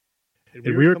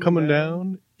And we are coming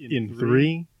down in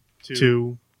 3,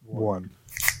 2, 1.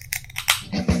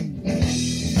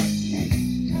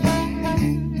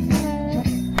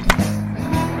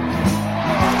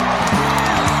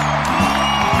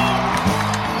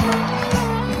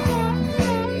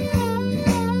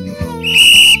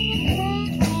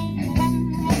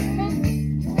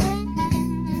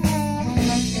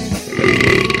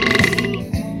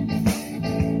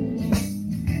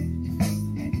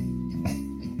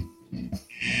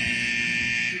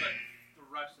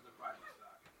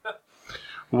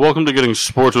 Welcome to Getting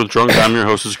Sports with Drunk. I'm your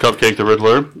host, Cupcake the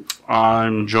Riddler.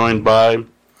 I'm joined by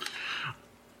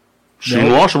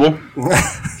Sheen Washable.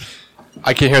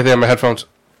 I can't hear anything on my headphones.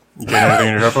 You can't hear anything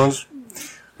in your headphones?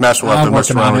 Master will have to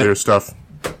mess around with your stuff.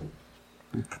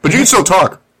 But you can still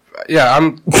talk. Yeah,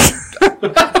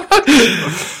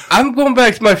 I'm going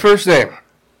back to my first name.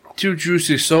 Two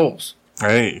Juicy Souls.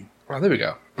 Hey. Oh, there we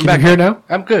go. I'm back here now?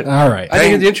 I'm good. All right. I didn't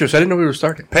hear the intro, so I didn't know we were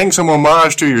starting. Paying some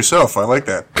homage to yourself. I like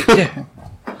that. Yeah.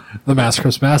 The Master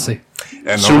Chris Massey.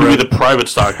 And Soon to be the private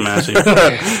stock Massey.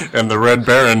 and the Red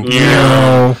Baron.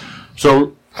 Yeah.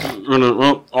 So,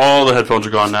 all the headphones are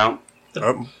gone now.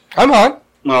 Oh. I'm on.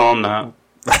 No, I'm not.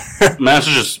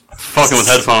 Master's just fucking with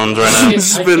headphones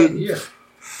right now.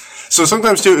 So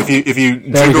sometimes, too, if you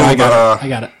There you go. jiggle I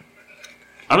got it.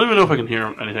 I don't even know if I can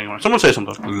hear anything. Someone say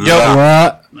something.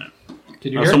 What?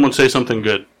 Can you Now, hear? someone say something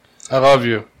good. I love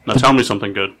you. Now tell me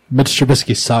something good. Mitch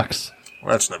Trubisky sucks.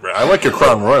 Well, that's never. I like your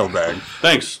Crown Royal bag.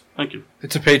 Thanks. Thank you.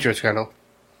 It's a Patriots candle.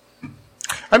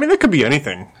 I mean, it could be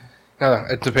anything. No,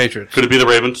 it's a Patriots. Could it be the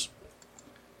Ravens?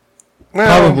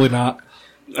 Well, Probably not.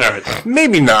 All right.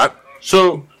 maybe not.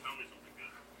 So,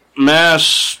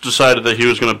 Mass decided that he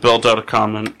was going to belt out a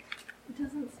comment.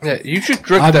 Yeah, you should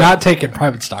drink I'm that. not taking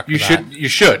private stock for You that. should. You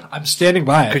should. I'm standing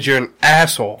by Because it. you're an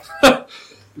asshole.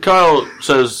 Kyle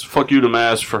says, fuck you to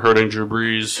Mass for hurting Drew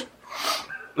Brees.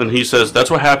 And he says,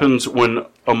 that's what happens when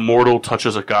a mortal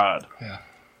touches a god. Yeah.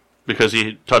 Because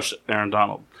he touched Aaron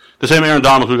Donald. The same Aaron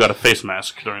Donald who got a face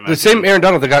mask during that The same Aaron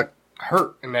Donald that got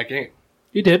hurt in that game.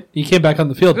 He did. He came back on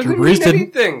the field. Doesn't Drew Brees mean didn't.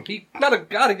 anything. He's not a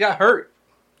god. He got hurt.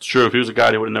 It's true. If he was a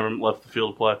god, he would have never left the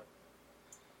field to play.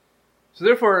 So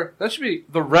therefore, that should be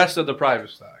the rest of the private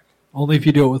stock. Only if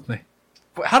you do it with me.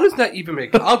 But how does that even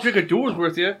make? I'll drink a door's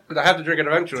worth you, but I have to drink it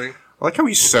eventually. I like how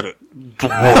he said it.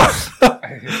 Drawers.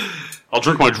 I'll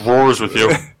drink my drawers with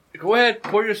you. Go ahead,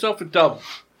 pour yourself a double.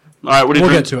 All right, what do you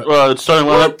We'll drink? get to it. Starting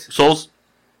What? lineup, Souls?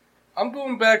 I'm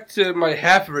going back to my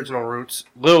half original roots,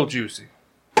 Lil Juicy.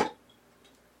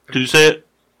 Could you say it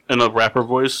in a rapper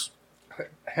voice?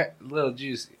 Lil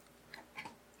Juicy.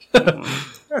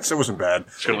 That wasn't bad.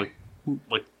 It's kind of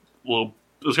like little.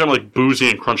 It's kind of like boozy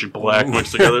and crunchy black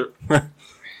mixed together.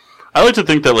 I like to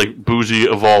think that like boozy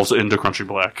evolves into crunchy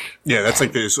black. Yeah, that's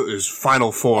like his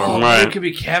final form. Oh, Right. it could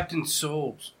be Captain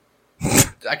Souls.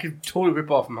 I could totally rip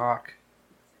off Mock.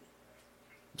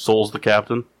 Souls the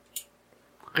captain.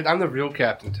 'Cause I'm the real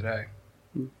captain today.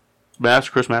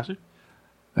 Chris Massey.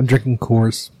 I'm drinking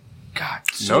Coors. God.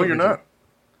 No, you're not.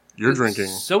 You're drinking.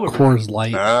 So Coors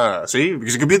Light. See?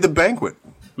 Because it could be the banquet.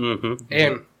 Mm-hmm.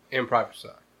 and private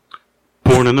stock.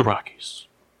 Born in the Rockies.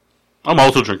 I'm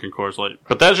also drinking Coors Light,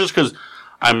 but that's just because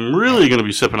I'm really going to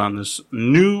be sipping on this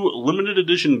new limited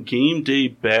edition game day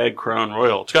bag Crown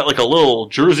Royal. It's got like a little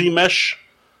jersey mesh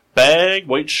bag,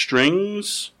 white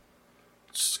strings.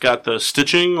 It's got the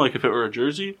stitching like if it were a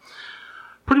jersey.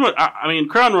 Pretty much, I mean,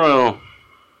 Crown Royal,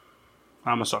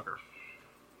 I'm a sucker.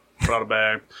 Put out a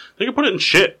bag. They could put it in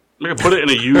shit. They could put it in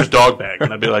a used dog bag,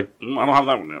 and I'd be like, I don't have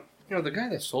that one yet. You know, the guy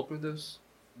that sold me this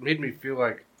made me feel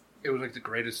like it was like the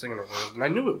greatest thing in the world, and I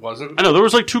knew it wasn't. I know, there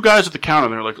was like two guys at the counter,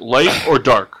 and they were like, light or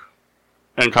dark?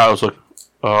 And Kyle was like,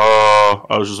 I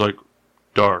was just like,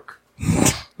 dark.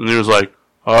 And he was like,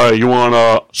 alright, you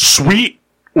want sweet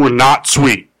or not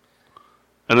sweet?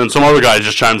 And then some other guy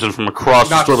just chimes in from across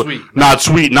Not the store. sweet. Not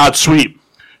sweet, not sweet.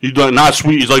 He's like, not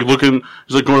sweet. He's like looking,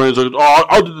 he's like going, he's like,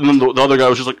 and then the other guy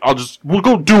was just like, we'll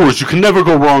go Doers. You can never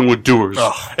go wrong with Doers.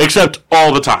 Oh. Except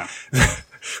all the time.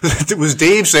 Was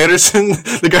Dave Sanderson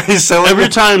the guy who's selling Every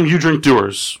it? time you drink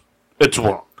Doers, it's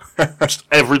wrong. Just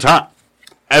every time.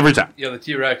 Every time. Yeah, the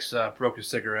T-Rex broke his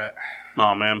cigarette.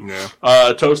 Oh, man.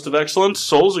 Yeah. Toast of Excellence.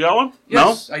 Souls, you got one?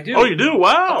 Yes, no? I do. Oh, you do?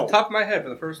 Wow. Off the top of my head for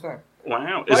the first time.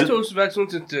 Wow. My Is it? toast of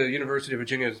excellence at the University of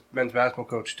Virginia's men's basketball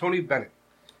coach, Tony Bennett.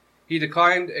 He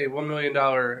declined a $1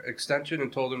 million extension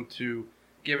and told him to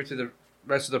give it to the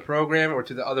rest of the program or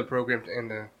to the other programs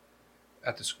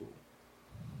at the school.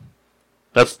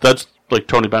 That's like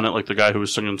Tony Bennett, like the guy who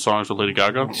was singing songs with Lady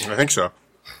Gaga. I think so.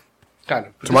 Kind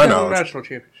of. To my He's got knowledge. national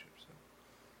championships.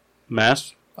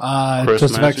 Mass. Chris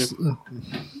Toast of Massey?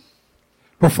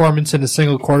 performance in a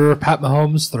single quarter. Pat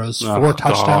Mahomes throws 4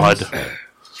 touchdowns. God.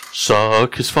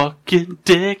 Suck his fucking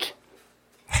dick.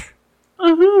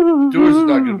 Doers is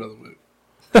not good, Brother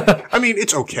Luke. I mean,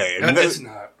 it's okay. I mean, It's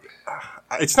not.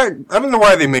 it's not. I don't know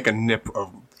why they make a nip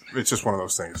of. It's just one of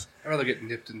those things. I'd rather get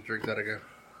nipped than drink that again.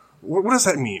 What does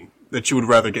that mean? That you would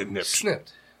rather get nipped?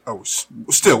 Snipped. Oh,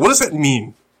 still, what does that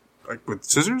mean? Like with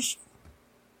scissors?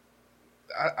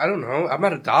 I don't know. I'm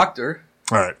not a doctor.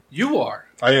 All right, You are.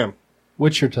 I am.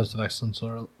 What's your test of excellence,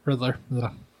 Riddler?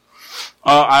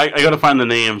 I got to find the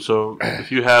name, so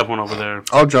if you have one over there.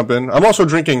 I'll jump in. I'm also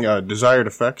drinking Desired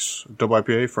Effects double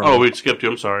IPA from. Oh, we skipped you.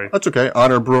 I'm sorry. That's okay.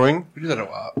 Honor Brewing. We do that a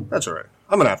lot. That's all right.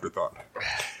 I'm an afterthought.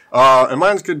 And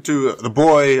mine's good to the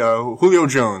boy Julio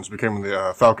Jones became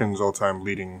the Falcons' all-time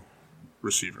leading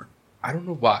receiver. I don't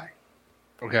know why.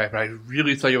 Okay, but I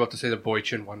really thought you were about to say the boy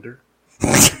Chin Wonder.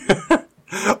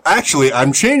 Actually,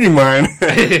 I'm changing mine.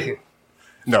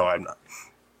 No, I'm not.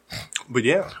 But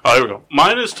yeah. Oh, here we go.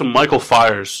 Mine is to Michael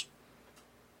Fyers.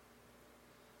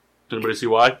 Did anybody see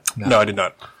why? No, I did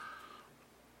not.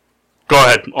 Go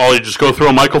ahead. All you just go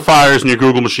through Michael Fyers in your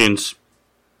Google machines.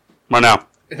 Right now.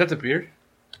 Is that the beard?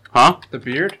 Huh? The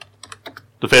beard?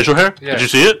 The facial hair? Yeah. Did you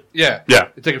see it? Yeah. Yeah.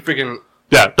 It's like a freaking...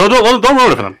 Yeah. Don't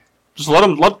ruin it for them. Just let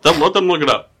them look it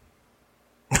up.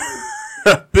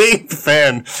 Big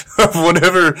fan of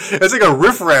whatever. It's like a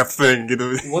riffraff thing. You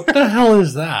know? What the hell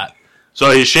is that? So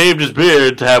he shaved his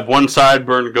beard to have one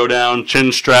sideburn go down,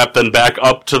 chin strap, then back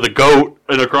up to the goat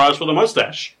and across with a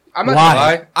mustache. I'm not Why? gonna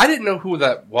lie. I didn't know who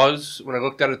that was when I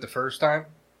looked at it the first time.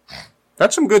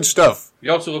 That's some good stuff. He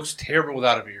also looks terrible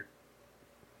without a beard.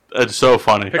 It's so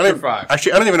funny. Picture 5.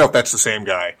 Actually, I don't even know if that's the same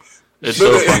guy. It's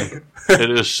so funny.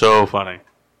 It is so funny.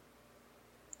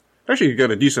 Actually, you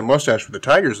got a decent mustache for the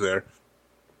Tigers there.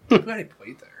 I'm glad he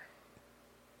played there.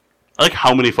 I like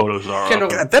how many photos there are. Kendall,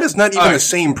 God, that is not even All right. the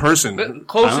same person. the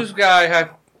closest guy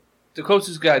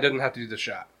doesn't have to do the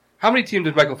shot. How many teams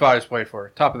did Michael Fyers play for?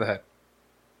 Top of the head.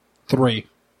 3.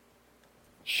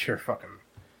 Sure, fucking. I'm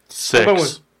 6. going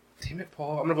with, damn it,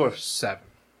 Paul. I'm gonna go with 7.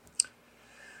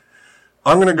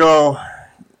 I'm going to go,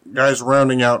 guys,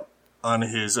 rounding out on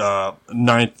his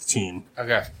 9th team.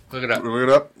 Okay, look it up. Look it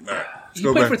up. All right, let's He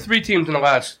go played back. for 3 teams in the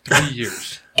last 3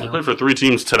 years. I played for 3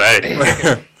 teams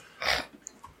today.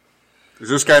 Is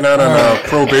this guy not on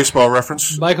Pro Baseball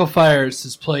Reference? Michael Fyers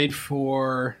has played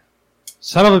for...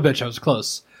 Son of a bitch, I was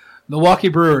close. Milwaukee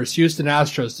Brewers, Houston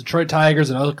Astros, Detroit Tigers,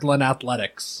 and Oakland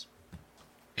Athletics.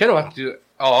 Kendall have to do it.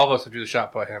 Oh, all of us have to do the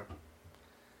shot by him.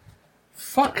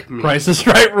 Fuck me. Price is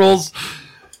Right rules.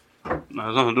 No, it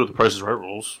has nothing to do with the Price is Right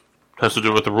rules. It has to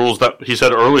do with the rules that he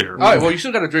said earlier. All right, well, you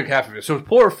still got to drink half of it. So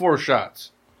pour 4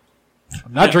 shots.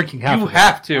 I'm not drinking half You of it.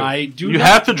 have to. I do You not.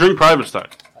 have to drink private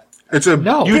stock. It's a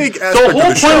No. big The aspect whole of the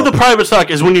point show. of the private stock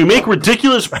is when you make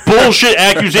ridiculous bullshit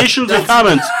accusations and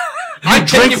comments, you I'm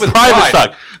drink taking it with private pride.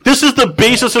 stock. This is the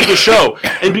basis of the show.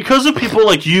 And because of people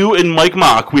like you and Mike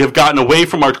Mock, we have gotten away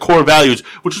from our core values,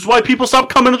 which is why people stop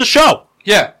coming to the show.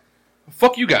 Yeah.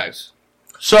 Fuck you guys.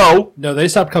 So, No, they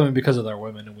stopped coming because of their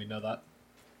women, and we know that.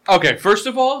 Okay, first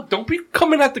of all, don't be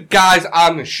coming at the guys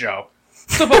on the show.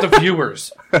 It's about the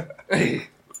viewers.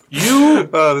 you,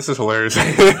 Oh, this is hilarious.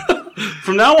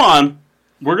 from now on,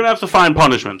 we're going to have to find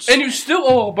punishments. And you still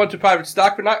owe a bunch of private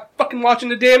stock for not fucking watching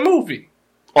the damn movie.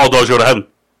 All dogs go to heaven.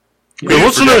 The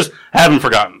listeners haven't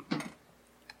forgotten.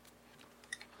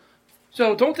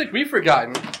 So don't think we've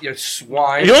forgotten, you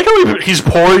swine. You like how he's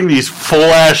pouring these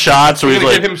full-ass shots, where He's he's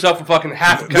gonna like, give himself a fucking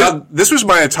half a cup. This was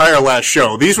my entire last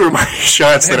show. These were my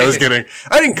shots that I was getting.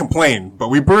 I didn't complain, but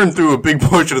we burned through a big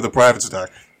portion of the private stock.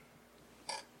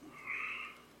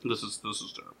 this is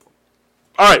terrible.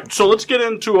 All right, so let's get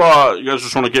into, you guys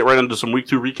just want to get right into some Week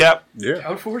 2 recap? Yeah.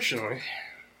 Unfortunately.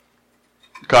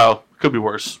 Kyle, could be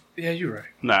worse. Yeah, you're right.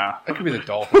 Nah. That could be the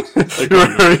Dolphins.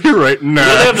 You're right. Nah.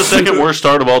 Did they have the second worst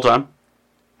start of all time?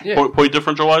 Yeah. Point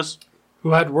differential-wise?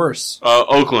 Who had worse?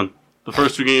 Oakland. The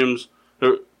first 2 games,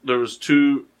 there was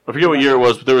 2, I forget what year it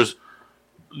was, but there was,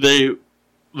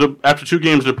 after 2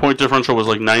 games, their point differential was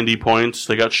like 90 points.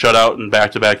 They got shut out in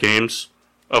back-to-back games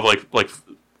of like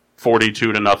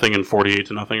 42-0 and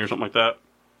 48-0 or something like that.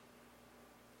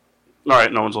 All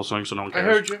right, no one's listening, so no one I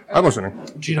cares. heard you. I'm listening.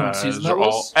 Do you know what season They're that all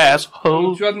was?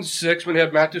 assholes. 2006 when they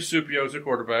had Matt DeSupio as a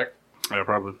quarterback. Yeah,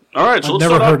 probably. All right, so I've let's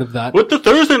never start heard out of that. with the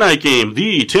Thursday night game.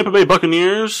 The Tampa Bay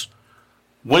Buccaneers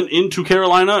went into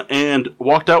Carolina and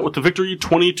walked out with the victory,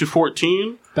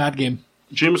 20-14. Bad game.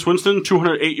 Jameis Winston,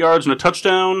 208 yards and a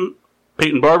touchdown.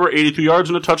 Peyton Barber, 82 yards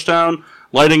and a touchdown.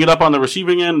 Lighting it up on the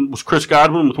receiving end was Chris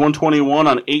Godwin with 121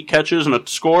 on 8 catches and a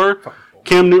score.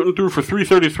 Cam Newton threw for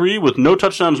 333 with no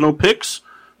touchdowns, no picks.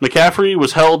 McCaffrey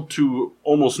was held to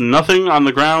almost nothing on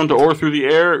the ground or through the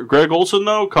air. Greg Olsen,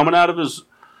 though, coming out of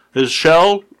his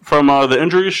shell from the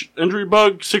injury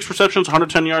bug, 6 receptions,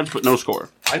 110 yards, but no score.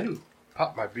 I didn't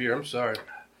pop my beer. I'm sorry.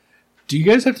 Do you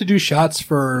guys have to do shots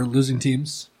for losing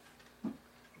teams?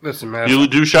 Listen, man. You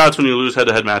do shots when you lose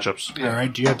head-to-head matchups. All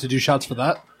right. Do you have to do shots for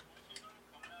that?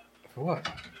 For what?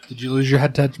 Did you lose your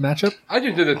head-to-head matchup? I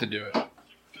just did it to do it. What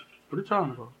are you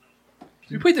talking about?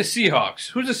 We played the Seahawks.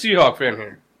 Who's a Seahawk fan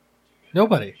here?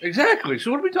 Nobody. Exactly.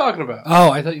 So what are we talking about? Oh,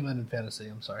 I thought you meant in fantasy.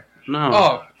 I'm sorry. No.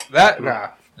 Oh, that? Nah.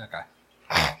 Okay.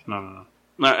 No.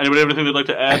 Now, anybody have anything they'd like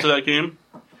to add to that game?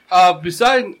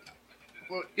 Besides,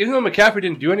 well, even though McCaffrey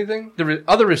didn't do anything, the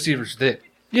other receivers did.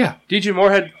 Yeah. DJ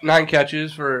Moore had 9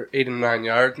 catches for 8 and 9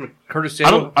 yards. Curtis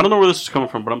Samuel. I don't know where this is coming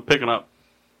from, but I'm picking up,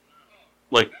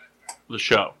 like, the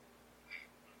show.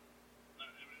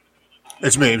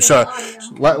 It's me. So,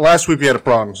 last week we had a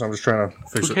problem, so I'm just trying to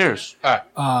fix Who it. cares? All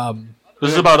right.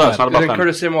 This is about us, not And about then them.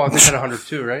 Curtis Samuel, I think, had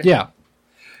 102, right? Yeah.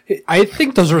 I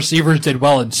think those receivers did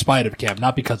well in spite of Cam,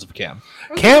 not because of Cam.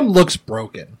 Cam looks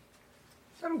broken.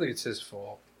 I don't think it's his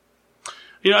fault.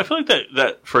 You know, I feel like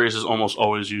that phrase is almost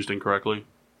always used incorrectly,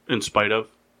 in spite of.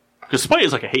 Because spite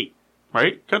is like a hate,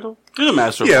 right, Kendall? You're the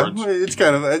master of Yeah, words. it's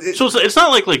kind of. So it's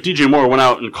not like DJ Moore went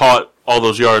out and caught all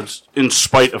those yards in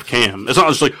spite of Cam. It's not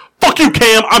just like, fuck you,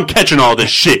 Cam, I'm catching all this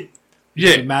shit.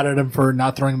 Yeah. Mad at him for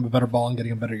not throwing him a better ball and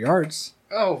getting him better yards.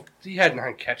 Oh, he had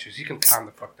 9 catches. He can calm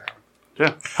the fuck down.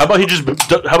 Yeah. How about he just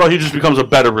becomes a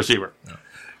better receiver?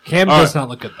 Cam All does right. not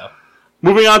look good, though.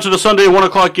 Moving on to the Sunday 1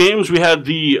 o'clock games, we had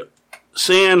the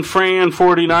San Fran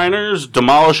 49ers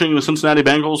demolishing the Cincinnati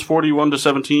Bengals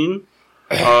 41-17.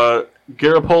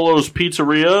 Garoppolo's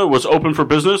Pizzeria was open for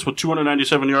business with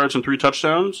 297 yards and 3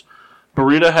 touchdowns.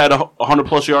 Burrito had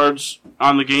 100-plus yards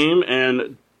on the game,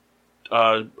 and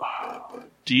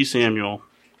Samuel.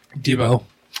 Debo.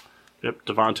 Yep,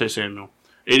 Devontae Samuel.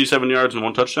 87 yards and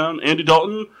 1 touchdown. Andy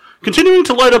Dalton continuing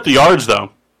to light up the yards,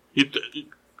 though.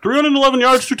 311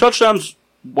 yards, 2 touchdowns,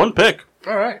 1 pick.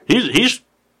 All right.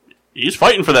 He's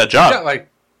fighting for that He got job. like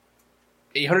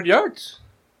 800 yards.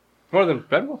 More than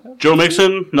Benwell had. Joe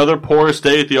Mixon, another porous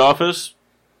day at the office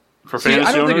for See, fantasy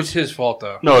I don't think owners. it's his fault,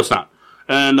 though. No, it's not.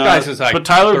 And Guys, it's like but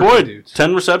Tyler 30 Boyd, dudes.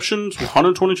 10 receptions,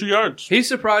 122 yards. He's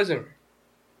surprising.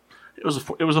 It was a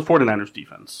 49ers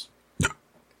defense.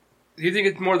 Do you think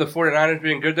it's more the 49ers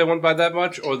being good that won by that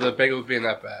much, or the Bengals being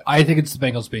that bad? I think it's the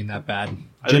Bengals being that bad.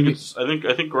 I think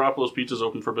Garoppolo's Pizza's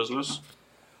open for business,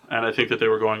 and I think that they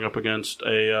were going up against a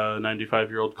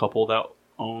 95-year-old couple that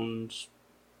owns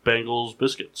Bengals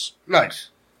biscuits. Nice.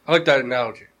 I like that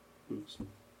analogy.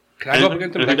 Can I go up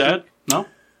against him Anything next to week? add? No?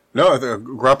 No, I think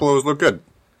Garoppolo's look good.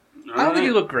 I don't think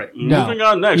he looked great. No. Moving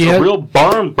on next, Yeah. a real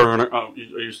barn burner. Oh, are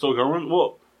you still going?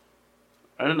 Well,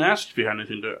 I didn't ask if you had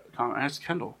anything to ask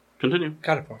Kendall. Continue.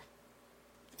 Got a point.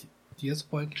 Do you have a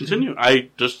point? Continue. I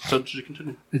just said you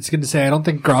continue. It's going to say, I don't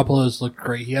think Garoppolo's looked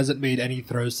great. He hasn't made any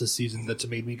throws this season that's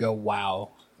made me go, wow.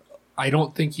 I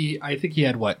think he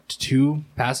had, 2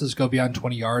 passes go beyond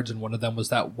 20 yards, and one of them was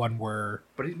that one where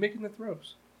But he's making the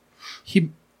throws.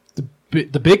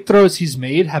 the big throws he's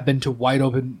made have been to wide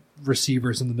open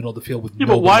receivers in the middle of the field with Yeah,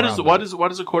 but nobody why around does them. why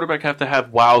does a quarterback have to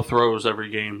have wow throws every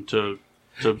game to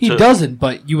He doesn't,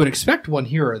 but you would expect one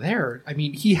here or there. I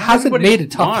mean, he hasn't Everybody- made a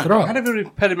tough Why? throw. How did everybody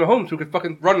Petty Mahomes who could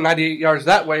fucking run 98 yards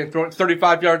that way and throw it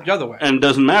 35 yards the other way? And it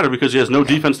doesn't matter because he has no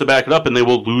defense to back it up, and they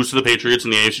will lose to the Patriots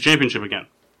in the AFC Championship again.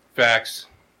 Facts.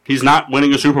 He's not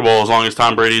winning a Super Bowl as long as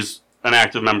Tom Brady's an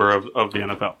active member of the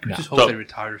NFL. No. Just hope So- they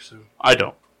retire soon. I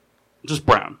don't. Just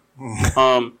Brown.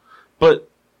 But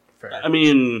Fair. I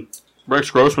mean,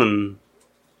 Rex Grossman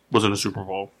was in a Super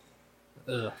Bowl.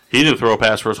 Ugh. He didn't throw a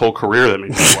pass for his whole career that made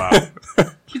me go,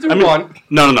 wow. He threw I mean- one.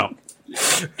 No.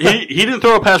 He didn't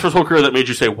throw a pass for his whole career that made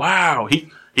you say, wow. He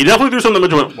definitely threw something that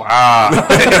made you went, wow.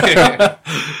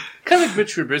 Kind of like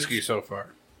Mitch Trubisky so far.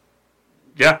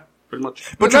 Yeah, pretty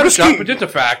much. But Not a shock, but Trubisky, just a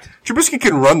fact. Trubisky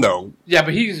can run though. Yeah,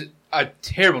 but he's a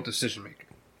terrible decision maker.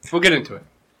 We'll get into it.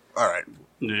 All right.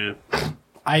 Yeah.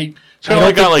 I It's kind of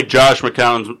like got like Josh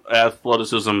McCown's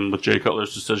athleticism with Jay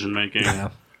Cutler's decision making, Yeah.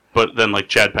 but then like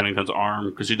Chad Pennington's arm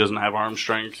because he doesn't have arm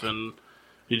strength and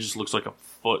he just looks like a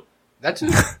foot. That's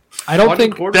it. I don't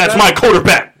think That's my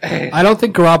quarterback. I don't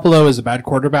think Garoppolo is a bad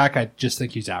quarterback. I just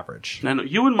think he's average. And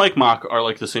you and Mike Mock are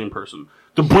like the same person.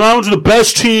 The Browns are the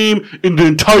best team in the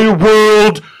entire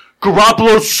world.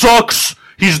 Garoppolo sucks.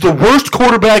 He's the worst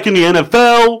quarterback in the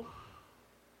NFL.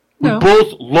 We No.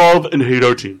 both love and hate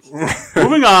our teams.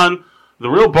 Moving on, the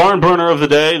real barn burner of the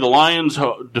day. The Lions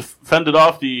defended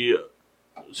off the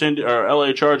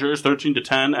LA Chargers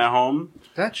 13-10 at home.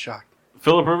 That's shocking.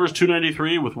 Phillip Rivers,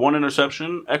 293 with 1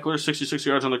 interception. Eckler, 66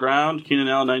 yards on the ground. Keenan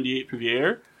Allen, 98 through the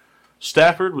air.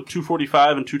 Stafford with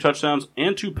 245 and 2 touchdowns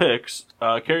and 2 picks.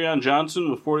 Kerryon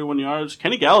Johnson with 41 yards.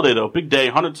 Kenny Galladay, though, big day,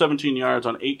 117 yards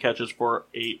on 8 catches for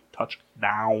a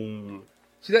touchdown.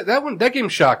 See, that game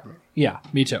shocked me. Yeah,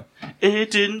 me too. It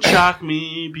didn't shock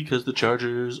me because the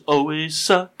Chargers always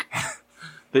suck.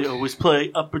 They always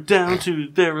play up or down to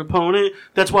their opponent.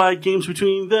 That's why games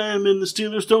between them and the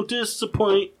Steelers don't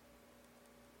disappoint.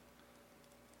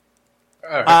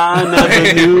 All right. I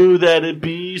never knew that it'd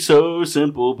be so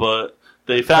simple, but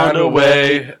they found a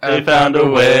way. They found a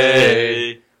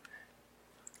way.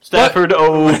 Stafford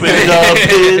opened up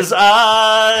his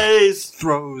eyes.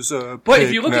 Throws a But pick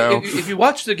if you look now. at if you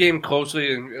watch the game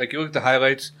closely and like you look at the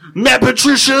highlights, Matt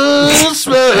Patricia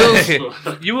smells.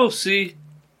 you will see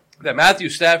that Matthew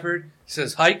Stafford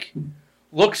says hike,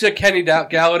 looks at Kenny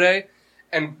Galladay,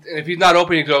 and if he's not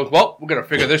open, he goes, "Well, we're gonna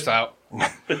figure this out."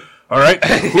 All right,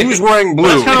 who's wearing blue?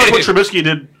 That's kind of like what Trubisky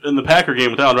did in the Packer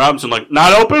game with Allen Robinson. Like,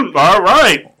 not open? All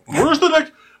right. Where's the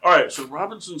next? All right, so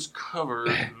Robinson's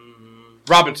covered.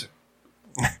 Robinson.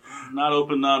 Not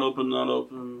open, not open, not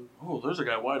open. Oh, there's a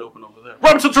guy wide open over there.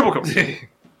 Robinson triple cover.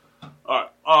 All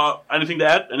right. Anything to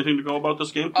add? Anything to go about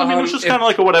this game? I mean, it's just kind of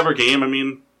like a whatever game. I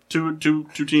mean, two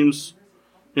teams.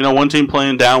 You know, one team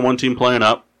playing down, one team playing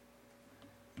up.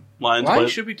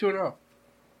 Lions should be 2-0.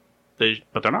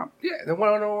 But they're not. Yeah, they're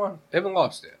 1-0-1. They haven't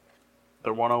lost yet.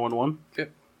 They're 1-0-1.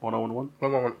 Yep. 1-0-1.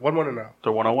 1-1-0.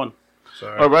 They're 1-0-1.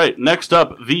 Sorry. All right. Next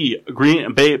up, the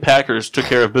Green Bay Packers took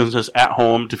care of business at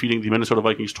home, defeating the Minnesota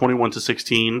Vikings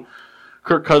 21-16.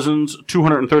 Kirk Cousins,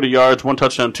 230 yards, 1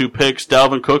 touchdown, 2 picks.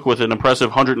 Dalvin Cook with an impressive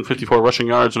 154 rushing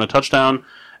yards and a touchdown.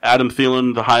 Adam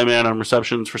Thielen, the high man on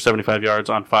receptions for 75 yards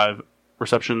on 5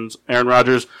 receptions. Aaron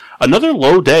Rodgers, another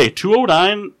low day,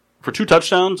 209 for 2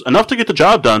 touchdowns, enough to get the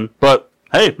job done. But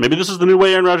hey, maybe this is the new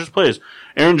way Aaron Rodgers plays.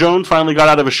 Aaron Jones finally got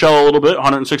out of his shell a little bit,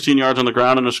 116 yards on the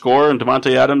ground and a score, and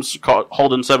Devontae Adams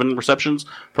hauled in 7 receptions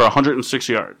for 106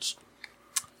 yards.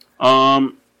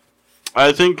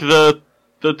 I think the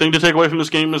thing to take away from this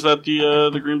game is that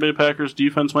the Green Bay Packers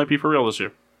defense might be for real this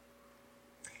year.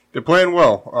 They're playing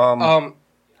well.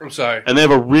 I'm sorry. And they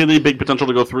have a really big potential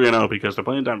to go 3-0 because they're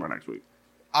playing Denver next week.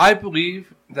 I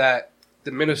believe that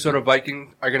the Minnesota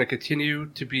Vikings are going to continue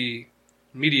to be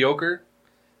mediocre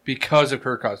because of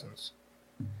Kirk Cousins.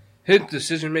 His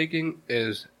decision-making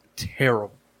is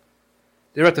terrible.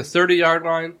 They're at the 30-yard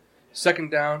line, second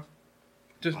down,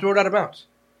 just throw it out of bounds.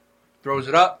 Throws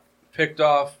it up, picked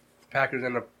off, Packers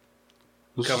end up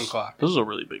coming clock. This is a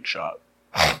really big shot.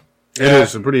 It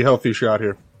is a pretty healthy shot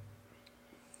here.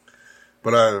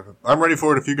 But I'm ready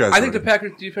for it if you guys are I think the ready.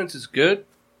 Packers' defense is good,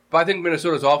 but I think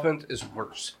Minnesota's offense is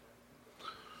worse.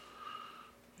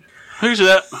 I can see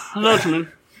that. I know what you mean.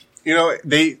 You know,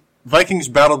 Vikings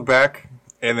battled back,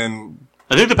 and then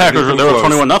I think the Packers were close.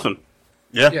 21-0.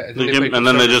 Yeah, And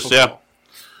then they just, yeah.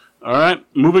 All right,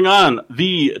 moving on.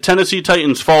 The Tennessee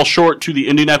Titans fall short to the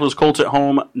Indianapolis Colts at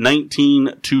home,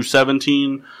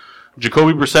 19-17.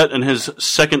 Jacoby Brissett, in his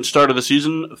second start of the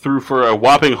season, threw for a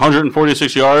whopping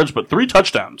 146 yards, but 3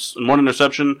 touchdowns and 1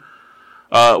 interception.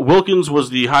 Wilkins was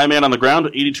the high man on the ground,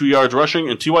 82 yards rushing,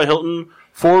 and T.Y. Hilton,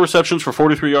 4 receptions for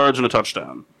 43 yards and a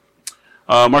touchdown.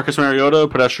 Marcus Mariota,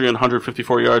 pedestrian,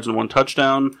 154 yards and 1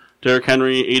 touchdown. Derrick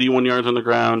Henry, 81 yards on the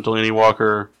ground. Delaney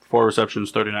Walker, 4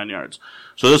 receptions, 39 yards.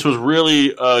 So this was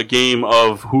really a game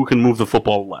of who can move the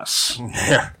football less.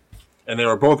 yeah, and they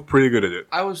were both pretty good at it.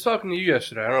 I was talking to you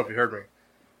yesterday. I don't know if you heard me.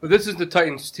 But this is the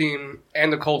Titans team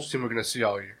and the Colts team we're going to see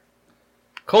all year.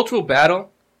 Colts will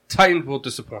battle. Titans will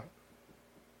disappoint.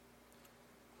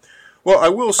 Well, I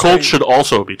will say Colts should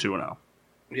also be 2-0.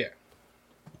 Yeah.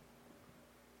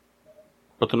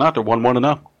 But they're not. They're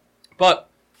 1-1-0. But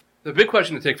the big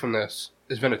question to take from this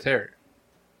is Vinatieri.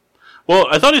 Well,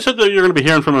 I thought he said that you're going to be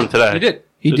hearing from him today. He did.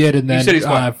 He did, and He said he's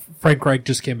then fine. Frank Reich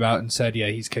just came out and said, yeah,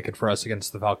 he's kicking for us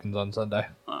against the Falcons on Sunday.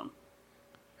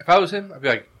 If I was him, I'd be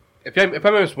like, if I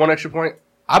miss 1 extra point,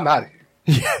 I'm out of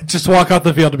here. Just walk off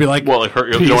the field and be like, Well, like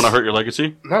you don't want to hurt your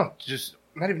legacy? No, just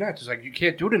not even that. Just like you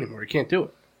can't do it anymore. You can't do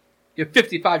it. You're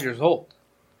 55 years old.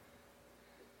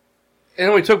 And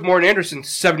then we took Morton Anderson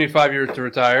 75 years to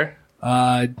retire.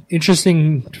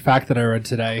 Interesting fact that I read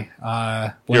today.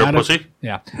 You're a pussy?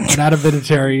 Yeah. When Adam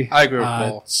Vinatieri I agree with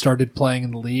Paul. started playing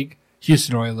in the league,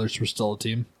 Houston Oilers were still a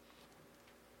team.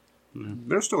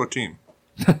 they're still a team.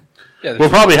 Yeah, What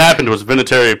probably happened was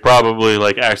Vinatieri probably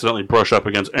like accidentally brushed up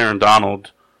against Aaron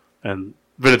Donald, and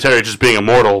Vinatieri, just being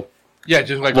immortal,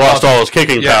 just like lost all his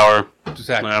kicking Yeah. power.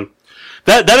 Exactly. Man.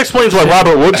 That explains why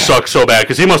Robert Woods sucks so bad,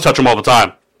 because he must touch him all the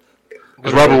time.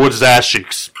 Because Robert Woods' ass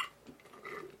cheeks.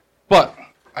 But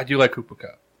I do like Cooper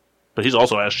Cup. But he's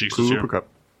also ass cheeks this year. Cooper Cup.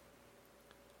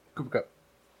 Cooper Cup.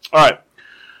 All right.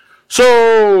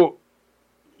 So,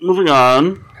 moving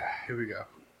on. Here we go.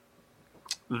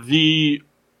 The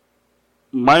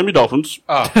Miami Dolphins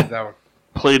Oh, that one.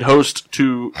 played host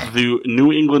to the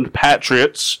New England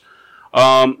Patriots.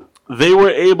 They were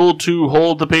able to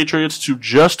hold the Patriots to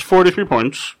just 43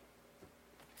 points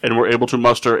and were able to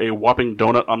muster a whopping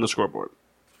donut on the scoreboard.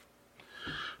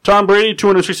 Tom Brady,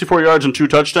 264 yards and 2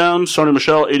 touchdowns. Sony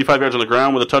Michel, 85 yards on the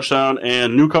ground with a touchdown.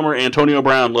 And newcomer Antonio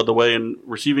Brown led the way in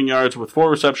receiving yards with 4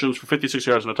 receptions for 56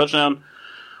 yards and a touchdown.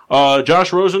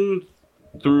 Josh Rosen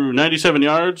threw 97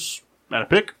 yards and a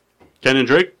pick. Kenyon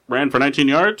Drake ran for 19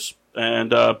 yards.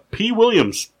 And P.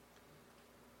 Williams,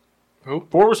 Who?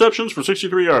 4 receptions for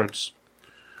 63 yards.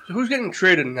 So who's getting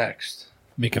traded next?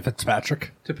 Mika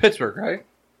Fitzpatrick. To Pittsburgh, right?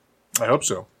 I hope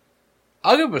so.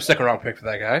 I'll give him a second-round pick for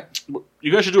that guy.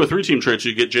 You guys should do a 3-team trade so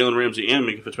you get Jalen Ramsey and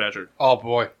Minka Fitzpatrick. Oh,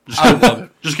 boy. I would love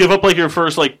it. Just give up your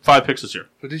first 5 picks this year.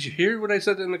 But did you hear what I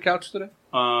said in the couch today?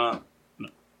 No.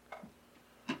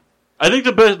 I think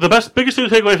the biggest thing to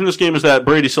take away from this game is that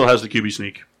Brady still has the QB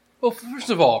sneak. Well, first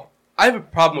of all, I have a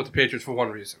problem with the Patriots for one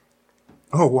reason.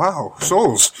 Oh, wow.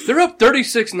 Souls. They're up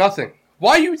 36-0.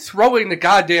 Why are you throwing the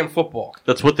goddamn football?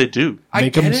 That's what they do. I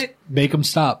get it. Make them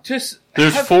stop. Just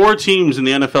There's 4 teams in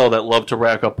the NFL that love to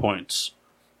rack up points.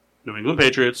 New England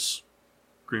Patriots,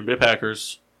 Green Bay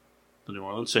Packers, the New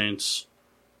Orleans Saints,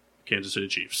 Kansas City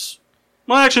Chiefs.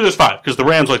 Well, actually, there's 5, because the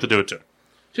Rams like to do it too.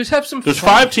 Just have some There's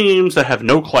fun. 5 teams that have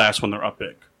no class when they're up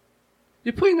big.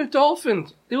 You're playing the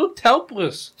Dolphins. They looked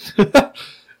helpless.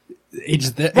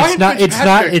 It's Ryan not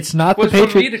Fitzpatrick the was from me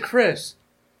Patriots. to Chris.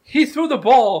 He threw the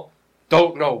ball,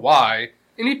 don't know why,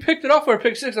 and he picked it off for a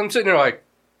pick 6. I'm sitting there like,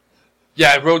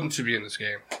 yeah, Roden should be in this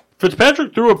game.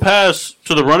 Fitzpatrick threw a pass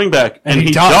to the running back, and he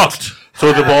he ducked. ducked,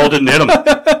 so the ball didn't hit him.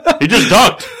 He just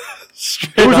ducked.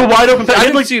 It was a wide open pass. I He had,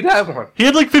 didn't like, see that one. he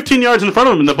had 15 yards in front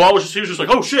of him, and the ball was just, he was just like,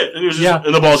 oh shit, and he was just,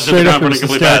 and the ball just hit straight the up, ground it for an was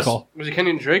incomplete pass. hysterical. Was it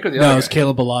Kenyon Drake or the No, other it was guy?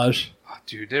 Caleb Balaj. Oh,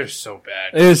 dude, they're so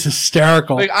bad. It was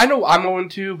hysterical. Like, I know I'm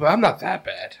 0-2, but I'm not that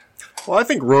bad. Well, I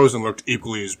think Rosen looked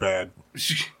equally as bad.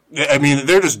 I mean,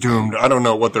 they're just doomed. I don't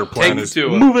know what their plan Take is. me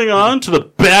to it. Moving on to the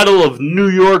Battle of New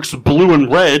York's Blue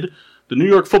and Red, the New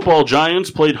York Football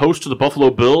Giants played host to the Buffalo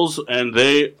Bills, and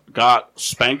they got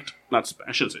spanked. I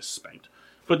shouldn't say spanked,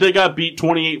 but they got beat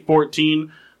 28-14.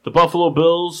 The Buffalo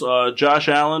Bills, Josh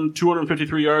Allen,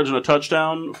 253 yards and a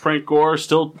touchdown. Frank Gore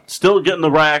still getting the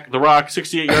rock,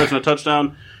 68 yards and a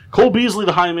touchdown. Cole Beasley,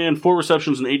 the high man, 4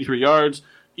 receptions and 83 yards.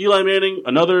 Eli Manning,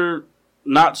 another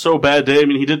not so bad day. I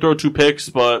mean, he did throw 2 picks,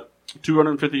 but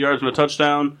 250 yards and a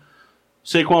touchdown.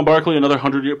 Saquon Barkley, another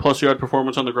 100-plus yard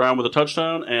performance on the ground with a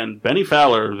touchdown. And Benny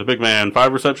Fowler, the big man,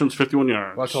 5 receptions, 51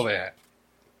 yards. Well, that's all they had.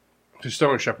 Because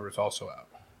Sterling Shepard is also out.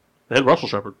 They had Russell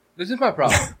Shepard. This is my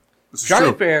problem. This is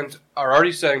Giant true. fans are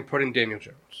already saying put in Daniel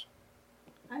Jones.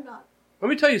 I'm not. Let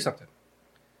me tell you something.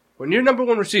 When your number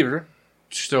 1 receiver,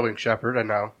 Sterling Shepard, I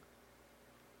know,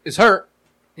 is hurt,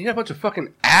 you got a bunch of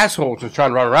fucking assholes just trying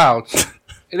to run around,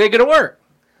 it ain't gonna work.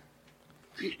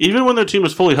 Even when their team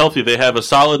is fully healthy, they have a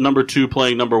solid number 2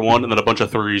 playing number 1 and then a bunch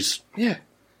of 3s. Yeah.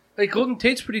 Like, Golden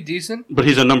Tate's pretty decent, But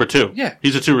he's a number 2. Yeah.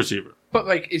 He's a 2 receiver. but,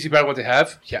 like, is he better than what they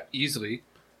have? Yeah, easily.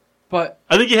 But,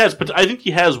 I think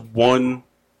he has one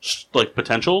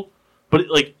potential, but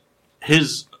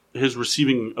his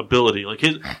receiving ability,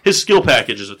 his skill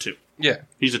package is a 2. yeah.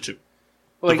 He's a 2.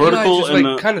 Like, vertical Eli's just, and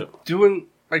like, the- kind of doing,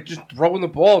 like, just throwing the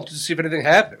ball just to see if anything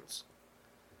happens.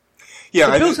 Yeah,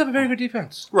 The I Bills think- have a very good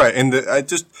defense. right, and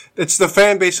it's the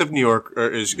fan base of New York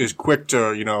is quick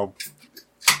to, you know.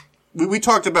 We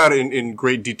talked about it in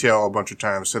great detail a bunch of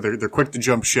times. So they're quick to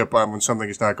jump ship on when something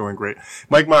is not going great.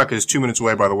 Mike Mock is 2 minutes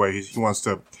away, by the way. He wants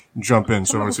to jump in,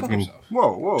 so I want to see if we can.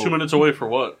 Whoa! 2 minutes away for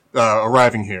what?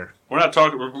 Arriving here. We're not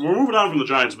talking. We're moving on from the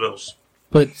Giants Bills.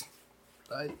 But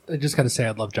I just got to say,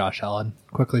 I love Josh Allen,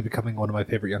 quickly becoming one of my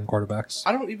favorite young quarterbacks.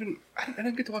 I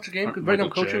didn't get to watch the game because right now I'm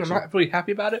Michael coaching. Jackson. I'm not really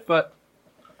happy about it, but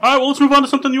All right, well, let's move on to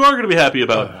something you are going to be happy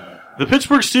about. The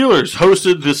Pittsburgh Steelers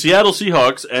hosted the Seattle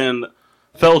Seahawks and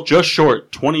fell just short,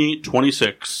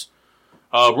 28-26.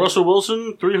 Russell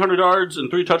Wilson, 300 yards and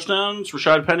 3 touchdowns.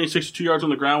 Rashad Penny, 62 yards on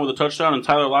the ground with a touchdown. And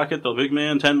Tyler Lockett, the big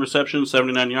man, 10 receptions,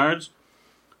 79 yards.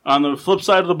 On the flip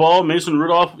side of the ball, Mason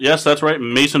Rudolph, yes, that's right,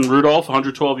 Mason Rudolph,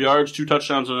 112 yards, 2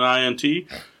 touchdowns and an INT.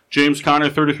 James Conner,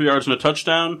 33 yards and a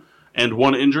touchdown, and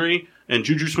 1 injury. And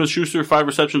Juju Smith-Schuster, 5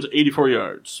 receptions, 84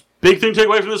 yards. Big thing to take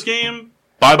away from this game,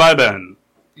 bye-bye Ben.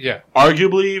 yeah.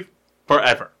 Arguably,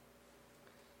 forever.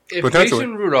 If Potentially.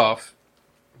 Mason Rudolph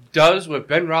does what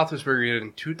Ben Roethlisberger did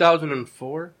in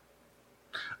 2004,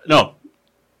 No.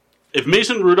 If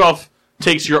Mason Rudolph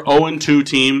takes your 0-2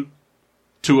 team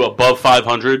to above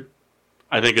 500,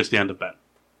 I think it's the end of Ben.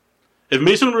 If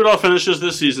Mason Rudolph finishes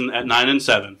this season at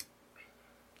 9-7,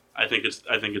 I think it's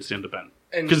the end of Ben.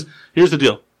 Because here's the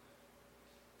deal: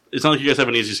 it's not like you guys have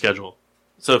an easy schedule.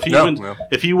 So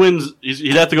if he wins,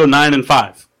 he'd have to go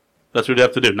 9-5. That's what he'd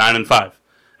have to do, 9-5,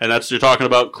 and you're talking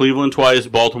about Cleveland twice,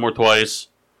 Baltimore twice.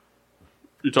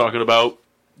 You're talking about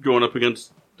going up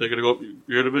against they're going to go up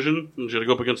your division. You're going to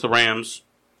go up against the Rams.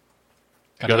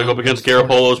 You got to go up against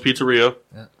Garoppolo's Pizzeria.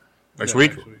 Yeah. Next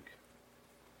week.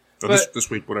 So this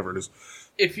week, whatever it is.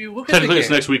 If you look technically, at the it's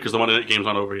next week because the Monday night game's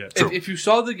not over yet. If you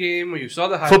saw the game or you saw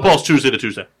the highlights, football's Tuesday to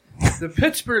Tuesday. The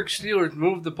Pittsburgh Steelers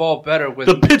moved the ball better with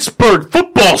the Pittsburgh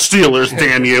football Steelers.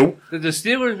 Damn you! The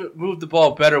Steelers moved the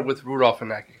ball better with Rudolph and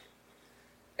that game.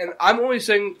 And I'm only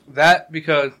saying that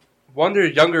because one, they're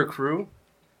a younger crew.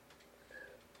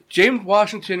 James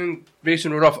Washington and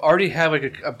Mason Rudolph already have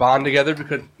like a bond together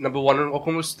because number one in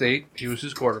Oklahoma State, he was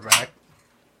his quarterback.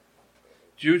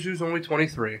 Juju's only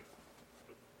 23.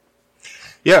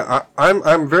 Yeah,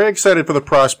 I'm very excited for the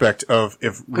prospect of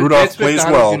if Rudolph Vince plays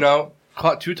McDonald, well.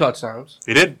 Caught 2 touchdowns.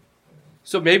 He did.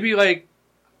 So maybe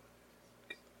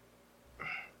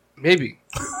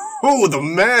Oh, the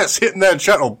mass hitting that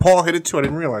shot. Oh, Paul hit it too. I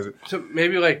didn't realize it. So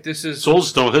maybe this is. Soul's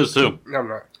still with his too. No, I'm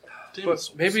not.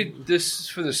 But maybe this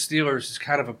for the Steelers is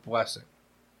kind of a blessing.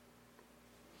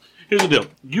 Here's the deal.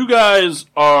 You guys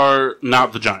are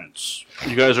not the Giants.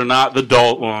 You guys are not the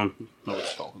Dolphins. No,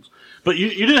 it's Dolphins. But you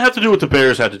didn't have to do what the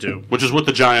Bears had to do, which is what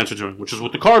the Giants are doing, which is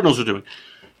what the Cardinals are doing.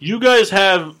 You guys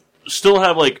still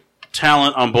have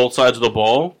talent on both sides of the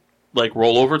ball, like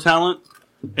rollover talent,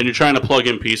 and you're trying to plug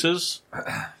in pieces.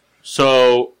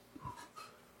 So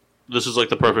this is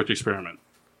the perfect experiment.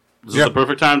 This is the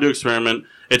perfect time to experiment.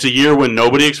 It's a year when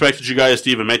nobody expected you guys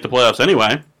to even make the playoffs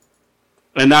anyway.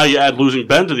 And now you add losing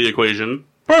Ben to the equation.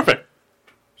 Perfect.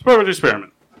 It's a perfect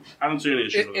experiment. I don't see any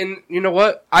issue with it. And you know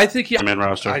what? I think Man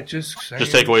roster. I just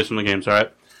takeaways from the games, all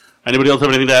right? Anybody else have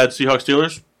anything to add? Seahawks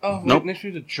Steelers? Oh, nope. Next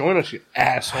week to join us, you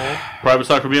asshole. Private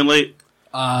stock for being late?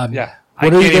 Yeah.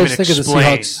 What do you guys think of the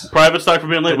Seahawks? Private stock for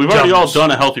being late? We've already all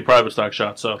done a healthy private stock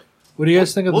shot, so. What do you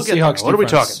guys think of the Seahawks? What are we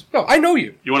talking? No, I know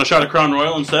you. You want a shot of Crown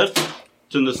Royal instead?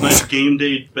 It's in this nice game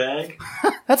day bag.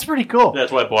 That's pretty cool.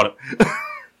 That's why I bought it.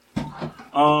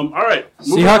 All right.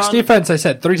 Seahawks defense, I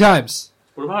said 3 times.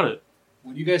 What about it?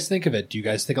 What do you guys think of it? Do you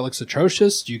guys think it looks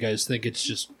atrocious? Do you guys think it's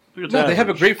just... No, they have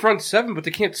a great front seven, but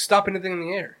they can't stop anything in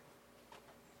the air.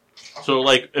 So,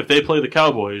 if they play the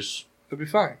Cowboys... They'll be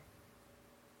fine.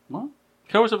 What?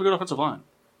 Cowboys have a good offensive line.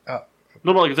 Oh.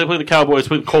 No, but if they play the Cowboys,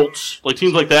 play the Colts,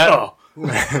 teams like that... Oh.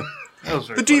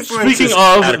 The defense. Speaking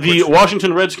of, the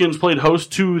Washington Redskins played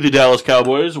host to the Dallas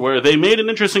Cowboys, where they made an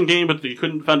interesting game, but they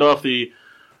couldn't fend off the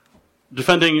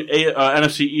defending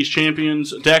NFC East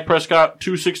champions. Dak Prescott,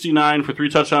 269 for 3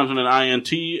 touchdowns and an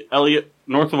INT. Elliott,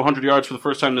 north of 100 yards for the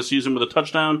first time this season with a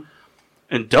touchdown.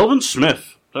 And Delvin Smith,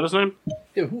 is that his name?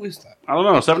 Yeah, who is that? I don't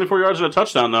know. 74 yards and a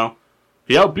touchdown, though.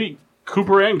 He outbeat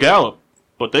Cooper and Gallup,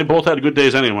 but they both had good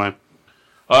days anyway.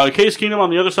 Case Keenum on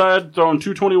the other side, throwing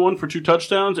 221 for 2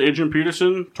 touchdowns. Adrian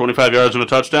Peterson, 25 yards and a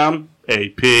touchdown.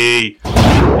 AP.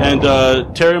 And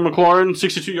Terry McLaurin,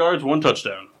 62 yards, 1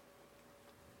 touchdown.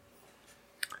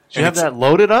 Do you have that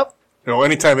loaded up?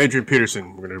 Anytime Adrian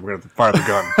Peterson, we're gonna fire the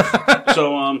gun.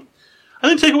 So, I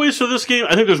think takeaways for this game,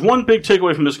 I think there's one big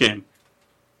takeaway from this game.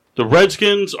 The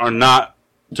Redskins are not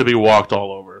to be walked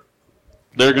all over.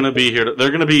 They're going to be here. They're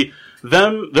going to be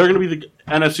the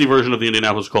NFC version of the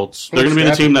Indianapolis Colts. They're going to be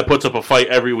the team that puts up a fight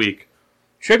every week.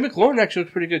 Trey McLaurin actually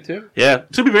looks pretty good, too. Yeah,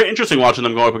 it's going to be very interesting watching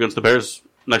them go up against the Bears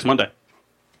next Monday.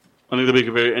 I think that'll be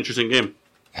a very interesting game.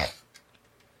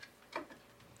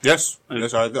 Yes.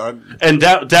 And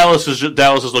Dallas is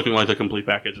looking like the complete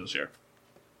package this year.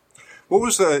 What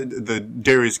was the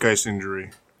Darius Geis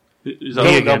injury? He's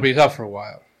He's out for a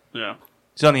while. Yeah.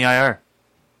 He's on the IR.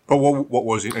 But what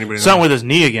was he? Anybody know? Something with his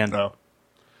knee again. No.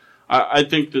 I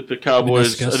think that the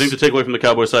Cowboys. Meniscus. I think the takeaway from the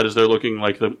Cowboys side is they're looking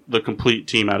like the complete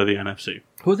team out of the NFC.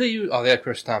 Who they use? Oh, they had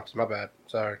Chris Thompson. My bad.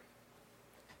 Sorry.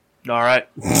 All right.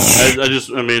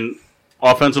 I mean,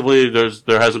 offensively,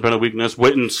 there hasn't been a weakness.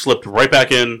 Witten slipped right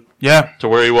back in Yeah. to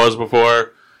where he was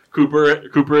before.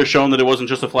 Cooper has shown that it wasn't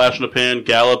just a flash in the pan.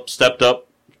 Gallup stepped up,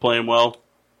 playing well.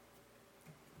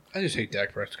 I just hate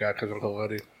Dak Prescott because Uncle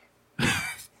Eddie.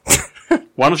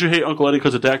 Why don't you hate Uncle Eddie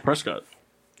because of Dak Prescott?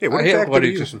 Hey, I hate Uncle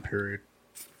Eddie just in period.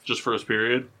 Just for his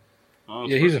period? Oh,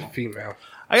 Yeah, he's a female.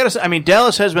 I gotta say,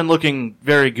 Dallas has been looking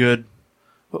very good.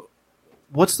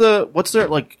 What's their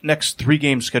next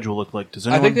 3-game schedule look like? Does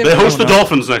anyone? think They host the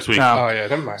Dolphins next week. No. Oh, yeah,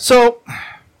 never mind. So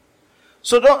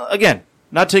don't, again,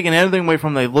 not taking anything away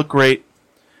from them. They look great.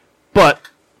 But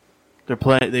they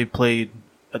played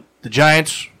the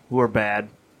Giants, who are bad.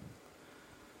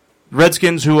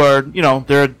 Redskins, who are,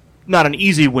 they're not an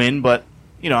easy win, but,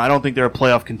 I don't think they're a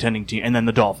playoff contending team. And then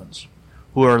the Dolphins,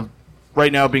 who are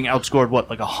right now being outscored,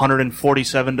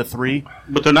 147-3?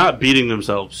 But they're not beating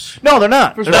themselves. No, they're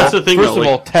not. That's the thing. First though, of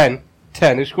all, 10.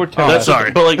 They scored 10. that's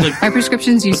sorry, but My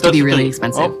prescriptions used to that's be the really thing.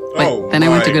 expensive, but then I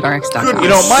went to GoodRx.com.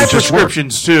 goodness. My It just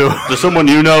prescriptions, too. Does someone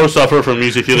you know suffer from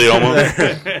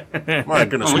mesothelioma? My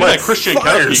goodness. Oh, look Mike at that Chris Jankowski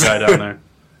Fires. guy down there.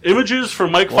 Images for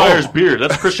Mike Fire's beard.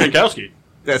 That's Chris Jankowski.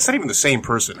 Yeah, it's not even the same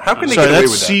person. How can they Sorry, get away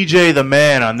that's with CJ the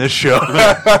man on this show.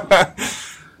 that?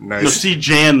 No, Nice. C.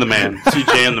 Jan the man. C.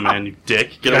 Jan the man, you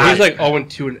dick. Get Yeah, away. he's like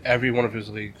 0-2 in every one of his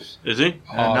leagues. Is he?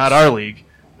 Not our league.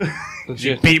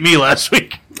 Legit. Beat me last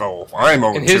week. Oh, I'm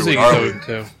over In his league, he's our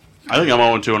 0-2. I think I'm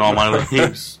 0-2 in all my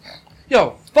leagues.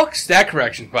 Yo, fuck stat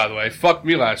corrections, by the way. Fucked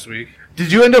me last week.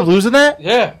 Did you end up losing that?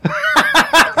 Yeah.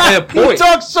 I had a You point.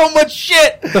 talk so much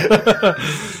shit.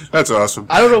 That's awesome.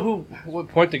 I don't know what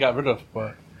point they got rid of,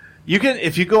 but You can,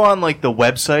 if you go on the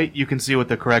website, you can see what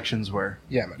the corrections were.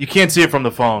 yeah, man. You can't see it from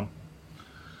the phone.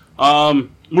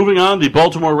 Moving on, the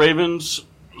Baltimore Ravens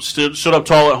stood up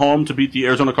tall at home to beat the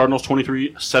Arizona Cardinals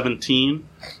 23-17.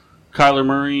 Kyler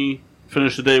Murray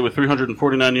finished the day with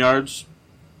 349 yards.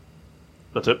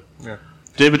 That's it. Yeah.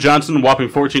 David Johnson, whopping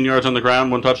 14 yards on the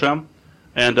ground, 1 touchdown.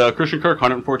 And Christian Kirk,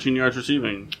 114 yards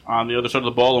receiving. On the other side of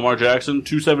the ball, Lamar Jackson,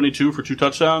 272 for 2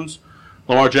 touchdowns.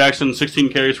 Lamar Jackson,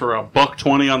 16 carries for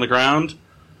 $120 on the ground.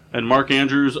 And Mark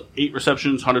Andrews, 8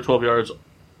 receptions, 112 yards.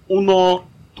 Uno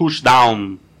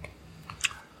touchdown.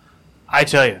 I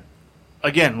tell you,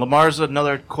 again, Lamar's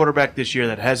another quarterback this year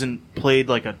that hasn't played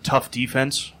a tough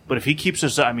defense. But if he keeps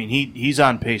us, he's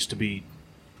on pace to be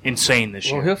insane this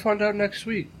Well, year. he'll find out next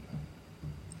week.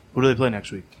 Who do they play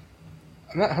next week?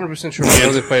 I'm not 100% sure. I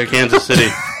know they play Kansas City.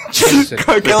 Kansas City.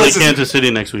 They play Kansas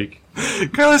City next week.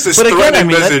 Kyle's this But again, threatening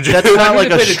message. that's not I mean, a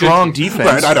they played a good strong team. defense.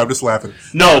 Right, I know, I'm just laughing.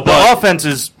 No, The but offense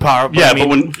is powerful. yeah, but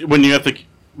when you have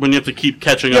to keep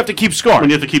catching you up, have to keep scoring. when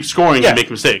you have to keep scoring, Yeah. you make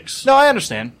mistakes. No, I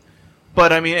understand.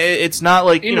 But, it's not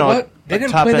like, You know what? They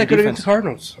didn't play that good against the defense.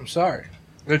 Cardinals. I'm sorry.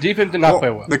 Their defense did not play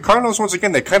well. The Cardinals, once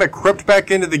again, they kind of crept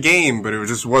back into the game, but it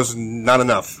just was not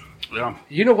enough. Yeah.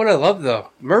 You know what I love, though?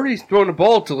 Murray's throwing the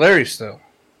ball to Larry still.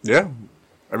 Yeah.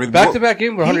 I mean, Back-to-back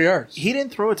game with 100 yards. He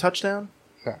didn't throw a touchdown,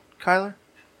 No. Kyler?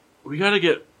 We gotta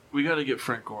get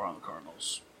Frank Gore on the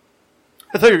Cardinals.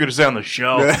 I thought you were going to say on the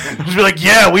show. Just be like,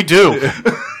 yeah, we do.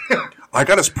 I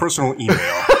got his personal email.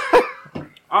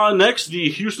 Next, the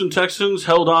Houston Texans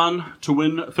held on to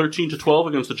win 13-12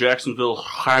 against the Jacksonville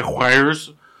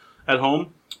Jaguars at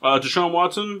home. Deshaun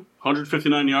Watson,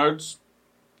 159 yards.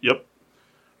 Yep.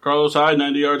 Carlos Hyde,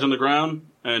 90 yards on the ground.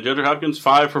 And DeAndre Hopkins,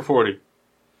 5 for 40.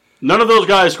 None of those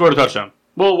guys scored a touchdown.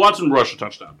 Well, Watson rushed a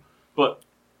touchdown. But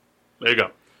there you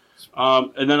go.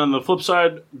 And then on the flip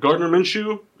side, Gardner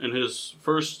Minshew in his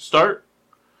first start,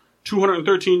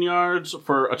 213 yards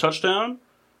for a touchdown.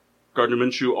 Gardner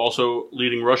Minshew also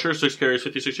leading rusher, 6 carries,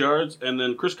 56 yards. And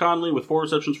then Chris Conley with 4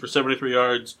 receptions for 73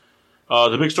 yards.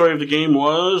 The big story of the game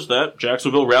was that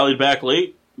Jacksonville rallied back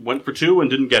late, went for 2, and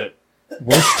didn't get it.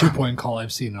 Worst 2-point call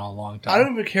I've seen in a long time. I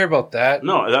don't even care about that.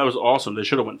 No, that was awesome. They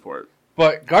should have went for it.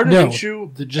 But Gardner No,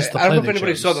 Minshew, just the I don't know play if they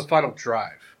anybody chose. saw the final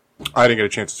drive. I didn't get a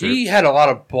chance to see He it. had a lot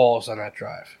of balls on that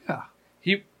drive. Yeah.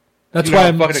 He, That's you know, why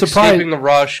I'm fucking surprised. escaping the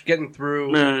rush, getting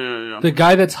through. Yeah. The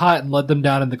guy that's hot and led them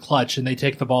down in the clutch, and they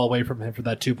take the ball away from him for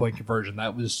that 2-point conversion.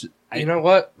 That was You know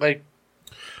what? Like,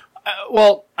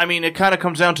 Well, it kind of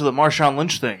comes down to the Marshawn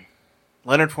Lynch thing.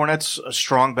 Leonard Fournette's a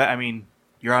strong back.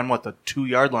 You're on, the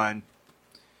 2-yard line.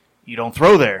 You don't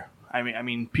throw there.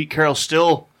 Pete Carroll's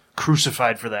still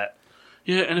crucified for that.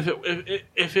 Yeah, and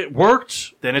if it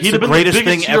worked, Then it's he'd the have been greatest the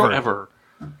biggest thing hero ever.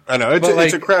 I know. It's, but,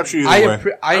 it's a crapshoot either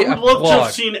way. I would love to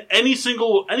have seen any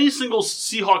single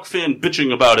Seahawk fan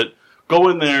bitching about it. Go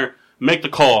in there, make the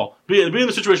call, be in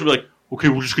the situation, be like, okay,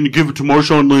 we're just going to give it to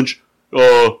Marshawn Lynch,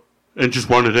 and just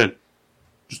run it in.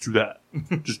 Just do that.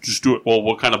 just do it. Well,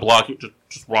 what kind of blocking?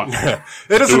 Just run. It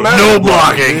doesn't Do it. matter. No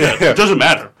blocking. Yeah, it doesn't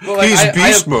matter. Well, He's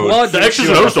beast applaud mode. The Minshew X's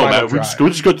and on O's the don't final matter. We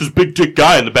drive. just got this big dick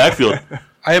guy in the backfield.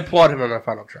 I applaud him on that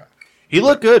final drive. He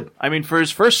looked good. For his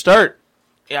first start,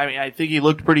 I think he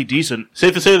looked pretty decent.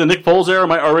 Safe to say the Nick Foles era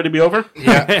might already be over?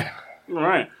 Yeah. All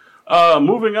right.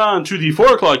 Moving on to the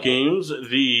 4 o'clock games,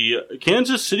 the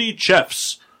Kansas City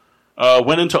Chiefs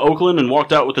went into Oakland and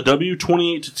walked out with the W,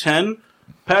 28-10.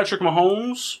 Patrick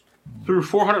Mahomes threw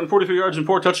 443 yards and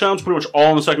 4 touchdowns, pretty much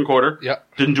all in the second quarter. Yep.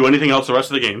 Didn't do anything else the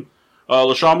rest of the game.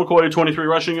 LaShawn McCoy, 23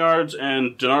 rushing yards,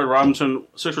 and Denard Robinson,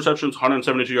 6 receptions,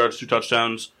 172 yards, 2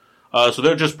 touchdowns. So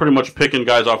they're just pretty much picking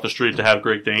guys off the street to have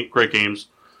great games.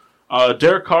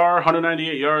 Derek Carr,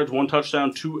 198 yards, 1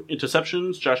 touchdown, 2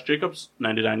 interceptions. Josh Jacobs,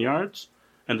 99 yards.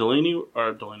 And Delaney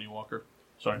Walker.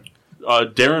 Sorry.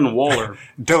 Darren Waller.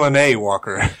 Delaney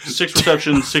Walker. 6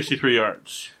 receptions, 63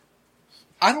 yards.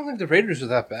 I don't think the Raiders are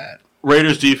that bad.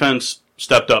 Raiders defense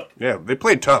stepped up. Yeah, they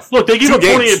played tough. Look, they gave 2 up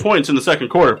 28 points in the second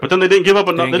quarter, but then they didn't give up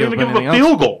enough. They didn't give up a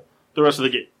field goal the rest of the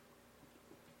game.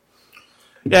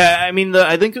 Yeah, I mean,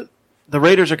 I think the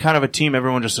Raiders are kind of a team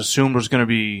everyone just assumed was going to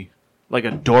be like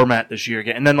a doormat this year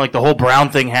again. And then, like, the whole Brown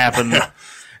thing happened.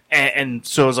 and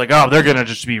so it was like, oh, they're going to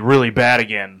just be really bad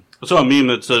again. I saw a meme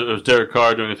that said it was Derek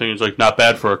Carr doing a thing. He's like, not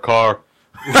bad for a car.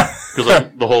 Because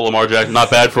like the whole Lamar Jackson,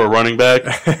 not bad for a running back.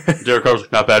 Derek Carr was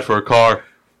like, not bad for a car.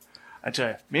 I tell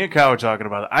you, me and Kyle were talking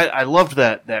about it. I loved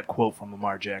that quote from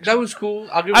Lamar Jackson. That was cool.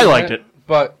 I liked it.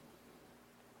 But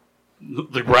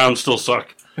the Browns still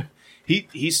suck.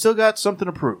 He's still got something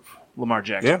to prove, Lamar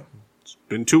Jackson. Yeah, it's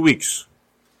been 2 weeks.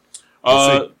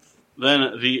 Then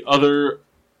the other,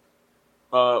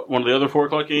 one of the other 4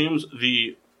 o'clock games,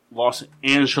 the Los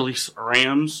Angeles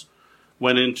Rams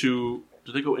went into.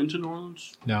 Did they go into New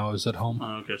Orleans? No, it was at home.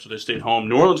 Okay, so they stayed home.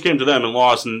 New Orleans came to them and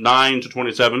lost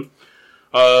 9-27.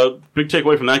 Big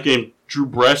takeaway from that game: Drew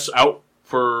Brees out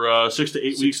for 6 to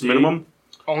 8 weeks minimum.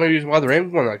 Only reason why the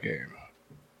Rams won that game.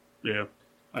 Yeah,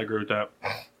 I agree with that.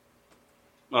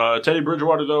 Teddy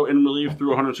Bridgewater, though, in relief, threw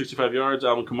 165 yards.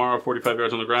 Alvin Kamara, 45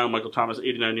 yards on the ground. Michael Thomas,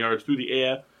 89 yards through the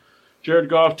air. Jared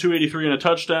Goff, 283 and a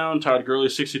touchdown. Todd Gurley,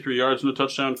 63 yards and a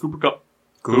touchdown. Cooper Kupp.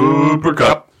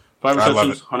 5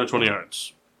 receptions, 120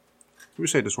 yards. Can we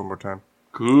say this one more time?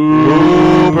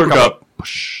 Cooper Kupp.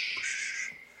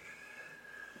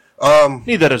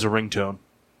 Need that as a ringtone.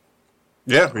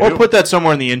 Yeah, Or put that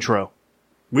somewhere in the intro.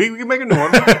 We can make a new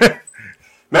one.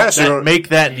 Master, Make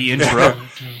that the intro.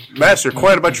 Master,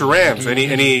 quiet about your Rams.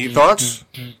 Any thoughts?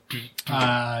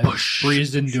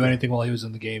 Breeze didn't do anything while he was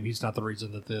in the game. He's not the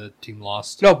reason that the team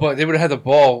lost. No, but they would have had the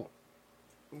ball.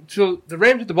 So the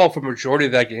Rams had the ball for the majority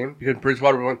of that game because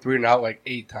Bridgewater went 3 and out like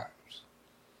 8 times.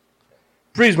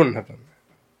 Breeze wouldn't have done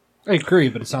that. I agree,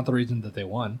 but it's not the reason that they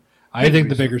won. I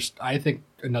think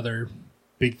another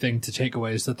big thing to take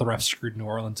away is that the refs screwed New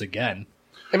Orleans again.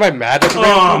 Am I mad at the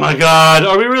Oh, my God.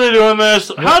 Are we really doing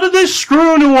this? How did they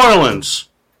screw New Orleans?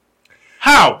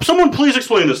 How? Someone please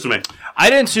explain this to me. I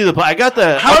didn't see the play. I got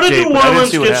the How did update, New but I didn't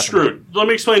Orleans see what get happened. screwed? Let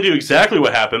me explain to you exactly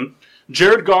what happened.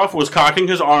 Jared Goff was cocking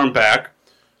his arm back.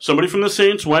 Somebody from the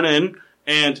Saints went in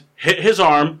and hit his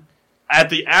arm at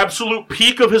the absolute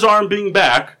peak of his arm being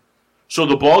back. So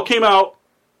the ball came out,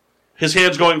 his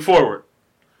hands going forward.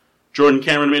 Jordan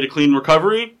Cameron made a clean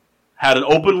recovery, had an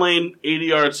open lane 80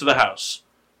 yards to the house.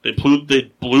 They blew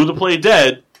the play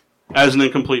dead as an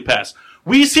incomplete pass.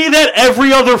 We see that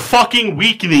every other fucking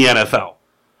week in the NFL.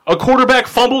 A quarterback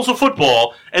fumbles a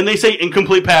football, and they say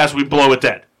incomplete pass, we blow it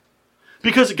dead.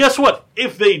 Because guess what?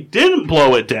 If they didn't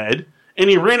blow it dead, and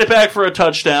he ran it back for a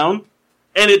touchdown,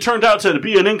 and it turned out to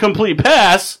be an incomplete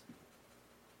pass,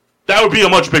 that would be a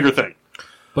much bigger thing.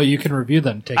 But you can review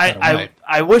them and take that away.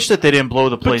 I wish that they didn't blow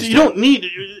the plays But you don't need...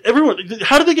 Everyone...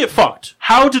 How did they get fucked?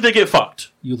 How did they get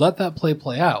fucked? You let that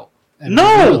play out. And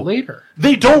No! review it later.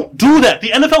 They don't do that. The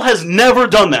NFL has never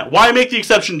done that. Why make the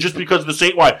exception just because the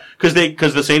Saints... Why? Because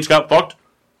the Saints got fucked?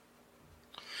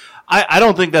 I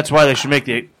don't think that's why they should make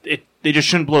they just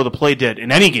shouldn't blow the play dead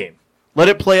in any game. Let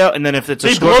it play out, and then if it's a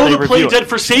They score, blow they the play review it. dead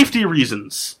for safety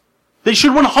reasons. They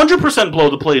should 100% blow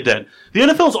the play dead. The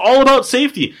NFL is all about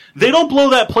safety. They don't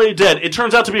blow that play dead. It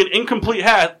turns out to be an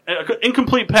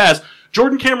incomplete pass.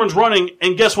 Jordan Cameron's running,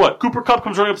 and guess what? Cooper Kupp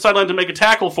comes running up the sideline to make a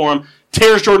tackle for him,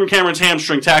 tears Jordan Cameron's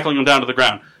hamstring, tackling him down to the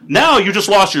ground. Now you just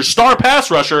lost your star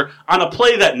pass rusher on a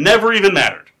play that never even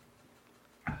mattered.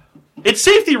 It's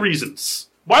safety reasons.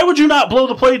 Why would you not blow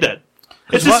the play dead?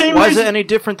 It's the same Why is reason. it any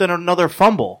different than another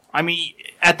fumble? I mean,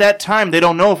 at that time, they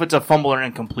don't know if it's a fumble or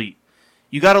incomplete.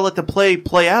 You got to let the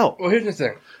play out. Well, here's the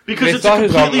thing. Because They it's a thought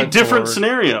his arm completely went different forward.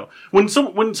 scenario. When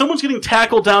someone's getting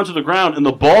tackled down to the ground and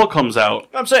the ball comes out,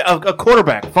 I'm saying a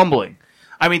quarterback fumbling.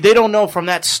 I mean, they don't know from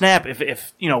that snap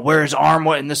if where his arm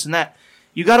went and this and that.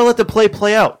 You got to let the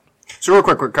play out. So real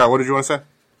quick, Kyle, what did you want to say?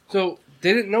 So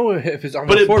they didn't know if his arm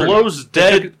but was it forward. blows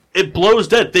dead. It blows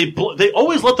dead. They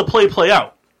always let the play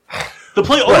out. The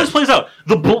play always plays out.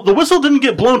 The whistle didn't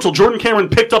get blown until Jordan Cameron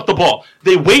picked up the ball.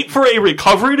 They wait for a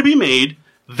recovery to be made,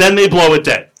 then they blow it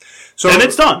dead. So Then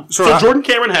it's done. So Jordan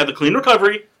Cameron had the clean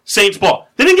recovery, Saints ball.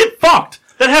 They didn't get fucked.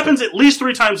 That happens at least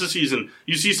 3 times a season.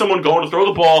 You see someone going to throw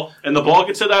the ball, and the ball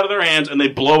gets hit out of their hands, and they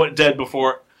blow it dead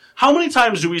before. How many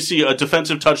times do we see a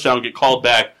defensive touchdown get called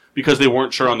back because they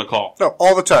weren't sure on the call. No,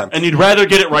 all the time. And you'd rather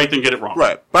get it right than get it wrong.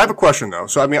 Right. But I have a question, though.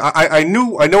 So, I mean, I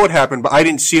know what happened, but I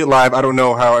didn't see it live. I don't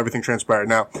know how everything transpired.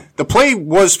 Now, the play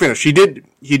was finished. He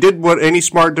did what any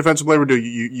smart defensive player would do.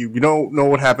 You don't know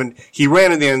what happened. He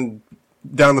ran in the end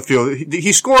down the field.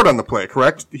 He scored on the play,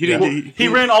 correct? He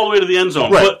ran all the way to the end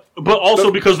zone. Right. But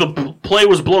also because the play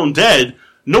was blown dead,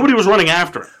 nobody was running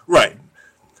after it. Right.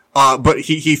 But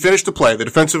he finished the play. The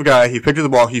defensive guy, he picked up the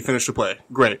ball, he finished the play.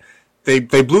 Great. They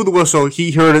blew the whistle,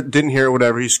 he heard it, didn't hear it,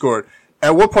 whatever, he scored.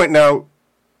 At what point now,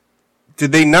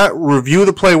 did they not review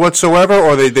the play whatsoever,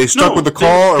 or they stuck with the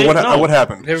call, or what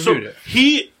happened? They reviewed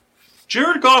it.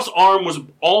 Jared Goff's arm was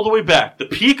all the way back, the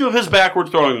peak of his backward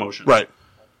throwing motion. Right.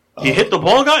 He hit, the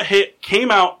ball got hit,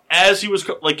 came out as he was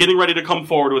getting ready to come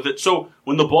forward with it. So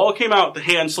when the ball came out, the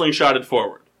hand slingshotted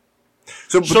forward.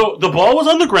 So the ball was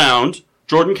on the ground.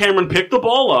 Jordan Cameron picked the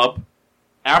ball up.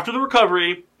 After the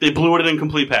recovery, they blew it an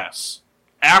incomplete pass.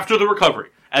 After the recovery,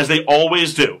 as they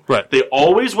always do. Right. They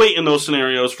always wait in those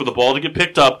scenarios for the ball to get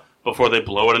picked up before they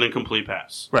blow it an incomplete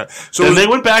pass. Right. So then they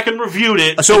went back and reviewed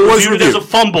it. So it was reviewed it as a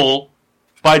fumble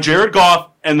by Jared Goff,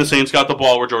 and the Saints got the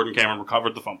ball where Jordan Cameron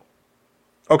recovered the fumble.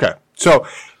 Okay. So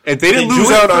if they didn't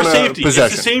lose out on safety. A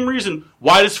possession. It's the same reason.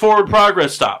 Why does forward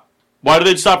progress stop? Why do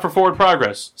they stop for forward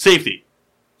progress? Safety.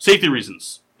 Safety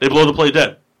reasons. They blow the play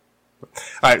dead.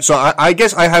 All right. So I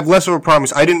guess I have less of a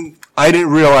problem. I didn't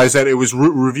realize that it was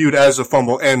reviewed as a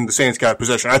fumble and the Saints got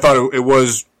possession. I thought it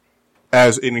was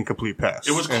as an incomplete pass.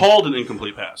 It was called an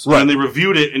incomplete pass. Right. And they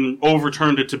reviewed it and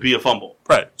overturned it to be a fumble.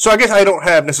 Right. So I guess I don't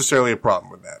have necessarily a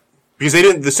problem with that. Because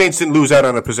the Saints didn't lose out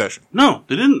on a possession. No,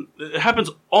 they didn't. It happens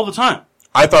all the time.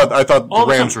 I thought the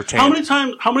Rams retained.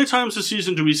 How many times this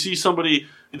season do we see somebody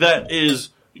that is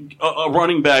a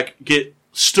running back get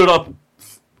stood up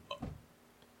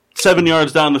 7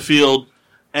 yards down the field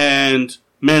and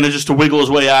manages to wiggle his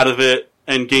way out of it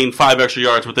and gain 5 extra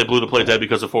yards, but they blew the play dead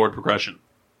because of forward progression?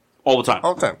 All the time.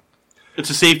 All the time. It's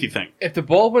a safety thing. If the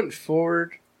ball went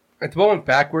forward, if the ball went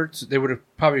backwards, they would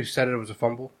have probably said it was a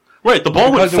fumble. Right, the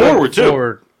ball went forward,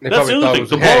 too. That's the other thing.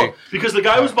 The hey. ball, because the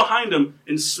guy was behind him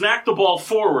and smacked the ball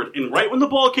forward, and right when the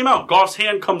ball came out, Goff's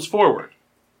hand comes forward.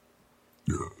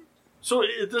 So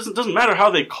it doesn't matter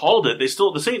how they called it.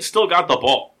 The Saints still got the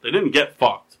ball. They didn't get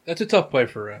fucked. That's a tough play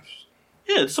for refs.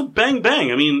 Yeah, it's a bang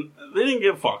bang. I mean, they didn't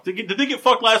get fucked. Did they get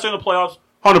fucked last year in the playoffs?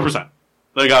 100%.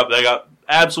 They got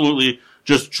absolutely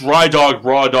just dry dog,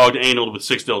 raw dog anal with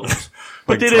 6 dildos.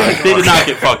 But they did not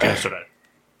get fucked yesterday.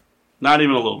 Not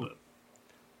even a little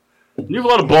bit. You have a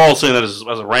lot of balls saying that as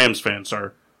a Rams fan,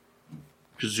 sir.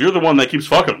 Because you're the one that keeps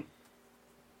fucking them.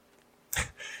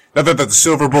 Not that the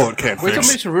silver bullet can't Wait till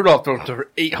fix. Mason Rudolph throws for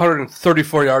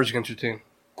 834 yards against your team.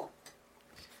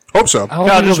 Hope so. I don't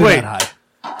No, think just it'll be wait. that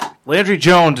high. Landry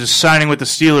Jones is signing with the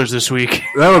Steelers this week.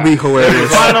 That would be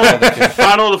hilarious. Final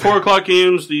of the 4 o'clock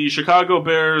games. The Chicago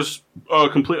Bears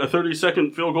complete a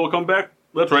 30-second field goal comeback.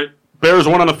 That's right. Bears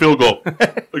won on a field goal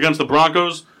against the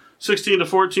Broncos,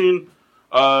 16-14.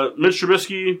 Mitch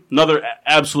Trubisky, another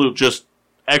absolute just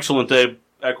excellent day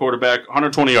at quarterback,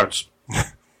 120 yards.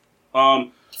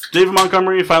 David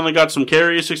Montgomery finally got some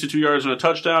carries, 62 yards and a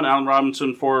touchdown. Allen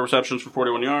Robinson, 4 receptions for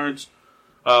 41 yards.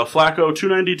 Flacco,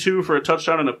 292 for a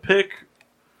touchdown and a pick.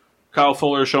 Kyle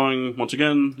Fuller showing, once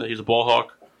again, that he's a ball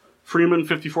hawk. Freeman,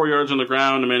 54 yards on the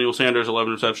ground. Emmanuel Sanders,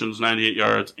 11 receptions, 98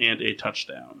 yards, and a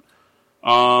touchdown.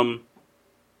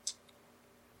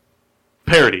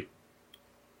 Parody.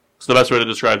 It's the best way to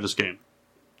describe this game.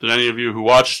 Did any of you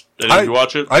watch it? I did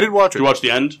watch it. Did you watch the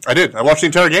end? I did. I watched the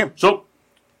entire game. So,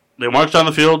 they march down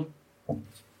the field.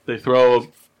 They throw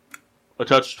a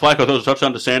touch. Flacco throws a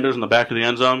touchdown to Sanders in the back of the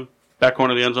end zone. Back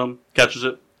corner of the end zone. Catches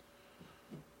it.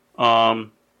 Go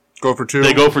for 2.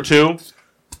 They go for 2.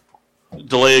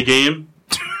 Delay a game.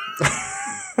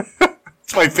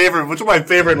 It's my favorite. Which of my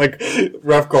favorite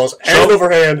ref calls? Hand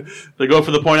over hand. They go for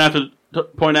the point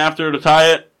after to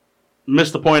tie it.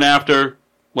 Miss the point after.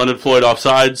 Leonard Floyd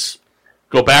offsides.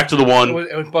 Go back to the 1.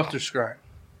 It was Buster Scrine.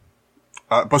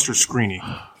 Buster Screeney.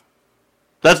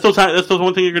 That's the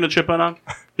one thing you're going to chip in on?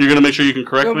 You're going to make sure you can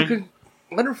correct No, me? because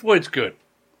Leonard Floyd's good,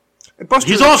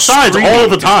 Buster He's offsides Screeney all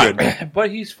the is time. good.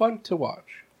 but he's fun to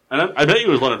watch. And I bet you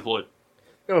it was Leonard Floyd.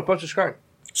 No, Buster Scrine.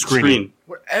 Screeney.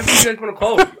 Whatever you guys want to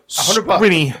call it. $100.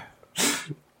 Winnie.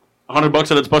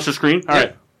 $100 at its Buster Screen? All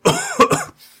right.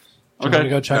 Want me to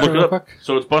go check it Look real up. quick?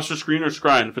 So it's Buster Screen or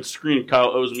Scrine. If it's Screen, Kyle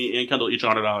owes me and Kendall each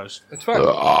 $100. That's fine.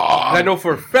 I know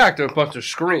for a fact it was Buster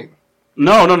Screen.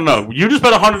 No. You just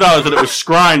bet $100 that it was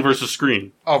Scrine versus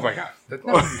Screen. Oh my god.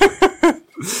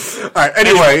 All right.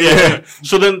 Anyway, yeah.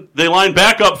 So then they line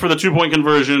back up for the 2-point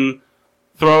conversion.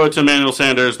 Throw it to Emmanuel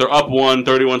Sanders. They're up 1,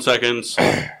 31 seconds.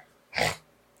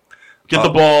 Get the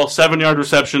ball, 7-yard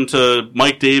reception to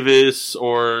Mike Davis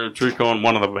or Tariq Cohen,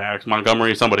 one of the backs,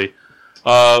 Montgomery, somebody.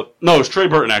 No, it was Trey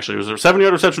Burton, actually. It was a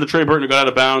 7-yard reception to Trey Burton who got out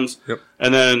of bounds. Yep.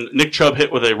 And then Nick Chubb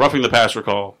hit with a roughing the passer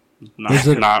call.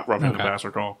 Not roughing the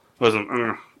passer call. It wasn't.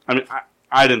 I mean,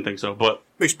 I didn't think so, but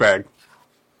Mixed bag.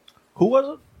 Who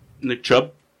was it? Nick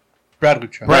Chubb. Bradley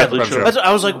Chubb. Bradley Chubb. Chubb.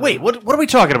 I was like, wait, what are we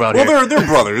talking about Well, here? they're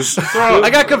brothers.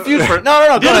 I got confused for it.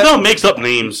 No. The Go ahead. NFL makes up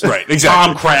names. Right,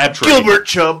 exactly. Tom Crabtree. Gilbert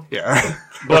Chubb. Yeah.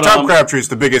 But, But Tom Crabtree is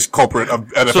the biggest culprit of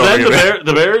NFL. So then regular.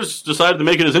 the Bears decided to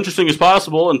make it as interesting as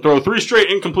possible and throw 3 straight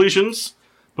incompletions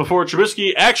before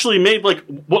Trubisky actually made like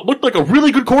what looked like a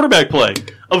really good quarterback play.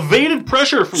 Evaded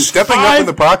pressure from Stepping up in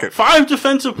the pocket. 5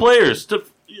 defensive players.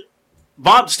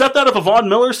 Stepped out of a Von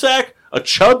Miller sack, a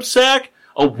Chubb sack,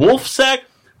 a Wolf sack,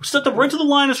 stepped up right to the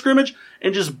line of scrimmage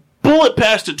and just bullet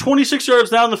passed it 26 yards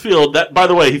down the field. That, by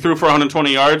the way, he threw for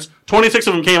 120 yards. 26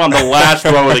 of them came on the last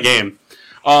throw of the game.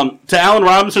 To Allen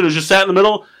Robinson, who just sat in the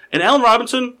middle. And Allen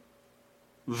Robinson,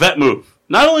 vet move.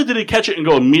 Not only did he catch it and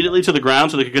go immediately to the ground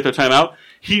so they could get their timeout,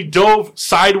 he dove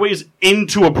sideways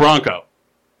into a Bronco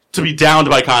to be downed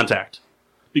by contact.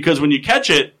 Because when you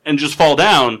catch it and just fall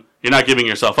down, you're not giving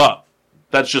yourself up.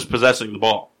 That's just possessing the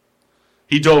ball.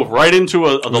 He dove right into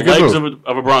the legs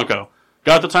of a Bronco,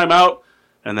 got the timeout,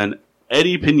 and then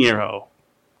Eddie Pinheiro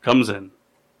comes in.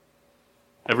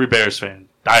 Every Bears fan,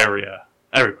 diarrhea,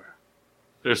 everywhere.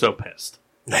 They're so pissed.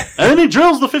 And then he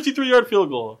drills the 53-yard field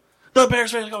goal. The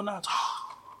Bears fans go nuts.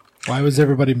 Why was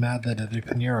everybody mad that Eddie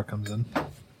Pinheiro comes in?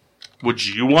 Would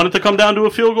you want it to come down to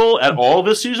a field goal at all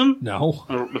this season? No.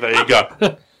 There you go.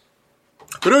 But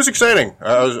it was exciting.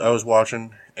 I was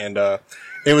watching, and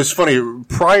it was funny.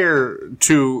 Prior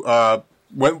to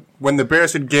when the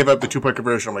Bears had gave up the 2-point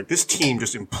conversion, I'm like, this team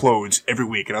just implodes every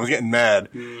week, and I was getting mad.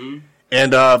 Mm-hmm.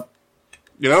 And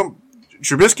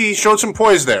Trubisky showed some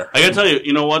poise there. I gotta tell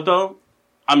you know what though?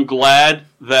 I'm glad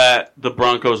that the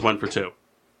Broncos went for 2.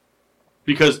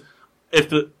 Because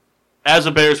as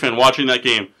a Bears fan watching that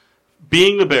game,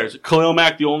 being the Bears, Khalil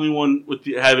Mack the only one with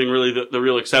having really the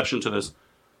real exception to this.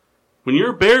 When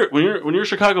you're a Bear, when you're a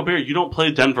Chicago Bear, you don't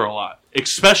play Denver a lot,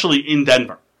 especially in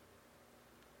Denver.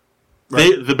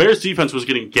 Right. The Bears defense was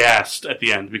getting gassed at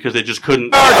the end because they just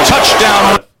couldn't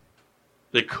touchdown.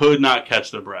 They could not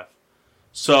catch their breath.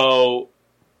 So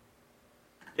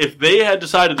if they had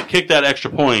decided to kick that extra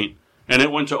point and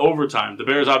it went to overtime, the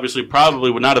Bears obviously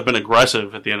probably would not have been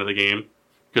aggressive at the end of the game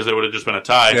because they would have just been a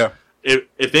tie. Yeah.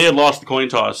 If they had lost the coin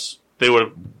toss, they would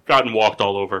have gotten walked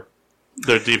all over.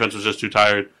 Their defense was just too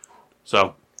tired.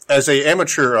 So, as a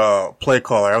amateur play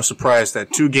caller, I was surprised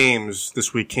that 2 games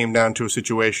this week came down to a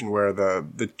situation where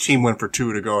the team went for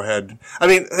 2 to go ahead. I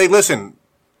mean, hey, listen,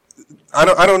 I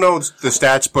don't know the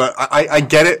stats, but I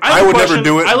get it. I would never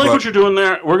do it. I like what you're doing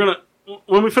there. We're gonna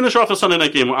when we finish off the Sunday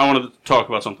night game, I want to talk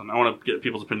about something. I want to get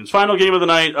people's opinions. Final game of the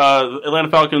night: the Atlanta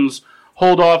Falcons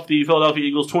hold off the Philadelphia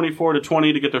Eagles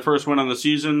 24-20 to get their first win on the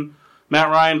season. Matt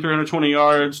Ryan, 320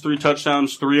 yards, 3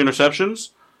 touchdowns, 3 interceptions.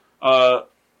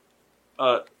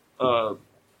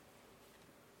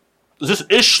 Is this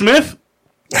Ish Smith?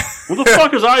 Who the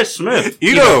fuck is I Smith?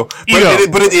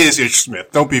 But it is Ish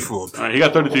Smith. Don't be fooled. All right, he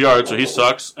got 33 yards, so he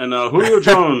sucks. And Julio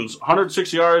Jones,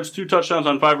 106 yards, 2 touchdowns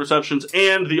on 5 receptions,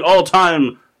 and the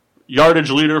all-time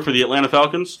yardage leader for the Atlanta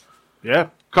Falcons. Yeah.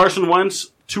 Carson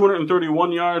Wentz,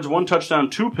 231 yards, 1 touchdown,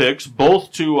 2 picks,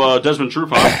 both to Desmond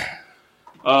Trufant.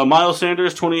 Miles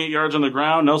Sanders, 28 yards on the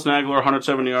ground. Nelson Aguilar,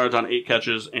 170 yards on 8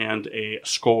 catches and a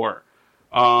score.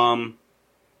 It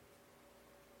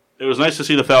was nice to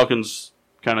see the Falcons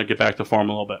kind of get back to form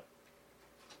a little bit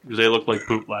because they looked like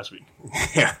poop last week.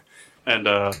 Yeah. And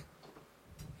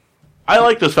I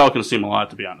like this Falcons team a lot,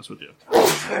 to be honest with you.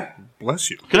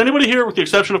 Bless you. Can anybody here, with the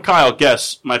exception of Kyle,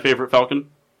 guess my favorite Falcon?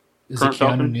 Is it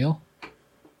Keanu Neal?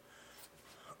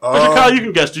 Actually, Kyle, you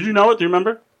can guess. Did you know it? Do you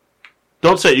remember?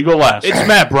 Don't say it. You go last. It's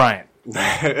Matt Bryant.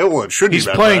 It should be. He's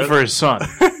Matt playing Bryant. for his son.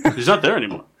 He's not there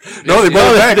anymore. No, they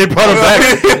brought him back. They brought him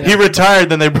back. He retired,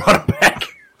 then they brought him back.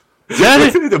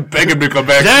 Daddy, to beg him to come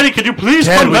back. Daddy, could you please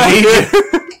Dad, come we back? need you.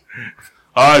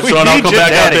 All right, We son, I'll need come you,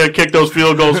 back out Daddy. there and kick those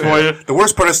field goals for you. The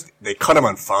worst part is they cut him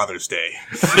on Father's Day.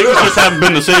 Things just haven't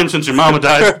been the same since your mama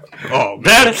died. Oh,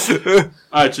 Daddy.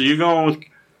 All right, so you going with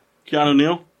Keanu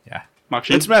Neal? Yeah.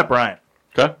 Maxine? It's Matt Bryant.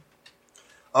 Okay.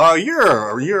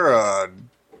 You're a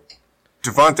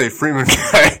Devontae Freeman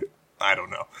guy. I don't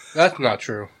know. That's not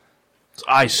true. It's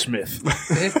I Smith.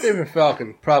 His favorite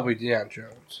Falcon, probably Deion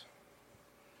Jones.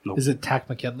 Is it Tack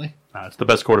McKinley? It's the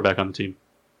best quarterback on the team.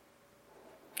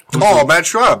 Oh, Matt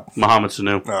Schaub. Mohamed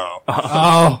Sanu. No.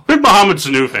 Oh, Big Mohamed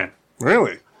Sanu fan.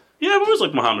 Really? Yeah, I've always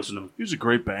liked Mohamed Sanu. He was a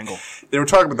great Bengal. They were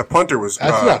talking about the punter was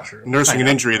That's not true. nursing an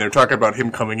injury, and they were talking about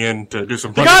him coming in to do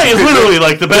some The punting. guy is literally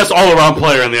like the best all-around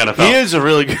player in the NFL. He is a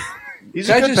really good. He's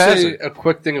Can a I good just passer. say a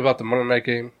quick thing about the Monday night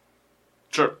game?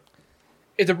 Sure.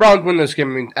 If the Browns win this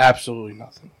game, it means absolutely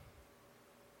nothing.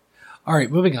 All right,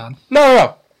 moving on.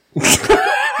 No.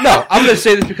 No, I'm going to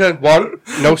say this because, one,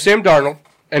 no Sam Darnold,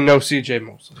 and no C.J.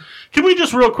 Mosley. Can we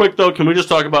just real quick though? Can we just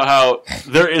talk about how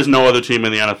there is no other team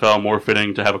in the NFL more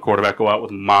fitting to have a quarterback go out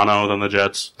with mono than the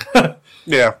Jets?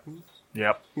 Yeah.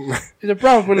 Yep. If the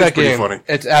Browns win It's that pretty game, funny.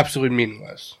 it's absolutely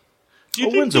meaningless. Do you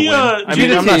A think win's a the, win. I beat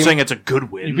mean, a I'm not team- saying it's a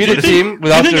good win. You beat Do a you team think,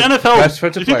 without do you their think best NFL?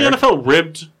 defensive Do you think player. the NFL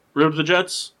ribbed the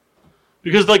Jets?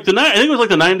 Because like I think it was like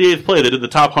the 98th play. They did the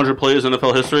top 100 plays in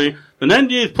NFL history. The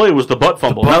 98th play was the butt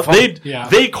fumble. Now, Yeah.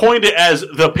 they coined it as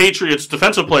the Patriots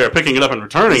defensive player picking it up and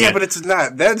returning Yeah, it. but it's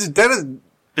not. That is.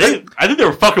 I think they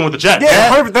were fucking with the Jets.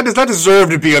 Yeah, that does not deserve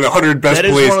to be on the 100 best That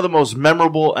is plays. one of the most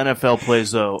memorable NFL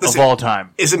plays, though, Listen, of all time.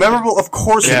 Is it memorable? Of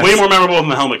course It's it way is. more memorable than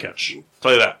the helmet catch. I'll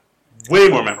tell you that. Way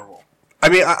more memorable. I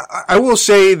mean, I will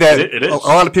say that It is. a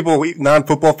lot of people,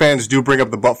 non-football fans, do bring up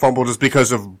the butt fumble just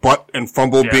because of butt and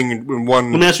fumble being in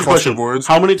one Let me ask you a cluster question. of words.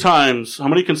 How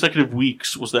many consecutive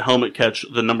weeks was the helmet catch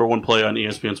the number one play on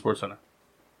ESPN SportsCenter?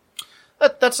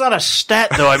 That's not a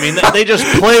stat, though. I mean, they just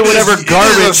play whatever It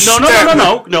is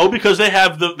garbage. No, because they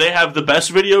have the best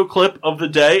video clip of the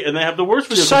day and they have the worst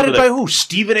video clip Decided of the by day. who?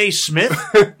 Stephen A. Smith?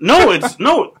 No.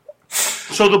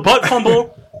 So the butt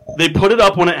fumble, they put it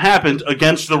up when it happened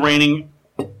against the reigning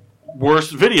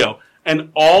worst video, and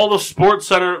all the Sports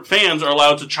Center fans are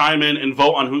allowed to chime in and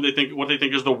vote on what they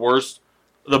think is the worst,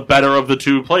 the better of the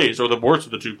two plays, or the worst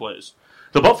of the two plays.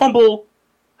 The butt fumble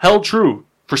held true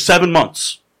for 7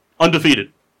 months,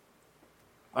 undefeated.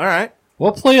 All right.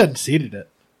 What play unseated it?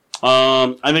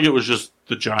 I think it was just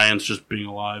the Giants just being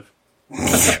alive.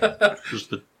 Just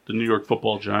the New York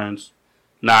Football Giants.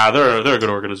 Nah, they're a good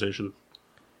organization.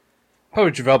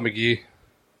 Probably JaVale McGee.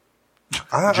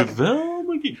 JaVale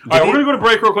McGee. All right, we're going to go to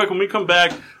break real quick. When we come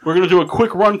back, we're going to do a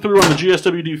quick run-through on the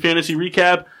GSWD fantasy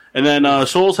recap, and then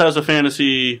Souls has a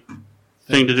fantasy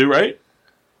thing to do, right?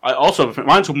 I also have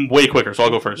mine's way quicker, so I'll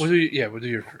go first. We'll do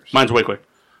your first. Mine's way quick.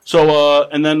 So,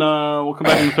 and then we'll come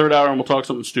back in the third hour, and we'll talk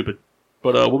something stupid.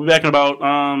 But we'll be back in about...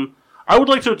 I would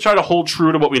like to try to hold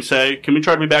true to what we say. Can we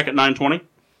try to be back at 9:20?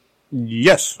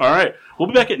 Yes. All right. We'll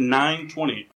be back at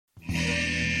 9:20.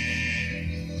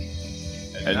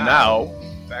 And now,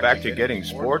 back to Getting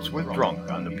Sports with Drunk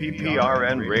on the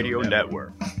PPRN Radio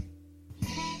Network.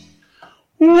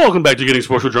 Welcome back to Getting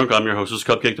Sports with Drunk. I'm your hostess,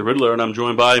 Cupcake the Riddler, and I'm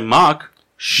joined by Mock.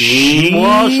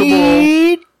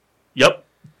 Washable. Yep.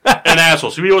 An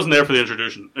asshole. So he wasn't there for the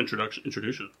introduction. I'm feeling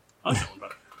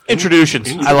better. Introductions.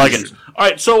 I like it. All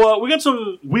right, so we got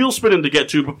some wheel spinning to get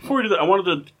to, but before we do that, I wanted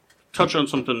to touch on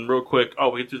something real quick. Oh,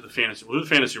 we get to the fantasy. We'll do the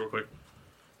fantasy real quick.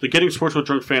 The Getting Sports with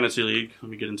Drunk Fantasy League. Let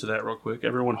me get into that real quick.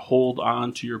 Everyone hold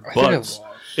on to your butts.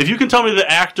 If you can tell me the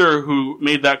actor who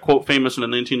made that quote famous in a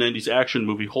 1990s action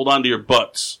movie, hold on to your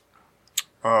butts.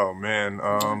 Oh, man.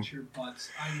 Your butts.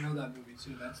 I know that movie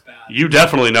too. That's bad. You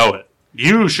definitely know it.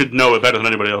 You should know it better than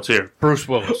anybody else here. Bruce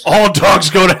Willis. All dogs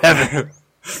go to heaven.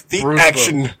 The Bruce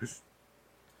action.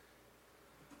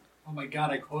 Oh my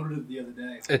god, I quoted it the other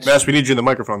day. Mass, we need you in the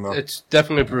microphone, though. It's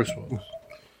definitely Bruce Willis.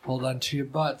 Hold on to your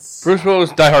butts. Bruce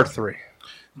Willis, Die Hard 3.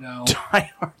 No.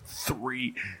 Die Hard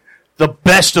 3. The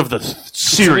best of the Can we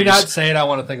series. not say it? I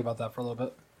want to think about that for a little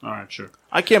bit. All right, sure.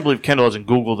 I can't believe Kendall hasn't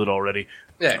Googled it already.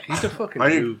 Yeah, he's a fucking Are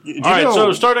dude. you, All right,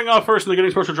 so starting off first in the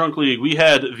Getting Sports with Drunk League, we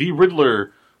had the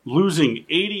Riddler losing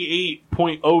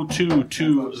 88.02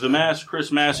 to the Mass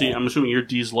Chris Massey. I'm assuming you're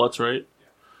D's Lutz, right?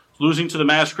 Losing to the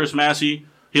Mass Chris Massey.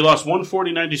 He lost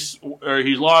 140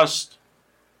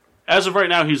 as of right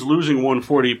now, he's losing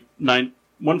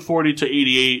 140 to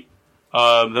 88.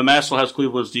 The Mass still has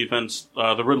Cleveland's defense.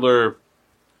 The Riddler,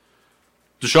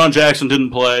 Deshaun Jackson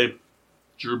didn't play.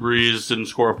 Drew Brees didn't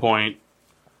score a point.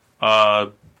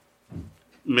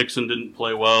 Mixon didn't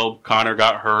play well. Connor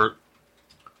got hurt.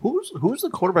 Who's the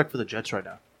quarterback for the Jets right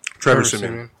now? Trevor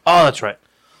Simeon. Oh, that's right.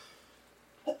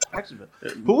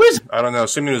 Who is? I don't know.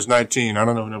 Simeon is 19. I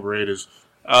don't know who number 8 is.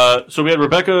 So we had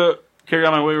Rebecca Carry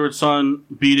On My Wayward Son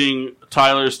beating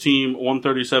Tyler's team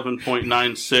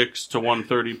 137.96 to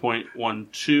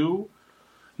 130.12.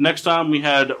 Next time we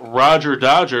had Roger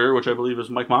Dodger, which I believe is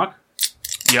Mike Mock.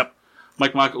 Yep.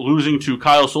 Mike Mock losing to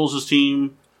Kyle Souls'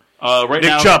 team. Right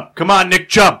now, Nick Chubb. Come on, Nick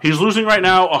Chubb. he's losing right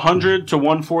now 100 to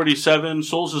 147.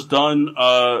 Souls is done.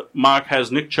 Mock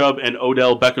has Nick Chubb and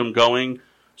Odell Beckham going,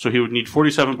 so he would need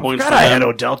 47 points. God, from I them. had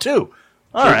Odell too.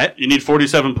 All So right. You need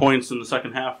 47 points in the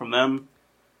second half from them.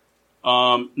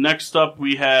 Next up,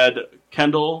 we had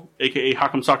Kendall, a.k.a.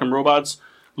 Hakam Sakam Robots,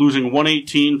 losing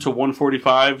 118 to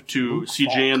 145 to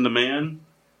CJ and the Man.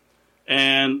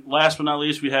 And last but not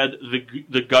least, we had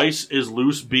the Geis is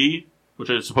Loose B, which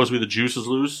is supposed to be the Juice is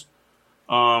Loose,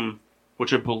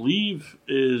 which I believe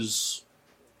is...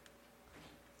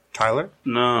 Tyler?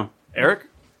 No. Eric?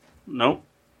 Nope.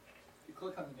 You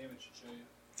click on the name, it should show you.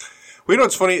 Well, you know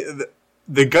what's funny?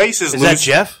 The Geis is Is loose. that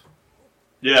Jeff?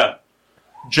 Yeah.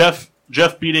 Jeff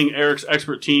beating Eric's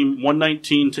expert team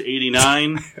 119 to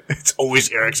 89. It's always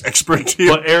Eric's expert team.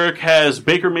 But Eric has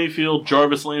Baker Mayfield,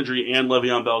 Jarvis Landry, and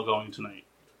Le'Veon Bell going tonight.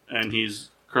 And he's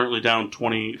currently down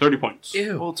 30 points.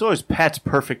 Ew. Well, it's always Pat's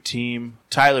perfect team,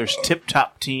 Tyler's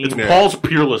tip-top team. It's Paul's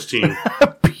Peerless team.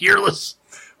 Peerless.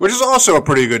 Which is also a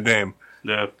pretty good name.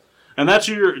 Yeah. And that's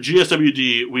your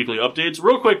GSWD weekly updates.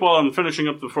 Real quick, while I'm finishing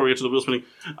up before we get to the wheel spinning,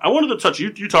 I wanted to touch,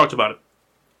 you talked about it,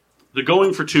 the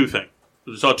going for two thing.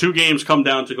 We saw two games come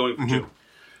down to going for two.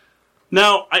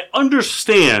 Now, I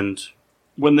understand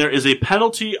when there is a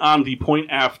penalty on the point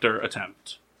after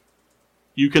attempt,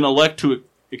 you can elect to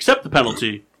accept the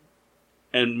penalty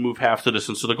and move half the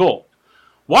distance to the goal.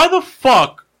 Why the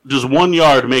fuck does 1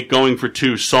 yard make going for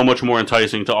two so much more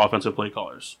enticing to offensive play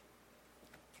callers?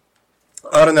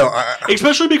 I don't know.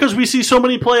 Especially because we see so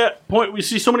many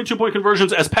 2-point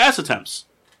conversions as pass attempts.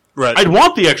 Right. I'd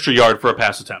want the extra yard for a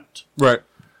pass attempt. Right.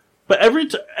 But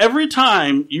every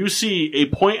time you see a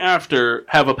point after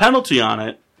have a penalty on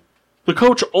it, the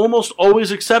coach almost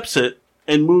always accepts it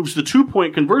and moves the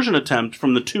 2-point conversion attempt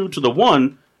from the 2 to the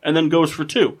 1 and then goes for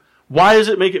 2. Why does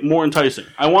it make it more enticing?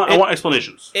 I want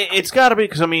explanations. It's got to be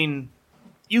because, I mean,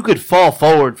 you could fall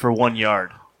forward for 1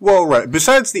 yard. Well, right.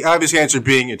 Besides the obvious answer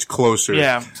being it's closer,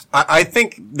 Yeah. I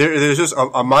think there's just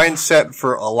a mindset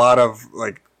for a lot of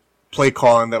like play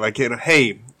calling that like,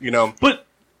 hey, you know. But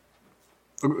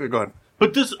go ahead.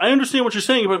 But this, I understand what you're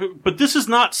saying, but this is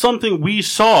not something we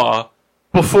saw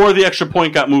before the extra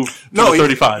point got moved to the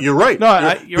 35. You're right.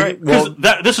 No, you're right. Because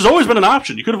this has always been an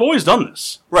option. You could have always done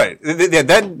this. Right.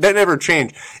 That never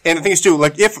changed. And the thing is, too,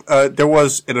 like, if there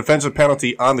was an offensive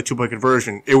penalty on the 2-point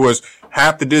conversion, it was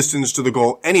half the distance to the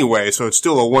goal anyway, so it's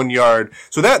still a 1 yard.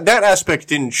 So that aspect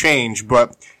didn't change,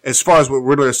 but as far as what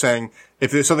Riddler is saying,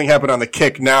 if there's something happened on the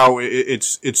kick, now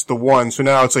it's the 1. So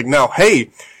now it's like, now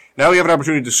we have an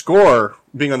opportunity to score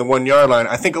being on the 1 yard line.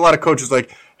 I think a lot of coaches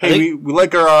like, hey, we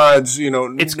like our odds, you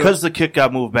know. It's because the kick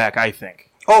got moved back, I think.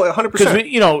 Oh, 100%. Because,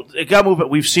 it got moved back.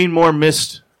 We've seen more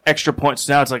missed extra points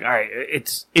now. It's like, all right,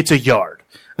 it's a yard.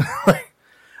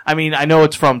 I mean, I know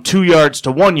it's from 2 yards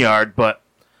to 1 yard, but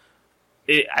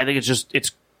I think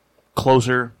it's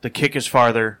closer. The kick is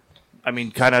farther. I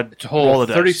mean, kind of roll the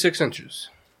dice. 36 inches.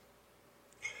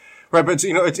 Right, but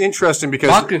it's interesting because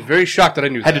Bachman's very shocked that I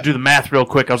knew Had that. to do the math real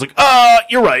quick. I was like,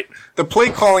 you're right. the play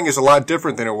calling is a lot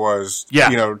different than it was,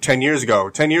 10 years ago.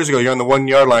 10 years ago, you're on the 1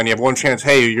 yard line, you have one chance,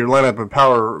 hey, you're lining up a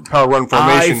power run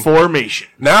formation. I-formation.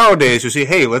 Nowadays, you see,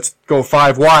 hey, let's go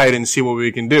 5 wide and see what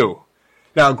we can do.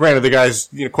 Now, granted, the guys,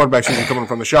 quarterbacks usually coming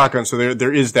from the shotgun, so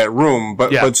there is that room,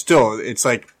 but still, it's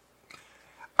like,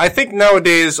 I think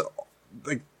nowadays,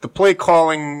 like, the play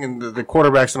calling and the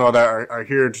quarterbacks and all that are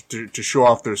here to show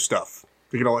off their stuff.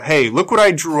 Hey, look what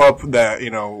I drew up that,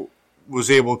 was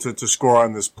able to score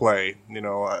on this play.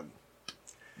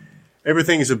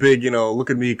 Everything is a big, look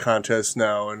at me contest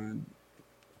now, and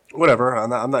whatever.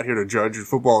 I'm not here to judge.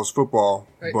 Football is football.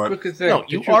 Hey, but quick thing. No,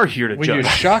 you are here to Were judge. you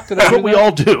shocked that I That's knew what we that?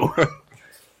 all do.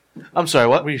 I'm sorry,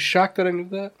 what? Were you shocked that I knew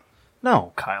that?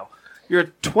 No, Kyle. You're a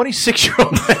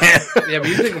 26-year-old man. Yeah, but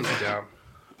you think I'm down.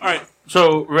 All right,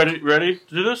 so ready to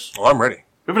do this? I'm ready.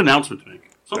 We have an announcement to make.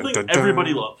 Something Dun, dun, dun.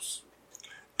 everybody loves.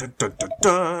 Dun, dun, dun,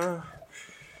 dun.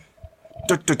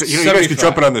 Dun, dun, dun. You guys keep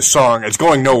jumping on this song. It's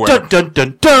going nowhere. Dun, dun,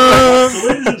 dun, dun. So,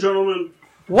 ladies and gentlemen,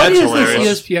 What That's is hilarious.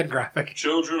 this ESPN graphic?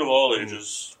 children of all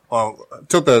ages. Well,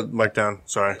 tilt the mic down.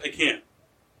 Sorry. I can't.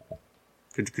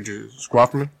 Could you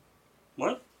squat for me?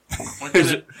 What?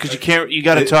 Because you can't. You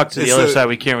got to talk to the it's other a- side.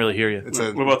 We can't really hear you. It's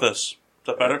What about this? Is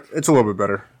that better? it's a little bit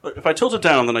better. Look, if I tilt it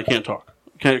down, then I can't talk.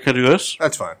 Can I do this?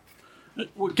 That's fine.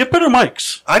 Well, get better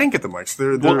mics. I didn't get the mics.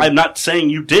 They're Well, I'm not saying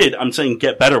you did. I'm saying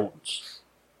get better ones.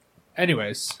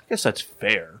 Anyways, I guess that's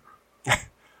fair.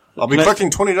 I'll be collecting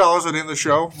 $20 at the end of the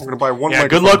show. I'm going to buy one. Yeah,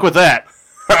 microphone. good luck with that.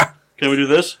 Can we do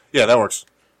this? Yeah, that works.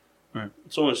 All right.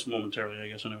 It's only momentarily, I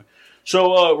guess, anyway.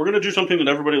 So we're going to do something that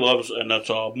everybody loves, and that's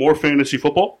more fantasy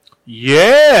football.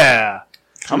 Yeah.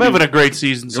 I'm having a great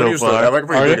season You so want to use far. the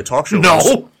microphone? You make a talk show.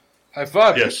 No. High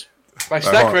five. Yes. My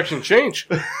hold stack on. correction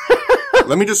changed.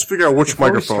 Let me just figure out which Before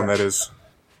we microphone start. that is.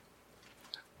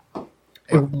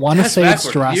 I want to That's say it's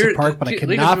backwards. Jurassic You're- Park, but I League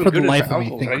cannot is for the doing life good of at me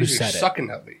Uncle, think but I who usually said it. suck in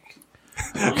that league.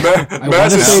 I want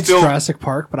Mass to is say it's still. Jurassic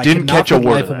Park, but Didn't I cannot catch a for the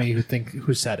word life of of that. me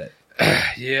who said it.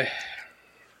 Yeah.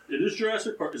 It is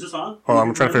Jurassic Park. Is this on? Hold on,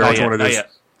 I'm trying to figure out which one it Not is.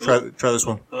 yet. Try this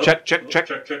one. Check. Check.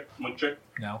 Mic check.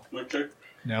 No. Mic check.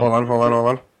 No. Hold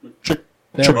on. Check.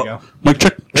 There we go. Mic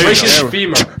check. Break his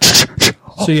femur.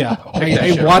 So yeah,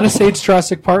 I want to say it's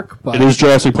Jurassic Park, but It is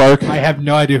Jurassic Park. I have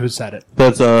no idea who said it.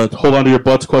 That's hold on to your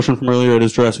butts question from earlier. It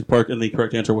is Jurassic Park, and the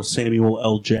correct answer was Samuel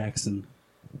L. Jackson.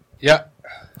 Yeah.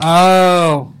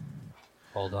 Oh.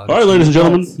 Hold on. All right, ladies and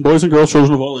gentlemen, boys and girls,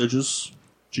 children of all ages,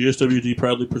 GSWD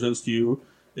proudly presents to you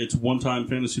its one-time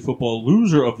fantasy football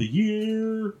loser of the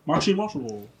year, Marcin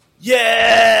Marshall.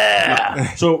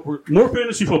 Yeah! So, more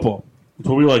fantasy football. That's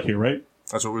what we like here, right?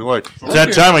 That's what we like. It's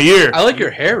that time of year. I like your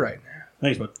hair right now.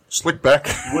 Thanks, bud. Slick back.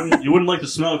 You wouldn't like the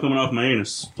smell coming off my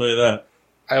anus, I'll tell you that.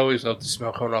 I always love the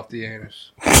smell coming off the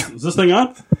anus. Is this thing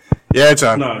on? Yeah, it's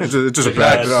on. No, it's just a yeah,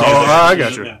 back. it's- I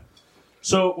got you. Yeah.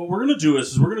 So what we're going to do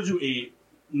is we're going to do a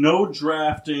no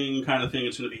drafting kind of thing.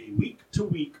 It's going to be a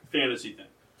week-to-week fantasy thing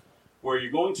where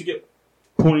you're going to get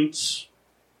points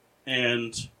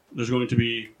and there's going to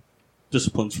be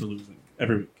disciplines for losing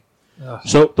every week.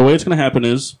 So the way it's going to happen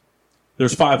is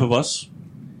there's 5 of us.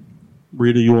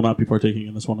 Rita, you will not be partaking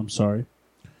in this one. I'm sorry.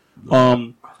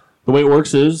 The way it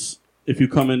works is if you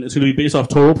come in, it's going to be based off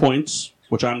total points,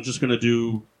 which I'm just going to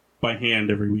do by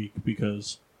hand every week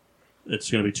because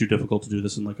it's going to be too difficult to do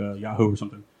this in like a Yahoo or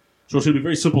something. So it's going to be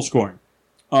very simple scoring.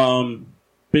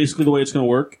 Basically, the way it's going to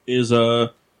work is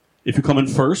if you come in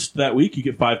first that week, you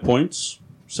get 5 points.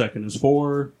 Second is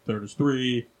 4. Third is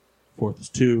 3. Fourth is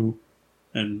 2.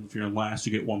 And if you're in last,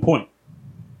 you get 1 point.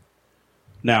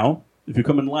 Now, if you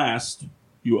come in last,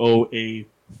 you owe a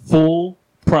full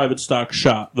private stock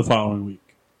shot the following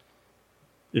week.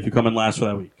 If you come in last for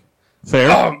that week. Fair?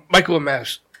 Oh, Michael and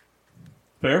Mass.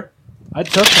 Fair? I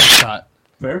took my shot.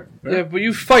 Fair? Yeah, but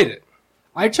you fight it.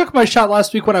 I took my shot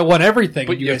last week when I won everything,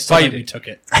 But and you you guys still fight me it. took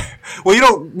it.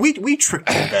 Well, we tricked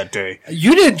you that day.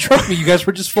 You didn't trick me. You guys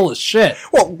were just full of shit.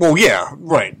 Well, yeah,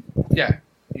 right. Yeah,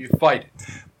 you fight it.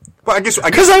 But I guess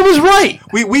Because I was right.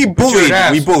 we you're bullied an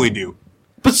ass. you.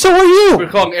 But so are you. We're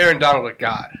calling Aaron Donald a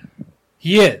god.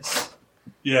 He is.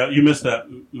 Yeah, you missed that,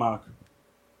 Mock.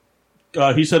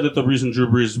 He said that the reason Drew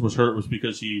Brees was hurt was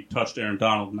because he touched Aaron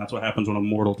Donald, and that's what happens when a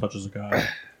mortal touches a guy.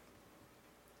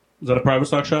 Is that a private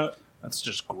stock shot? That's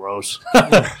just gross.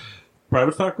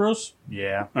 Private stock, gross?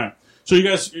 Yeah. All right. So you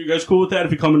guys cool with that?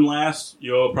 If you come in last,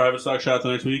 you owe a private stock shot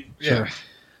the next week? Yeah.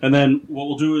 And then what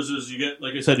we'll do is you get,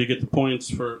 like I said, you get the points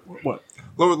for what?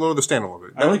 Lower the stand a little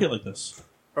bit. I like it like this.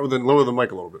 Then lower the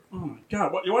mic a little bit. Oh my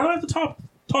god! Why do I have to talk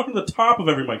to the top of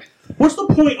every mic? What's the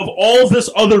point of all this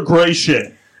other gray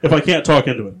shit if I can't talk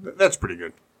into it? That's pretty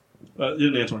good. You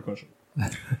didn't answer my question.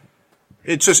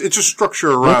 It's just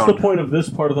structure What's the around. point of this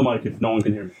part of the mic if no one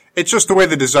can hear me? It's just the way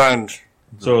they designed.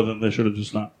 So then they should have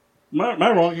just not. Am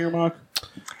I wrong here, Mark?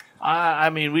 I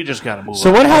mean, we just got to move So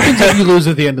on. what happens if you lose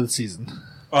at the end of the season?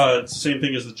 It's the same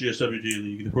thing as the GSWD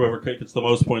league. Whoever gets the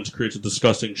most points creates a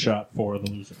disgusting shot for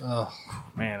the loser.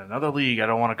 Man, another league. I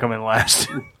don't want to come in last.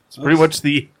 It's pretty much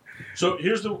the... So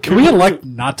here's the. Can we elect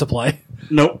not to play?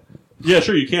 Nope. Yeah,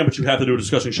 sure you can, but you have to do a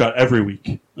disgusting shot every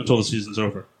week until the season's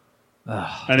over.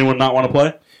 Anyone not want to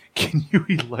play? Can you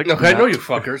elect... Look, I know you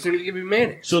fuckers. They're going to give me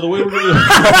mayonnaise. So the way we're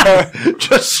gonna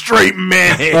Just straight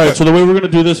mayonnaise. all right. So the way we're gonna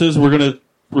do this is we're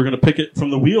gonna pick it from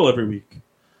the wheel every week.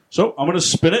 So I'm gonna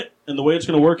spin it, and the way it's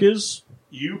gonna work is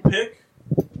you pick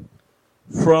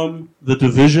from the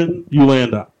division you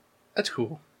land on. That's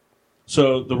cool.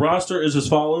 So the roster is as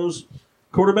follows: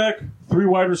 quarterback, 3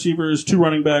 wide receivers, 2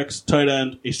 running backs, tight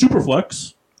end, a super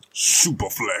flex,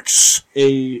 Superflex.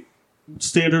 a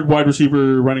standard wide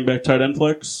receiver, running back, tight end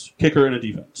flex, kicker, and a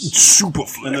defense.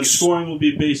 Superflex. And then scoring will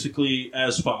be basically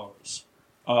as follows.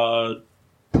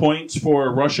 Points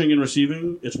for rushing and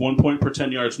receiving, it's 1 point per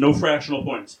 10 yards, no fractional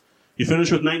points. You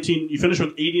finish with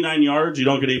 89 yards, you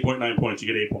don't get 8.9 points, you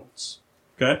get 8 points.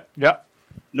 Okay? Yep.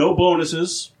 No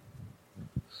bonuses.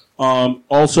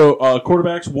 Also,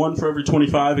 quarterbacks, 1 for every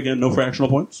 25, again, no fractional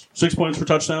points. 6 points for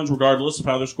touchdowns, regardless of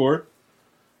how they're scored.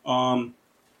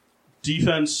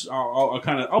 Defense,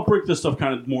 I'll break this stuff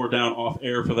kind of more down off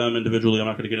air for them individually. I'm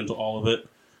not going to get into all of it.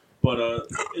 But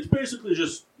it's basically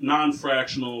just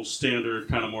non-fractional, standard,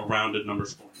 kind of more rounded number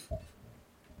scoring.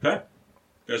 Okay?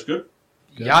 You guys good?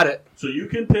 Got it. So you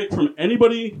can pick from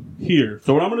anybody here.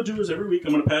 So what I'm going to do is every week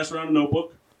I'm going to pass around a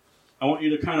notebook. I want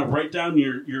you to kind of write down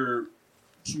your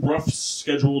rough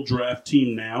scheduled draft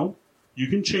team now. You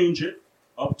can change it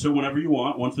up to whenever you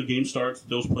want. Once the game starts,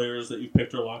 those players that you've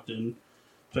picked are locked in,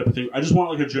 type of thing. I just want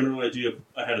like a general idea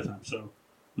ahead of time. So I'm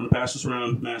going to pass this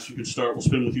around. Mass, you can start. We'll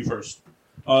spin with you first.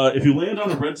 If you land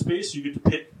on a red space, you get to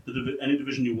pick any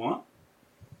division you want.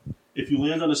 If you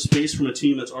land on a space from a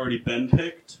team that's already been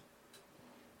picked,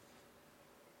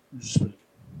 you just pick.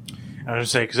 I was going to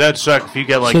say, because that'd suck if you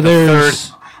get like So the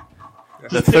there's- the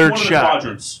Just pick third one of the shot.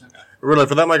 quadrants. Really,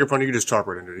 for that microphone, you can just talk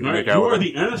right into it. You can All right, make out you with are it.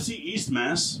 the NFC East,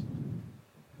 Mass.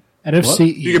 NFC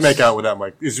East. You can make out with that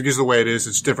mic. It's because the way it is,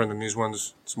 it's different than these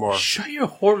ones. It's more. Shut your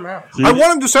whore mouth. So I you're,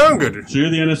 want him to sound good. so you're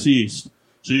the NFC East.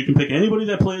 So you can pick anybody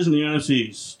that plays in the NFC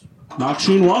East.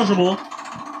 Maxine Wajable.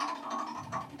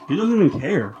 He doesn't even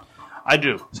care. I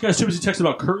do. This guy's too busy texting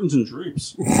about curtains and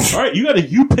drapes. All right, you got a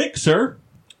you pick, sir.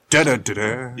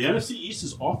 Da-da-da-da. The NFC East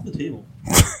is off the table.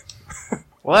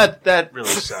 Well, that really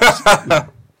sucks.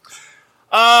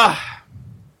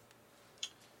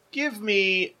 Give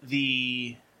me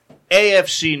the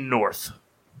AFC North.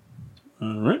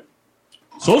 All right.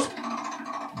 So,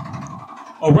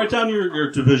 write down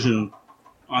your division.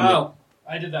 On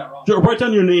I did that wrong. write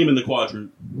down your name in the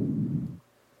quadrant.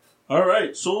 All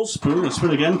right, Soul Spoon. Let's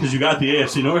spin again because you got the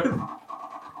AFC North.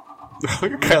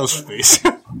 Look at Kyle's face.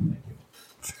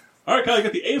 All right, Kyle, you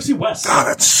got the AFC West. God,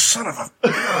 that son of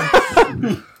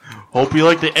a... Hope you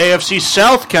like the AFC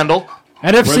South, Kendall.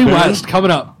 NFC Red West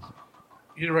coming up.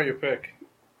 You didn't write your pick.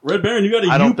 Red Baron, you got a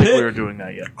I don't you think pick. we were doing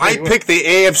that yet. I picked the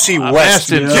AFC I'm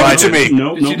West. asking, Give so I it to me.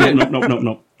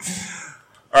 No.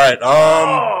 All right.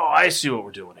 Oh, I see what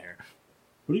we're doing here.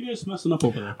 What are you guys messing up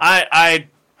over there? I've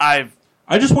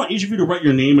I just want each of you to write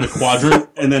your name in a quadrant,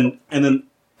 and then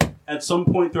at some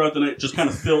point throughout the night, just kind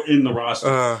of fill in the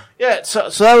roster. yeah. So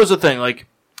that was the thing. Like,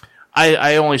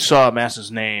 I only saw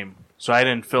Mass's name, so I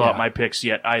didn't fill out my picks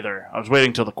yet either. I was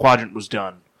waiting till the quadrant was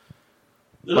done.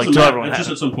 It like, doesn't to matter. everyone It's just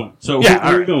have at some point. So Yeah, who are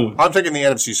you alright. going with? I'm taking the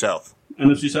NFC South.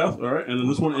 NFC South, all right, and then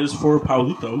this one is for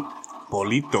Paulito.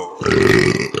 Polito.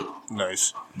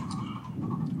 Nice.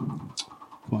 Come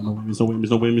on, no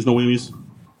whammies.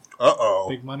 Uh-oh.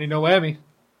 Big money, no whammy.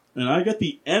 And I got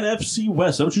the NFC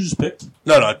West. Is that what you just picked?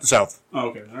 No, South. Oh,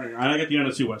 okay. All right. I got the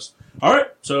NFC West. All right.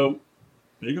 So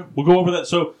there you go. We'll go over that.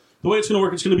 So the way it's going to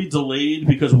work, it's going to be delayed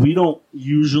because we don't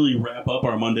usually wrap up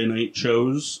our Monday night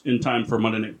shows in time for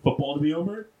Monday Night Football to be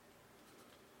over.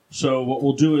 So what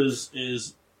we'll do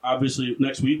is obviously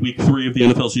next week 3 of the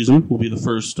NFL season will be the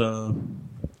first.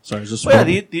 Sorry, is this? Well,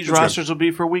 yeah, these rosters will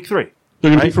be for week 3. They're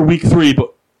going to be for week 3,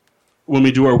 but when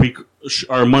we do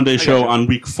our Monday show you. on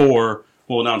week 4,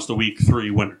 we'll announce the week 3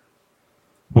 winner.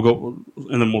 We'll go,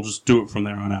 and then we'll just do it from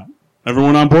there on out.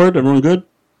 Everyone on board? Everyone good?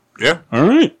 Yeah. All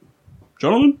right,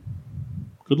 gentlemen.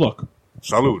 Good luck.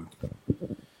 Salud.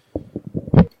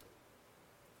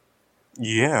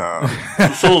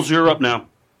 Yeah. Souls, you're up now.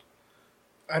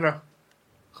 I know.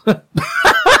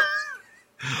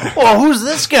 Well, who's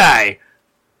this guy?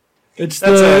 It's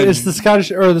That's the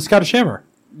Scottish Hammer.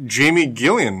 Jamie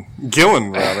Gillen,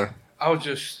 rather. I was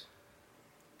just.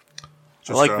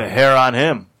 I like the hair on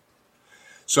him.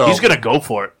 So He's going to go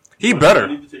for it. He Do better. I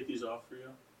need to take these off for you?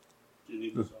 Do you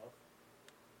need this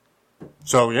off?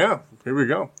 So yeah, here we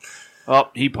go. Oh,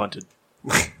 he punted.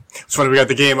 It's funny we got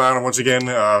the game on once again.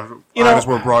 You know- as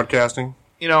we're broadcasting.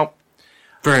 You know,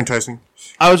 Very enticing.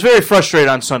 I was very frustrated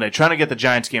on Sunday trying to get the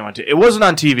Giants game on TV. It wasn't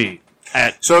on TV.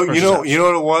 So you know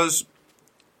what it was.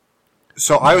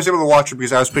 So I was able to watch it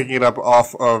because I was picking it up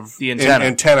off of The antenna.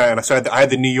 and so I had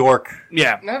the New York.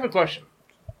 Yeah. I have a question.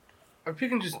 Are we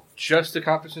picking just the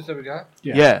conferences that we got?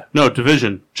 Yeah. No,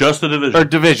 division. Just the division. Or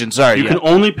division, sorry. you can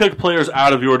only pick players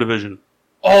out of your division.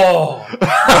 Oh, What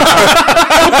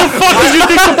did you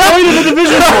think the point of the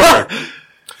division for?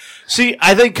 See,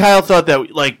 I think Kyle thought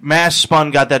that, like, Mass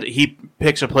Spun got that he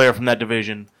picks a player from that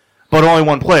division, but only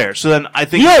one player. So then I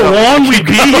think... Long we'd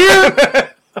be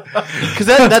here? Because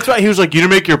that's why he was like, you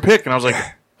didn't make your pick. And I was like,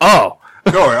 oh.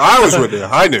 No, I was with you.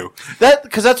 I knew.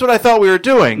 Because that's what I thought we were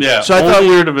doing. Yeah, So I only thought we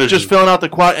your were division. just filling out the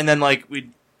quad, and then, like,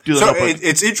 we'd do the So no pick.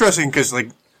 it's interesting because like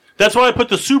That's why I put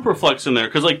the super flex in there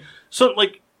because,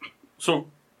 so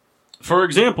for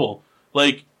example,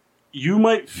 like you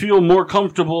might feel more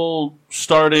comfortable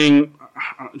starting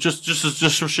just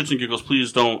for shits and giggles.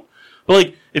 Please don't. But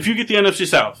like, if you get the NFC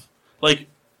South, like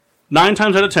 9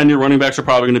 times out of 10, your running backs are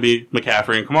probably going to be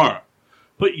McCaffrey and Kamara.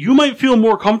 But you might feel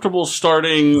more comfortable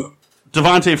starting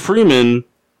Devontae Freeman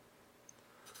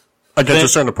against a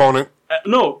certain opponent.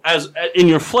 as in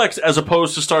your flex as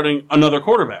opposed to starting another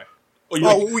quarterback.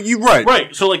 Oh, you're right.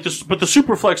 Right. So like this, but the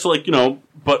super flex, like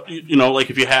like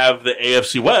if you have the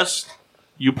AFC West,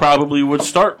 you probably would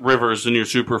start Rivers in your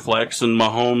super flex and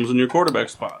Mahomes in your quarterback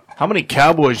spot. How many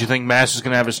Cowboys do you think Mass is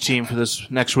going to have his team for this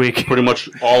next week? Pretty much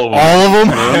all of them.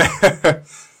 All of them?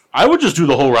 I would just do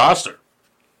the whole roster.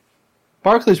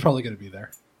 Barkley's probably going to be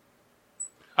there.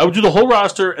 I would do the whole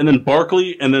roster and then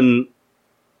Barkley and then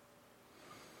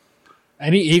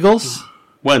Any Eagles?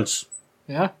 Wentz.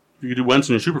 Yeah. You could do Wentz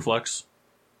in your Superflex.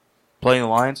 Playing the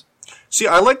Lions. See,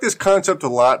 I like this concept a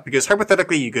lot because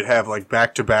hypothetically you could have like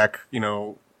back-to-back,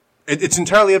 it's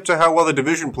entirely up to how well the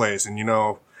division plays. And,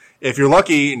 if you're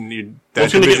lucky and that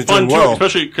It's going to division's get fun, doing well. too,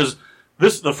 especially because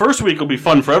the first week will be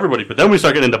fun for everybody, but then we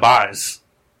start getting into buys.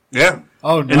 Yeah.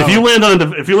 Oh, no. And if you land on a team,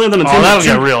 that'll with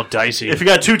get two- real dicey. if you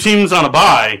got two teams on a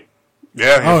bye,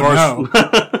 Yeah, of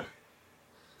course. no.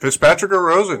 Fitzpatrick or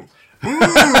Rosen?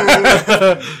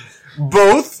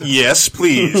 Both? Yes,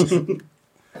 please.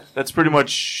 That's pretty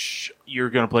much you're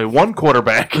going to play one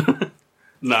quarterback.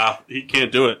 nah, he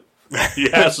can't do it. He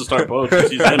has to start both. 'Cause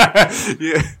he's in.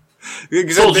 Yeah.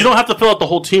 So you don't have to fill out the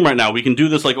whole team right now. We can do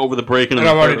this like over the break. And I'm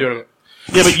already doing it.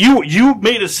 Yeah, but you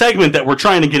made a segment that we're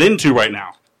trying to get into right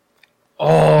now. Oh.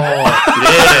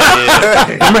 Yeah.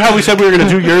 Remember how we said we were going to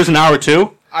do yours in hour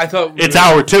 2? I thought It's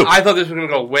hour 2. I thought this was going to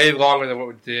go way longer than what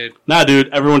we did. Nah, dude.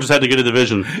 Everyone just had to get a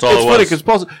division. That's all It's it funny was. because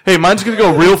Paul's, hey, mine's going to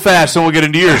go real fast, and we'll get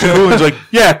into yours. And Boone's like,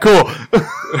 yeah, cool.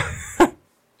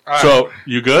 So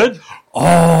you good?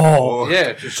 Oh.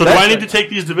 Yeah. Just So do I need to take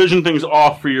these division things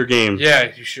off for your game?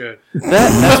 Yeah, you should.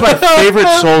 That's my favorite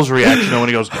Souls reaction when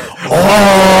he goes,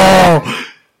 oh!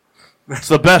 It's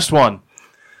the best one.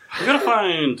 We're gonna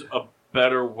find a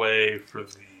better way for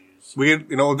these. We'll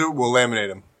laminate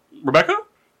them. Rebecca,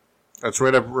 That's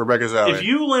right up Rebecca's alley. if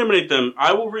you laminate them,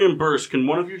 I will reimburse. Can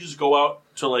one of you just go out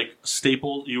to like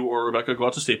Staples? You or Rebecca go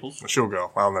out to Staples. She'll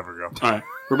go. I'll never go. All right,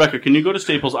 Rebecca, can you go to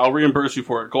Staples? I'll reimburse you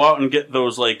for it. Go out and get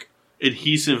those like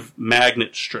adhesive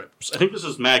magnet strips. I think this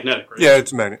is magnetic, right? Yeah,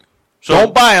 it's a magnet. So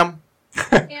Don't buy them.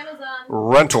 Amazon.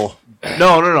 Rental.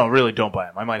 No, really, don't buy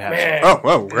them. I might have Man. Oh,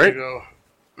 well, There great. you go.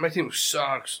 My team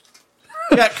sucks.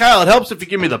 some. Yeah, Kyle, it helps if you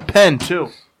give me the pen, too.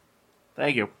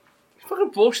 Thank you. Fucking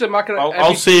bullshit. I'm not going to.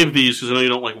 I'll save these because I know you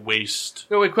don't like waste.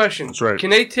 No, wait, question. That's right. Can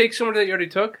they take someone that you already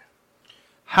took?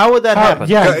 How would that happen?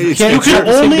 Yeah, You you can You can't can start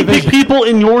the same only pick division. people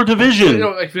in your division.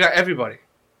 If you got everybody.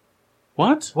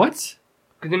 What? What?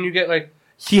 Because then you get like.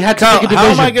 He had to Kyle, pick a how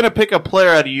division. am I going to pick a player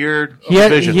out of your he had,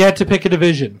 division? he had to pick a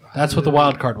division. That's what the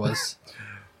wild card was.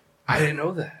 I didn't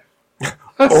know that.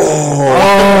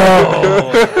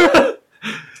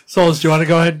 Souls, do you want to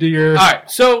go ahead and do your... All right,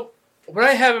 so what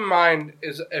I have in mind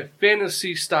is a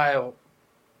fantasy style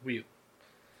wheel.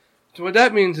 So what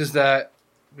that means is that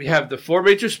we have the 4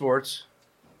 major sports.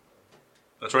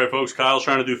 That's right, folks. Kyle's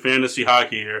trying to do fantasy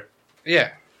hockey here,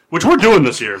 Yeah, which we're doing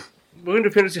this year. we're going to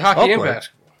do fantasy hockey I'll and play.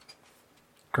 basketball.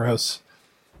 Gross.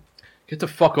 Get the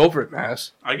fuck over it,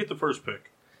 Mass. I get the first pick.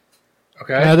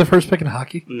 Okay? Can I have the first pick in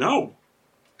hockey? No,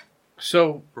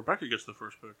 So Rebecca gets the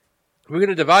first pick. we're going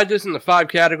to divide this into 5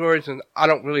 categories, and I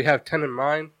don't really have 10 in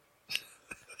mind.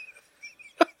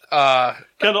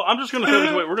 Kendall, I'm just going to throw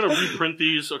this away. We're going to reprint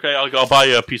these. Okay, I'll buy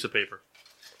you a piece of paper.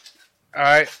 All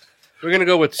right. We're going to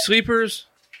go with sleepers,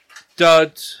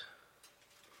 duds,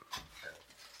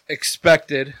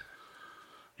 expected.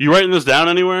 You writing this down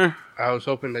anywhere? I was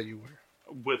hoping that you were.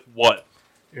 With what?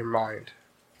 Your mind.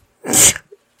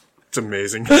 It's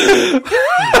amazing. I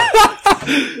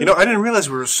didn't realize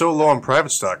we were so low on private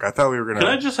stock. I thought we were going Can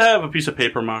I to... just have a piece of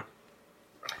paper, Mark?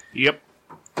 Yep.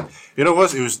 It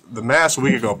was the mass a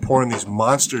week ago pouring these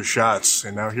monster shots,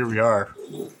 and now here we are.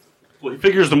 Well, he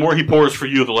figures the more he pours for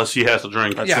you, the less he has to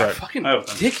drink. right. Fucking I have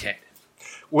them. dickhead.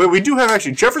 Well, we do have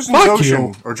actually Jefferson's Fuck Ocean,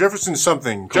 you. or Jefferson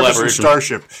something. Collaboration. Jefferson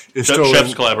Starship is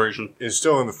Chef's collaboration.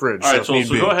 still in the fridge. All right, if so need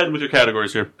be. go ahead with your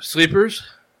categories here. Sleepers,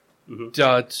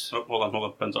 duds, Oh, hold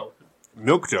on. Pen's out.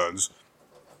 Milk duds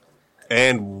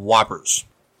and Whoppers.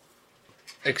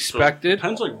 expected.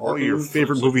 Pen's like All your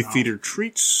favorite movie theater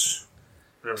treats.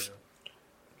 There we go.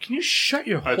 Can you shut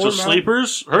your All right, whore so mouth?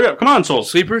 sleepers. Hurry up. Come on,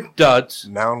 Souls. Sleeper, duds,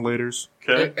 Noun laters.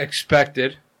 Okay.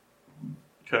 expected.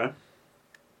 Okay.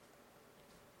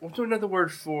 What's another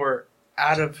word for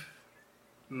out of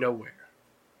nowhere?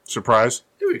 Surprise.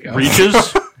 There we go.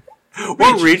 Reaches.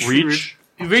 Or reach. Reach.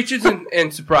 Reaches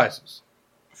and surprises.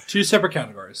 2 separate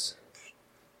categories.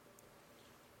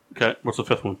 Okay. What's the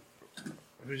 5th one?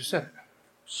 We just said it.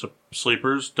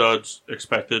 Sleepers, duds,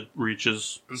 expected,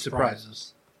 reaches. And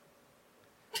surprises.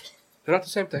 They're not the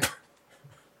same thing.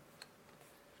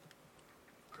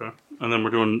 Okay. And then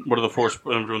we're doing what are the 4?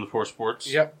 We're doing the 4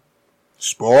 sports. Yep.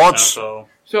 Sports. NFL,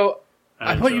 So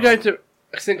I put you guys to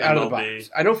think out of the MLB. box.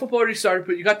 I know football already started,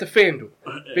 but you got the FanDuel.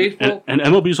 Baseball, and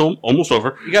MLB's almost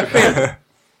over. you got FanDuel.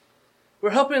 We're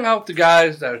helping out the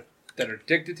guys that are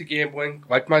addicted to gambling,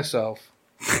 like myself.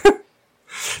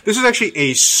 This is actually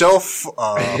a self.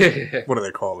 What do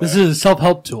they call that? This is a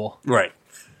self-help tool, Right.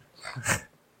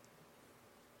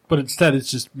 but instead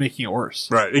it's just making it worse.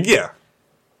 Right. Yeah.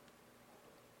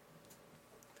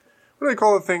 What do they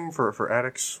call the thing for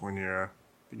addicts when you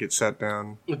get sat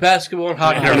down? With basketball and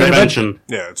hockey. Intervention.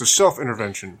 Yeah, it's a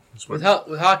self-intervention. That's what-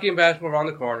 With hockey and basketball around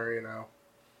the corner, you know.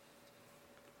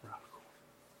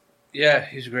 Yeah,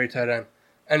 he's a great tight end.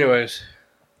 Anyways,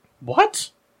 What?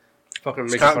 fucking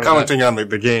It's making fun of commenting on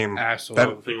the game that asshole.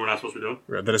 The thing we're not supposed to be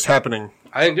doing? that is happening.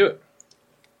 I didn't do it.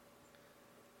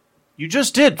 You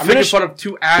just did. I'm making Finish, fun of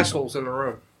two assholes in the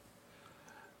room.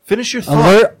 finish your thought.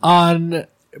 Alert on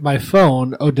my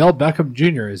phone, Odell Beckham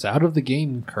Jr. is out of the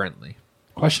game currently.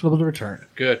 Questionable to return.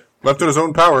 Good. Left to his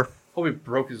own power. Hope he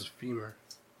broke his femur.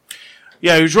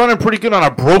 Yeah, he was running pretty good on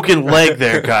a broken leg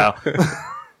there, Kyle.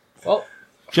 Well,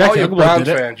 Jack all you Youngblood Browns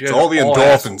did it. fans, you It's guys all the are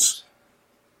endorphins.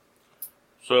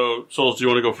 So, Souls, do you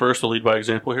want to go first to lead by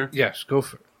example here? Yes, go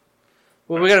for it.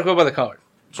 Well, we got to go by the color.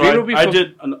 So Green will be I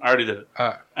fo- already did it.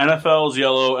 Alright. NFL's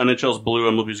yellow, NHL's blue,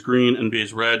 MLB's green,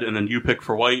 NBA's red, and then you pick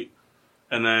for white.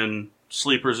 And then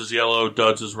Sleepers is yellow,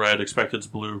 Duds is red, Expected's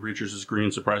blue, Reachers is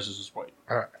green, Surprises is white.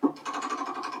 All right.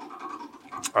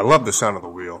 I love the sound of the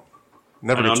wheel.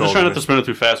 Never I know, I'm gets just old trying to not to me. spin it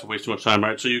too fast and waste too much time,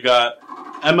 right? So you got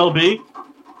MLB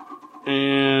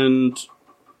and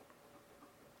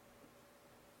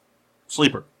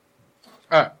Sleeper.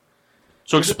 All right.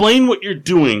 So explain what you're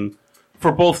doing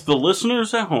for both the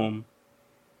listeners at home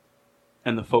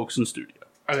and the folks in studio.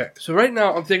 Okay. So right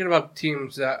now, I'm thinking about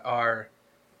teams that are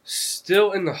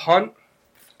still in the hunt,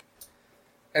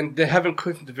 and they haven't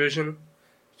clinched the division.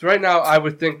 So right now, I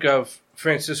would think of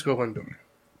Francisco Lindor.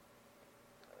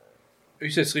 You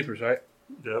said Sleepers, right?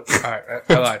 Yep. All right.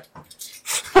 I lied.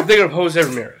 I'm thinking of Jose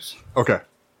Ramirez. Okay.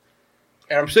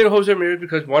 And I'm saying Jose Ramirez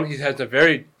because one, he had a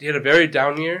very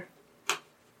down year.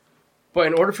 But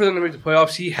in order for them to make the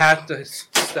playoffs, he had to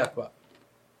step up.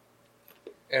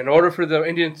 And in order for the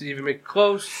Indians to even make it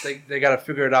close, they got to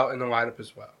figure it out in the lineup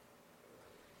as well.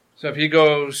 So if he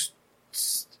goes,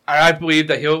 I believe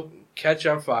that he'll catch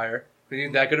on fire.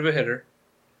 He's that good of a hitter.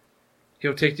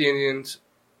 He'll take the Indians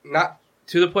not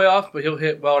to the playoff, but he'll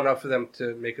hit well enough for them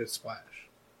to make a splash.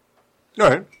 All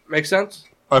right. Make sense?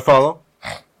 I follow.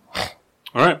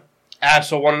 All right.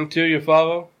 Asshole 1 and 2, you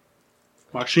follow?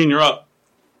 Maxine, you're up.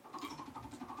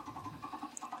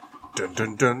 Dun,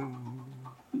 dun, dun.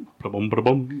 Ba-bum,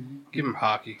 ba-da-bum. Give him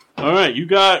hockey. All right, you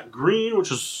got green,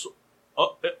 which is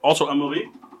also MLB.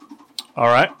 All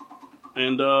right.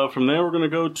 And from there, we're going to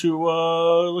go to,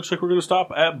 looks like we're going to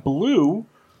stop at blue,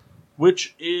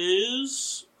 which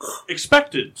is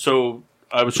expected. So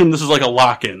I would assume this is like a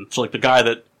lock-in. It's like the guy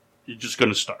that you're just going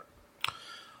to start.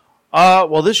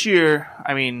 Well, this year,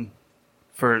 I mean,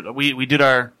 we did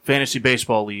our fantasy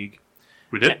baseball league.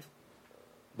 We did?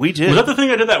 We did. Was that the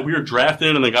thing I did that weird draft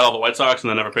in and then got all the White Sox and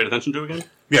then never paid attention to again?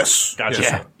 Yes. Gotcha.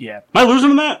 Yes. Yeah. Am I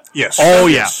losing in that? Yes. Oh,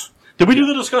 Yes. Did we do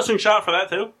the disgusting shot for that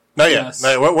too? Not yet. Yes. Not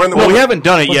yet. We're in the Well, we haven't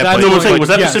done it But yet. that- But No, I'm saying, was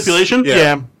that yes. the stipulation? Yeah.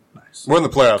 yeah. We're in the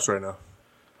playoffs right now.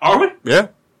 Are we? Yeah.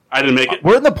 I didn't make it.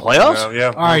 We're in the playoffs? No, yeah.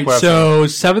 All right, Playoffs. so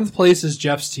 7th place is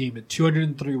Jeff's team at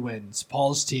 203 wins.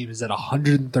 Paul's team is at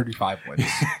 135 wins.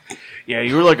 Yeah,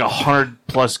 you were like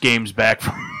 100+ games back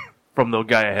from the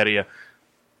guy ahead of you.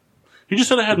 You just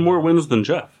said I had more wins than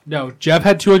Jeff. No, Jeff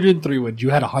had 203 wins. You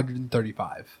had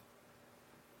 135.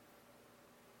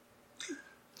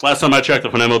 Last time I checked,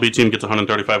 if an MLB team gets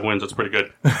 135 wins, that's pretty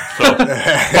good. So,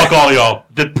 fuck all y'all.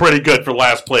 Did pretty good for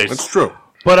last place. That's true.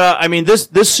 But I mean, this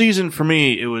season for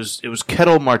me, it was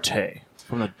Kettle Marte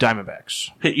from the Diamondbacks.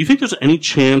 Hey, you think there's any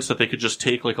chance that they could just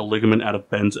take like a ligament out of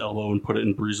Ben's elbow and put it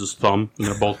in Breeze's thumb, and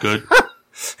they're both good?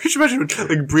 Could you imagine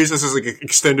like Breeze has his like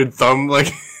extended thumb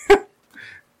like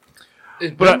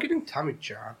Is Ben getting Tommy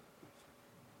John?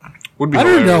 would be I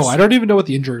don't hilarious. know. I don't even know what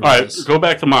the injury All right, was. go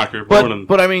back to Mocker.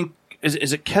 But I mean, is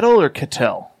it Kettle or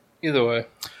Ketel? Either way.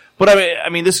 But I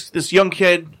mean, this young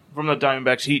kid from the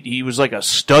Diamondbacks, he was like a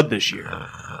stud this year.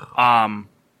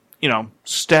 You know,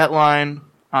 stat line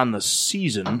on the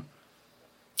season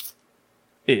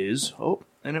is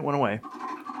and it went away.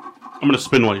 I'm going to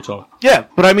spin while you talk. Yeah,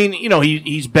 but I mean, you know,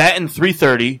 he's batting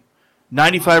 .330,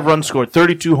 95 runs scored,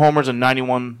 32 homers, and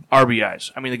 91 RBIs.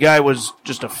 I mean, the guy was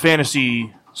just a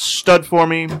fantasy stud for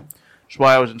me. That's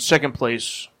why I was in second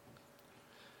place.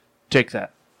 Take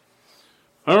that.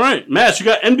 All right, Matt, you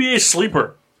got NBA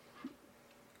sleeper.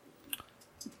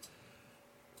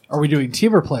 Are we doing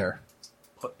team or player?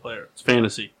 Player. It's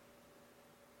fantasy.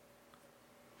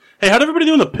 Hey, how'd everybody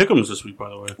do in the pick'ems this week, by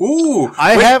the way? Ooh.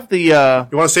 I have the. You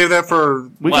want to save that for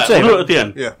We We'll could say do it at the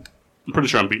end. yeah. I'm pretty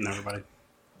sure I'm beating everybody.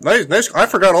 Nice. I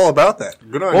forgot all about that.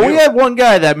 Good on Well, you. we had one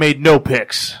guy that made no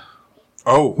picks.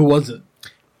 Who Oh. was it?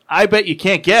 I bet you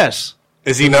can't guess.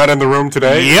 Is he not in the room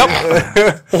today?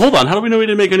 Yep. Well, hold on. How do we know he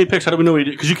didn't make any picks? How do we know he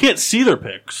did? Because you can't see their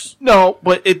picks. No,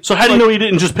 but it. So how do you know he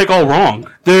didn't just pick all wrong?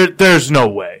 There's no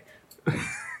way.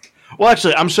 Well,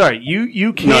 actually, I'm sorry.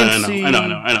 You can't No. see. I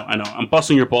know. I'm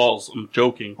busting your balls. I'm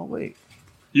joking. Oh wait.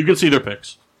 You can see their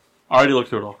picks. I already looked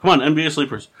through it all. Come on, NBA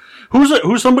sleepers.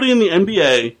 Who's somebody in the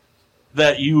NBA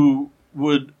that you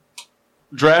would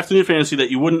draft in your fantasy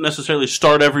that you wouldn't necessarily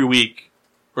start every week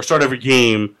or start every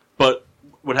game, but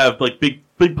would have like big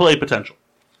play potential?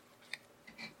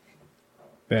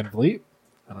 Van Vliet?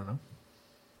 I don't know.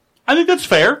 I think that's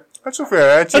fair. That's a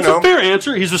fair. That's a fair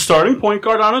answer. He's a starting point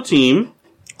guard on a team.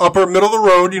 Upper middle of the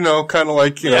road, kind of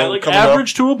like like coming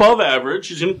average up. to above average.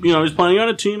 He's he's playing on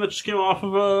a team that just came off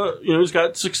of he's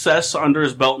got success under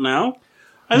his belt now.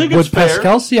 I think it's Would fair.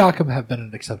 Pascal Siakam have been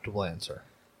an acceptable answer?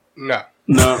 No.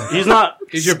 No, he's not.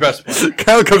 He's your best player.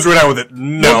 Kyle comes right out with it.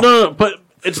 No. But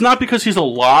it's not because he's a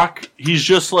lock. He's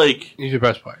just like He's your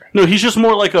best player. no. He's just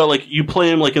more like you play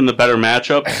him like in the better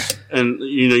matchups, and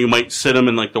you might sit him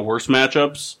in like the worst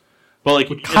matchups. But like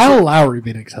Would Kyle Lowry be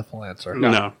an acceptable answer?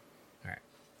 no.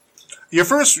 Your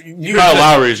first, Kyle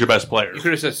Lowry is your best player. You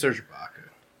could have said Serge Ibaka.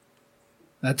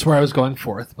 That's where I was going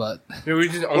fourth, but Maybe we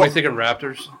just only thinking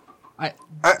Raptors.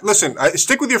 listen.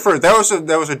 Stick with your first. That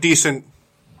was a decent.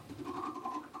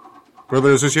 Brother,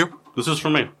 is this you? This is for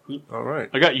me. All right.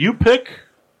 I got you pick,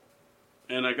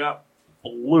 and I got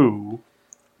blue,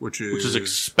 Which which is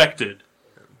expected.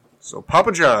 So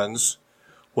Papa John's.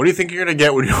 What do you think you're gonna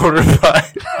get when you order a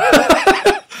pie?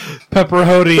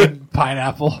 pepperoni and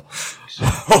pineapple.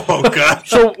 Oh God.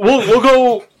 So we'll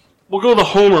go the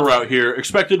homer route here.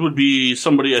 Expected would be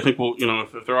somebody. I think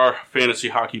if there are fantasy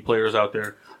hockey players out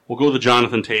there, we'll go the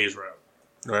Jonathan Toews route.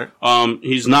 Right.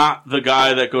 He's not the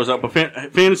guy that goes out, but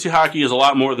fantasy hockey is a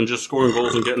lot more than just scoring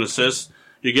goals and getting assists.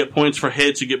 You get points for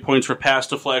hits, you get points for pass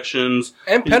deflections,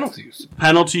 And penalties.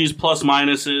 penalties, plus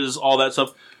minuses, all that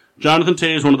stuff. Jonathan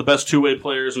Toews, one of the best two-way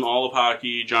players in all of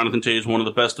hockey. Jonathan Toews, one of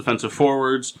the best defensive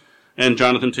forwards. And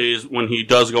Jonathan Toews, when he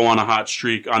does go on a hot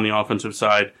streak on the offensive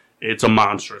side, it's a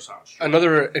monstrous hot streak.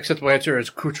 Another acceptable answer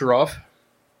is Kucherov.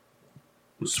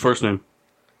 What's his first name?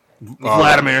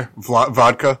 Vladimir.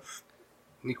 Vodka.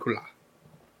 Nikola.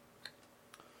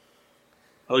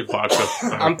 I like vodka.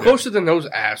 I'm closer than those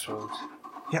assholes.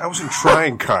 Yeah, I wasn't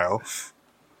trying, Kyle.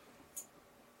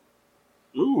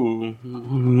 Ooh,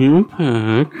 you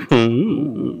pick.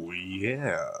 Ooh. Oh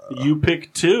yeah. You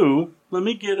pick two. Let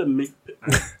me get a mix pick.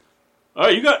 All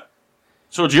right, you got.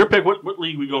 So it's your pick. What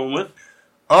league we going with?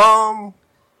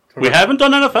 We haven't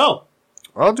done NFL.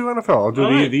 I'll do NFL. I'll do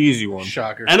All right. the easy one.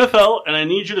 Shocker. NFL, and I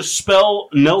need you to spell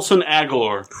Nelson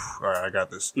Aguilar. All right, I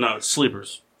got this. No, it's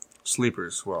sleepers.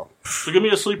 Sleepers. Well, So give me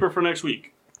a sleeper for next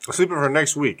week. a sleeper for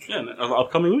next week. Yeah,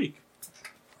 upcoming week.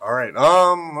 All right.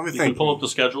 Let me You think. can pull up the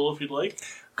schedule if you'd like.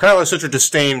 Kyle has such a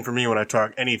disdain for me when I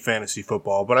talk any fantasy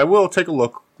football, but I will take a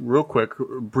look real quick,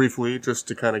 briefly, just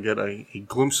to kind of get a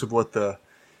glimpse of what we're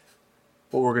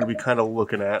going to be kind of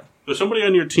looking at. There's somebody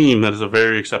on your team that is a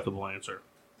very acceptable answer.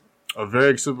 A very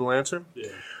acceptable answer. Yeah.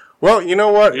 Well, you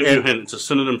know what? I'll give you a hint. It's a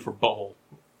synonym for butthole.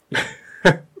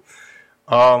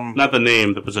 Not the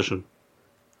name, the position.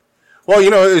 Well,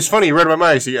 it's funny. You read my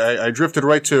mind. See, I drifted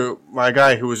right to my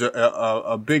guy who was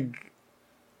a big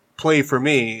play for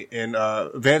me in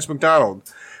Vance McDonald.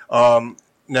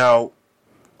 Now,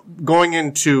 going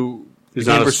into He's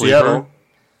the game not a for sleeper? Seattle.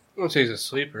 I won't say he's a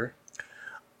sleeper.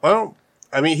 Well,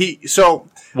 I mean,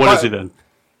 What is he then?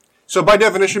 So by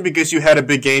definition, because you had a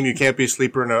big game, you can't be a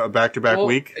sleeper in a back-to-back Well,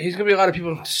 week. he's going to be a lot of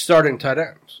people starting tight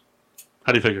ends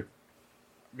How do you figure?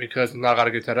 because not a lot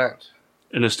of good tight ends.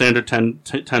 In a standard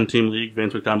 10-team league,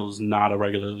 Vance McDonald is not a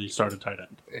regularly started tight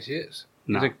end. Yes, he is.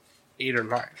 No. He's like 8 or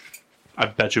 9. I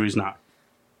bet you he's not.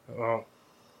 Well,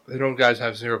 the known guys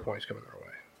have 0 points coming their way.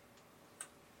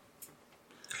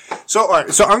 So, all right,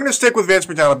 so I'm going to stick with Vance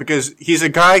McDonald because he's a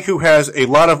guy who has a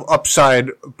lot of upside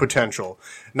potential.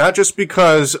 Not just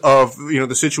because of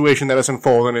the situation that has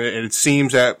unfolded, and it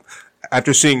seems that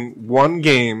after seeing one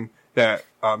game that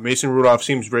Mason Rudolph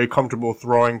seems very comfortable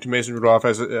throwing to Mason Rudolph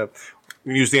as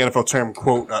we use the NFL term,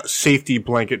 quote, safety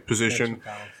blanket position.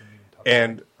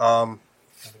 And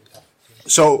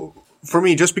so for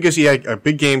me, just because he had a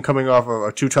big game coming off of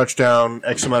a 2-touchdown,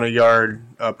 X amount of yard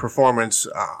performance,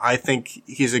 I think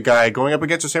he's a guy going up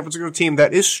against a San Francisco team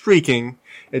that is streaking.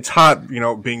 It's hot,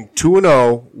 being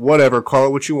 2-0, whatever, call it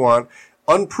what you want.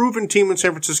 Unproven team in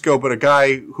San Francisco, but a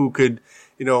guy who could,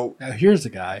 Now here's a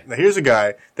guy. here's a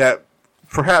guy that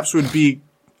perhaps would be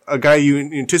a guy you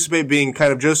anticipate being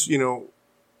kind of just,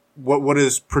 what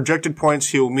his projected points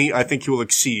he will meet, I think he will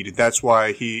exceed. That's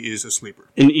why he is a sleeper.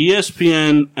 In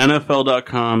ESPN,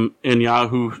 NFL.com, and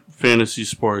Yahoo Fantasy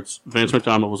Sports, Vance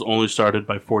McDonald was only started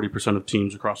by 40% of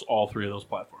teams across all three of those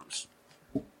platforms.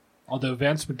 Although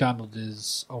Vance McDonald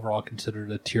is overall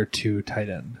considered a tier 2 tight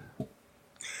end.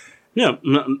 Yeah,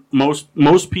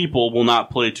 most people will not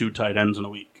play 2 tight ends in a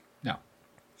week. No.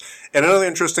 And another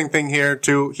interesting thing here,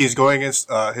 too, he's going against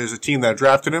a team that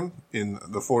drafted him in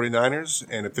the 49ers.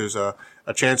 And if there's a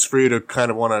chance for you to kind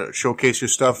of want to showcase your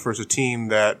stuff versus a team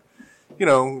that,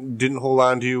 didn't hold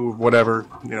on to you or whatever,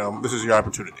 this is your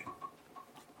opportunity.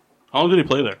 How long did he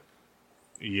play there?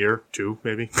 A year, 2,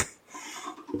 maybe.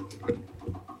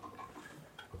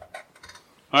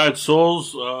 All right,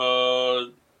 Souls.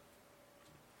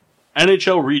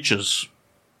 NHL reaches.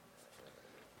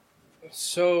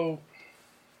 So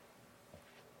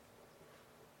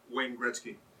Wayne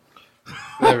Gretzky.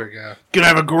 there we go. Gonna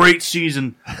have a great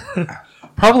season.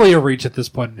 Probably a reach at this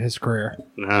point in his career.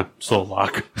 Nah, still a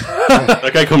lock.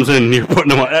 That guy comes in and you're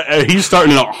putting him on. He's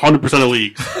starting in 100% of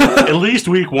leagues. At least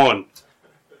week 1.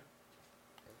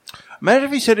 Imagine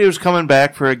if he said he was coming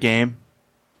back for a game.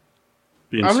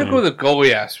 Be I'm going to insane. go with the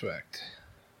goalie aspect.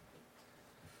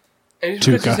 And just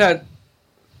because Tuukka. he's had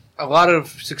a lot of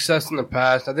success in the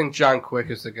past, I think John Quick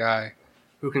is the guy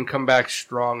who can come back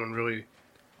strong and really.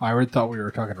 I already thought we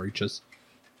were talking reaches.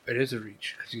 It is a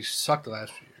reach because he sucked the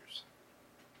last few years.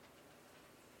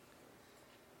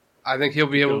 I think he'll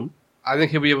be able. I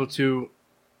think he'll be able to.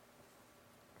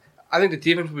 I think the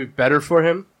defense will be better for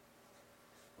him,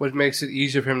 which makes it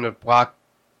easier for him to block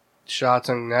shots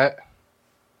on net.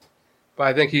 But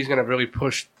I think he's going to really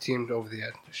push teams over the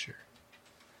edge this year.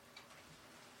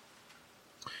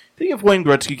 I think if Wayne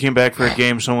Gretzky came back for a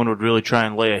game, someone would really try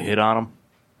and lay a hit on him.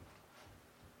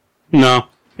 No.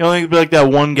 You don't think it'd be like that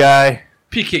one guy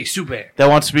PK Subban. that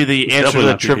wants to be the answer to Definitely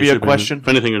the not PK trivia Subban. question? If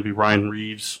anything, it would be Ryan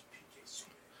Reeves.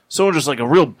 Someone just like a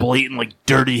real blatant, like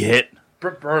dirty hit.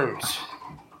 Brett Burns.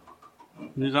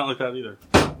 He's not like that either.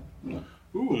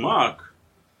 Ooh, Mock.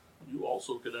 You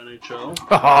also get NHL.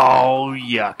 Oh,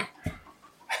 yuck.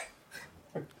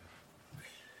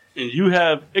 And you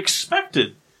have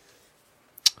expected.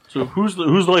 So who's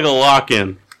like a lock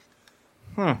in?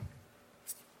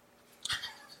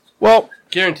 Well,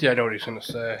 Guarantee I know what he's going to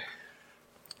say.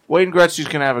 Wayne Gretzky's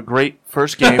going to have a great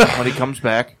first game when he comes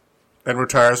back. And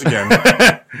retires again.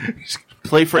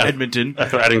 Play for Edmonton.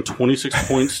 After adding 26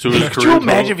 points to his Could career. you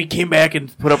imagine if he came back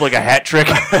and put up like a hat trick?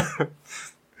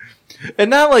 And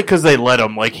not like because they let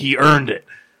him, like he earned it.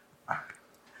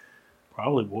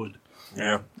 Probably would.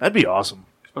 Yeah. That'd be awesome.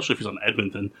 Especially if he's on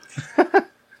Edmonton.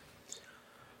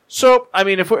 So, I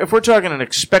mean, if we're talking an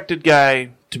expected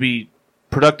guy to be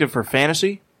productive for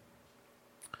fantasy,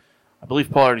 I believe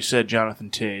Paul already said Jonathan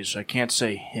Toews, so I can't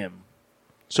say him.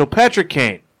 So Patrick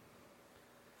Kane.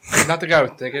 Not the guy I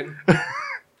was thinking.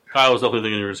 Kyle was definitely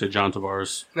thinking you were going to say John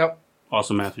Tavares. Nope.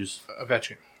 Austin Matthews.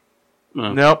 Ovechkin.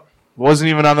 Nope. Wasn't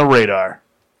even on the radar.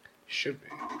 Should be.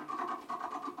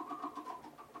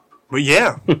 But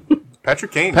yeah.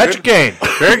 Patrick Kane. Patrick Kane.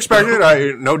 Very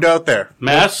expected. No doubt there.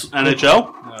 Mass,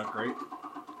 NHL. Great.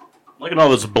 Look at all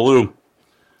this blue.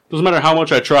 Doesn't matter how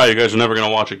much I try, you guys are never going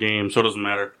to watch a game, so it doesn't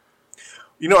matter.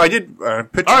 I did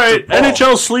pitch. All right,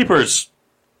 NHL sleepers.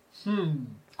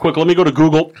 Quick, let me go to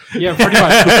Google. Yeah, pretty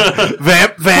much.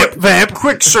 Vamp.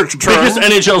 Quick search term. Biggest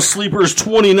NHL sleepers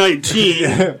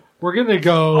 2019. We're going to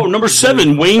go. Oh, number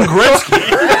 7, Wayne Gretzky.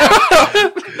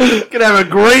 Gonna have a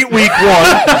great week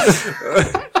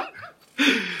 1.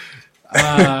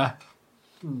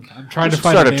 I'm trying to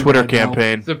find Start a a name Twitter right now.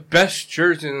 campaign. The best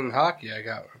jersey in hockey I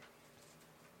got.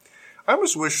 I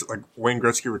almost wish Wayne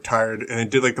Gretzky retired and then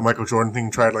did the Michael Jordan thing,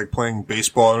 tried playing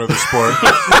baseball and other sport,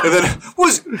 and then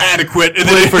was adequate. And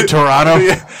Played for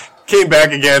Toronto. Came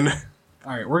back again.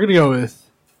 All right, we're going to go with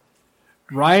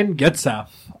Ryan Getzlaff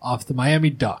off the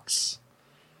Miami Ducks.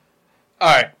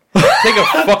 Alright. Take a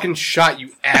fucking shot,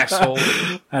 you asshole.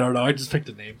 I don't know. I just picked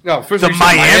a name. No, first The you said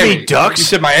Miami Ducks? You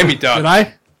said Miami Ducks. Did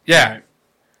I? Yeah.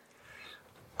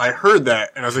 I heard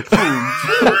that and I was like,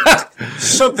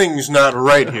 something's not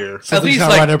right here. At Something's least, not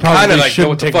right. I probably kind of know shouldn't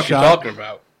what the take a fuck you're shot. talking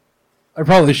about. I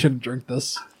probably shouldn't drink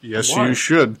this. Yes, Why? you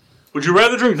should. Would you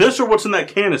rather drink this or what's in that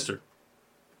canister?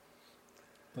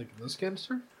 Like this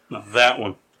canister? No, that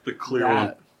one. The clear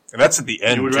one. And that's at the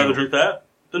end. You would too. rather drink that?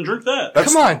 Then drink that.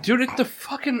 That's Come on, dude. It's the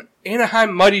fucking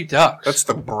Anaheim Mighty Ducks. That's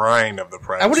the brine of the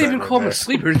prize. I wouldn't even call him a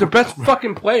sleeper. He's the best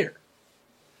fucking player.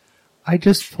 I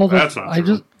just pulled That's it. not I true.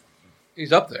 just.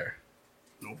 He's up there.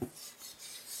 Nope.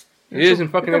 He is in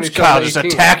fucking Comes NHL Kyle just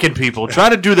 18. attacking people,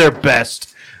 trying to do their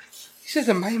best. He says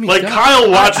the Miami Like Ducks. Kyle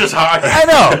watches hockey. I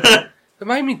know. The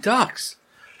Miami Ducks.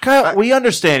 Kyle, we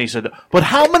understand he said that, but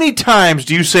how many times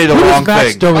do you say the Who wrong does Max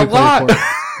thing? Domi A play lot. for?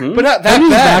 But not Who that does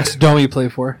bad. Max Domi play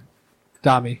for?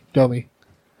 Domi.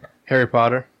 Harry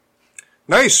Potter.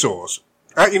 Nice sauce.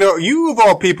 You of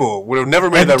all people would have never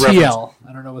made that reference. MTL.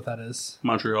 I don't know what that is.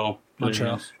 Montreal.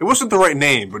 Montreal. It wasn't the right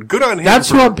name, but good on him. That's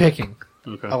for- who I'm picking.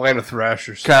 Okay. Atlanta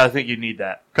Thrashers. Kyle, I think you need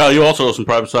that. Kyle, you also owe some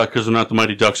private stock because they're not the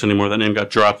Mighty Ducks anymore. That name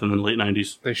got dropped in the late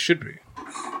 90s. They should be. It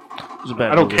was a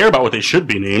bad I don't movie. care about what they should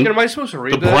be named. Am I supposed to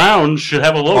read The that? Browns should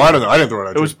have a logo. Oh, I don't know. I didn't throw it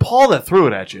at It you. was Paul that threw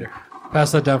it at you.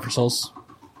 Pass that down for Souls.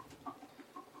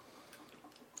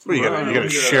 What, you gotta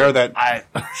share that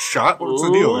shot? What's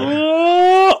the deal there?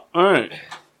 All right.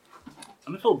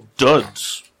 NFL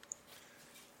duds.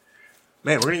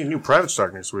 Man, we're gonna get new private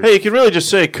stock next week. Hey, you can really just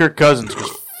say Kirk Cousins because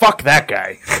fuck that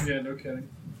guy. Yeah, no kidding.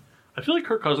 I feel like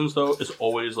Kirk Cousins, though, is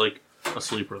always like a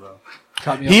sleeper, though.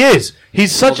 He is.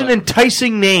 He's such an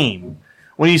enticing name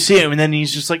when you see him, and then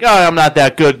he's just like, "Oh, I'm not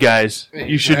that good, guys.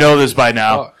 You should know this by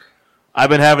now. Fuck. I've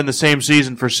been having the same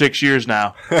season for 6 years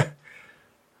now.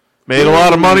 Made a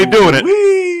lot of money doing it.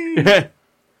 Whee!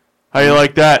 How you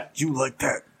like that? You like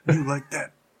that? You like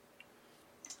that?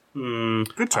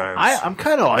 Good times. I'm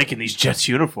kind of liking these Jets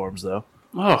uniforms, though.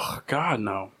 Oh, God,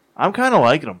 no. I'm kind of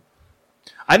liking them.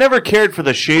 I never cared for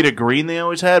the shade of green they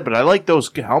always had, but I like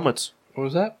those helmets. What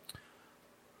was that?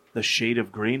 The shade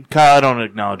of green? Kyle, I don't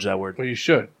acknowledge that word. Well, you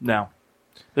should. No.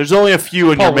 There's only a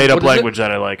few in Paul, your made-up what is it? language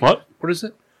that I like. What? What is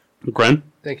it? Gren?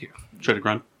 Thank you. Shade of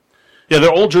Gren. Yeah,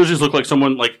 their old jerseys look like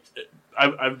someone, like...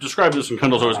 I've described this, and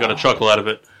Kendall's always got a chuckle out of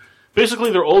it.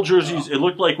 Basically, their old jerseys, it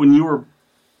looked like when you were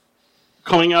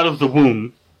coming out of the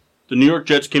womb, the New York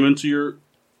Jets came into your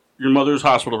mother's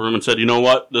hospital room and said, you know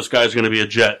what? This guy's going to be a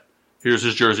Jet. Here's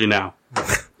his jersey now.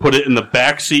 Put it in the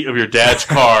back seat of your dad's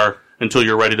car until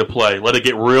you're ready to play. Let it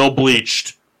get real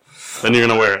bleached. Then you're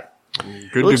going to wear it.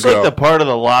 Good It looks to go. like the part of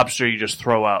the lobster you just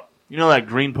throw out. You know that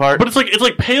green part? But it's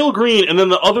like pale green, and then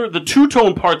the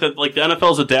two-tone part that like the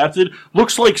NFL's adapted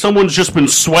looks like someone's just been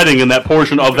sweating in that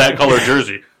portion of that color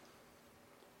jersey.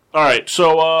 All right,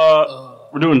 so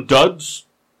we're doing duds,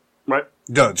 right?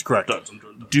 Duds, correct. Duds. I'm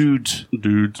doing duds.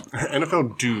 Dudes.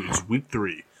 NFL dudes, week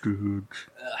 3. Dudes.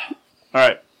 All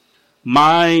right,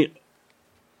 my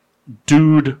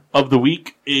dude of the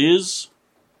week is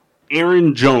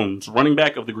Aaron Jones, running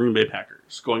back of the Green Bay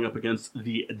Packers, going up against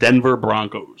the Denver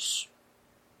Broncos.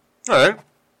 All right.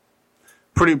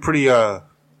 Pretty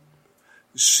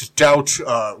stout.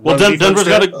 Well, run defense Denver's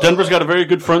there. got a very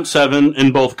good front seven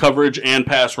in both coverage and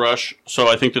pass rush, so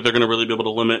I think that they're going to really be able to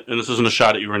limit. And this isn't a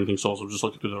shot at you or anything, so I'm just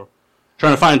looking through the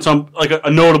trying to find some like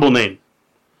a notable name.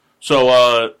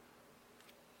 So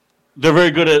they're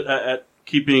very good at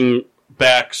keeping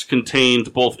backs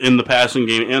contained both in the passing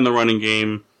game and the running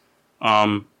game,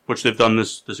 which they've done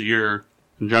this year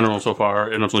in general so far.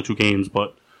 And it's only 2 games,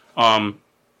 but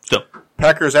still,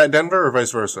 Packers at Denver or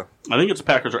vice versa, I think it's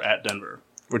Packers are at Denver.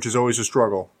 which is always a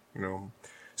struggle.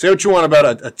 Say what you want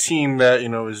about a team that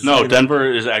is. No,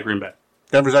 Denver is at Green Bay.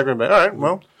 Denver's not going to be. All right,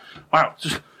 well, Wow.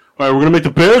 All right, we're going to make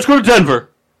the Bears go to Denver,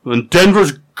 and then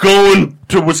Denver's going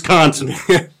to Wisconsin.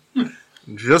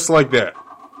 just like that.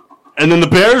 And then the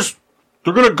Bears,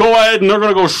 they're going to go ahead and they're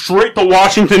going to go straight to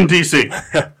Washington, D.C.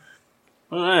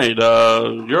 All right,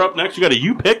 you're up next. You got a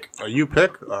U pick. You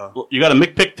pick. You got a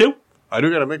Mick pick, too? I do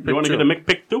got a Mick pick. You want to too. get a Mick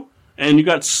pick, too? And you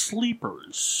got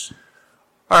sleepers.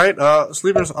 All right,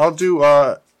 sleepers. I'll do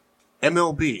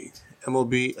MLB.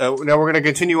 MLB. Now we're going to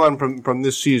continue on from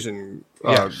this season.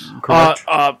 Correct.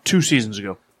 2 seasons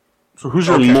ago. So who's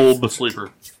your Mulb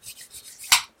sleeper?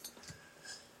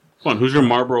 Come on, who's your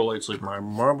Marlboro Light sleeper? My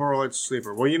Marlboro Light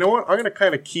sleeper. Well, you know what? I'm going to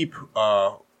kind of keep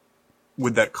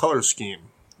with that color scheme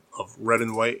of red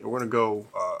and white. We're going to go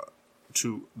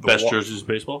to the Best jerseys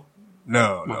baseball?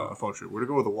 No, unfortunately, we're going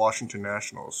to go with the Washington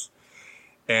Nationals.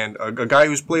 And a guy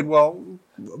who's played well,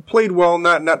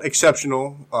 not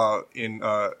exceptional in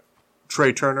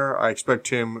Trey Turner. I expect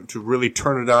him to really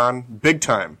turn it on big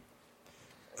time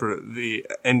for the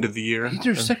end of the year. He's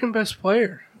their second best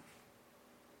player.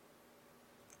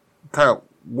 Kyle,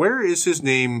 where is his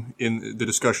name in the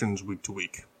discussions week to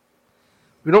week?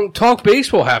 We don't talk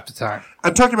baseball half the time.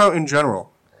 I'm talking about in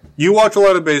general. You watch a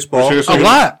lot of baseball. Seriously?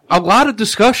 A lot of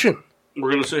discussion.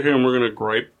 We're going to sit here and we're going to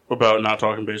gripe about not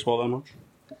talking baseball that much?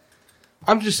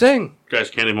 I'm just saying. You guys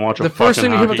can't even watch a The first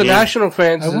fucking thing you hear about hockey the game. National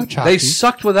fans I is watch they hockey.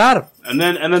 sucked without him. And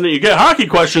then you get hockey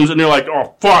questions and you're like,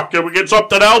 oh, fuck, can we get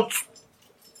something else?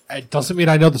 It doesn't mean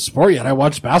I know the sport yet. I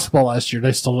watched basketball last year and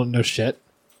I still don't know shit.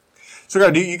 So,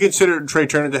 guys, do you consider Trey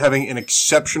Turner to having an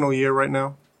exceptional year right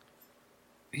now?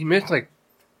 He missed like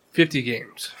 50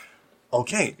 games.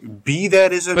 Okay, be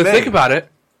that as it But may. think about it.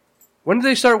 When did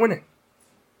they start winning?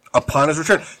 upon his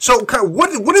return. So, Kyle, what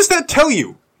does that tell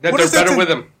you? That What they're does that better tell- with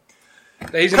him.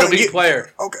 That he's an Kyle, elite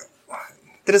player. Okay.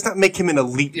 That does not make him an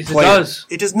elite Yes, it player. does.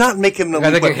 It does not make him an guy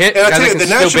elite that can player. hit, And a I guy tell you, that the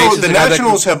can steal bases, the a guy that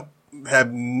Nationals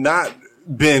have not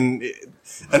been.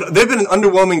 And they've been an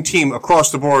underwhelming team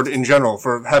across the board in general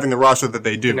for having the roster that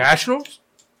they The do. Nationals,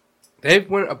 they've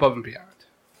went above and beyond.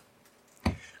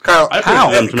 Kyle, I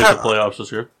predicted them to make the playoffs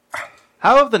this year.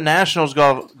 How have the Nationals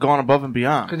gone above and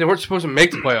beyond? Because they weren't supposed to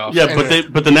make the playoffs. Yeah,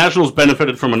 And but the Nationals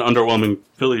benefited from an underwhelming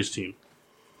Phillies team.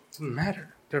 it doesn't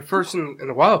matter. They're first in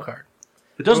the wild card.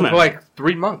 It does For matter, like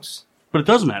 3 months. but it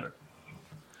does matter.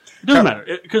 It does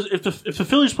matter because if the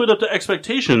Phillies played up to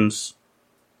expectations,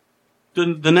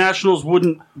 then the Nationals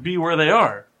wouldn't be where they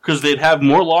are because they'd have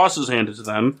more losses handed to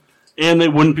them, and they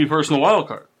wouldn't be first in the wild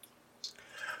card.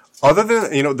 other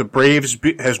than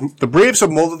the Braves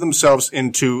have molded themselves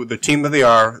into the team that they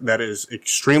are. That is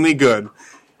extremely good.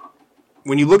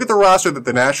 When you look at the roster that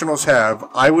the Nationals have,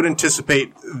 I would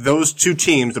anticipate those two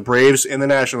teams, the Braves and the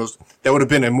Nationals, that would have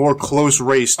been a more close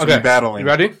race to be battling. You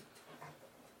ready?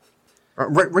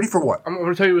 Ready for what? I'm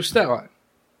going to tell you a stat line.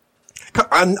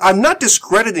 I'm not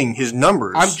discrediting his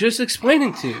numbers. I'm just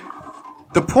explaining to you.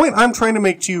 The point I'm trying to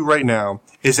make to you right now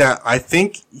is that I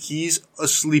think he's a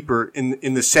sleeper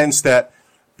in the sense that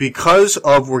because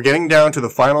of we're getting down to the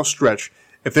final stretch,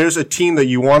 if there's a team that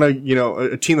you want to,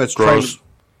 a team that's Gross.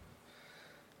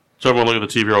 So everyone look at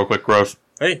the TV real quick. Gross.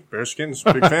 Hey, Bearskin's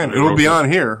a big fan. It will be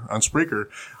on here on Spreaker.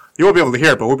 You won't be able to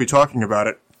hear it, but we'll be talking about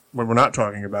it when we're not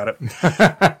talking about it.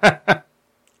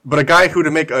 But a guy who to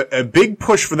make a big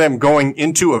push for them going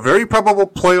into a very probable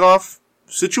playoff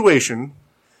situation,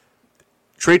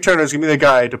 Trey Turner is going to be the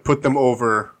guy to put them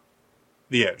over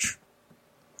the edge.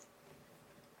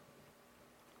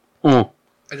 I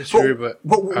disagree, but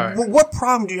What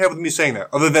problem do you have with me saying that?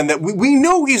 Other than that, we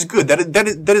know he's good. That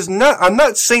is not. I'm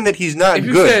not saying that he's not if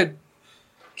you good. said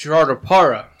Gerardo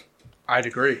Parra, I'd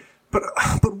agree. But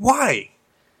why?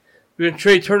 Because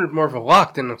Trey Turner's more of a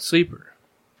lock than a sleeper.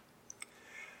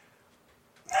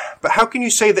 But how can you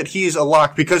say that he's a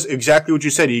lock? Because exactly what you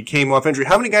said, he came off injury.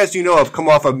 How many guys do you know have come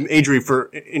off of injury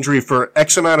for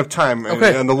X amount of time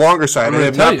on the longer side and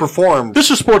have not performed?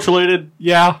 This is sports related.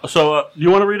 Yeah. So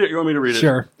you want to read it? You want me to read it?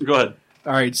 Sure. Go ahead.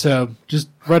 All right, so just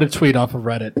read a tweet off of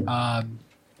Reddit.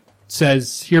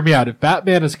 Says, hear me out. If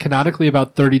Batman is canonically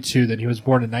about 32, then he was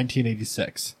born in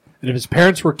 1986. And if his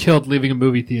parents were killed leaving a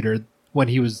movie theater when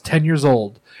he was 10 years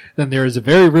old, then there is a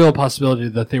very real possibility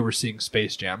that they were seeing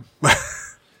Space Jam.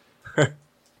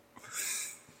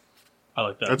 I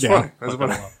like that. That's funny. That's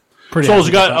funny. Pretty So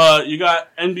happy you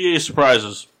got NBA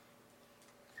surprises.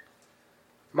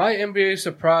 My NBA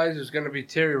surprise is going to be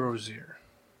Terry Rozier.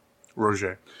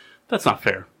 Roger. That's not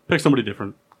fair. Pick somebody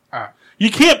different. All right.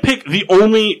 You can't pick the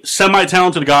only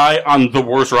semi-talented guy on the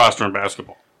worst roster in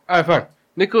basketball. All right, fine.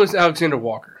 Nicholas Alexander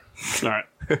Walker. All right.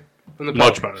 From the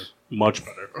Much Pelicans. better. Much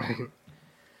better.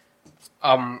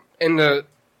 In the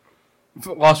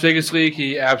Las Vegas League,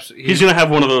 He's going to have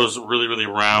one of those really, really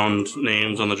round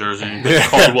names on the jersey.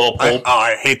 Caldwell Pope.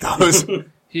 I hate those.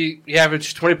 he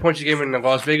averaged 20 points a game in the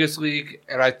Las Vegas League,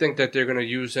 and I think that they're going to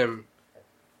use him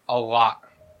a lot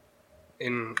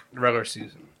in the regular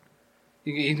season.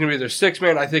 He's going to be their sixth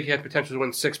man. I think he had potential to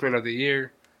win sixth man of the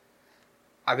year.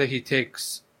 I think he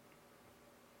takes.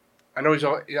 I know he's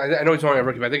only a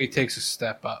rookie, but I think he takes a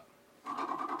step up.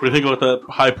 What do you think about that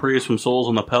high praise from Souls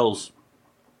on the Pels?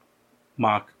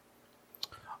 Mock.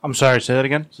 I'm sorry, say that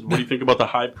again? What do you think about the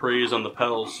high praise on the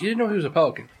Pels? You didn't know he was a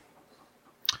Pelican.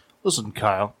 Listen,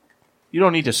 Kyle, you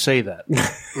don't need to say that.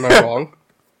 Am I wrong?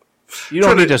 You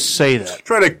don't need to say that.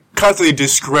 Try to constantly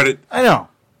discredit. I know.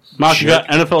 Mock, you got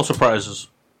NFL surprises.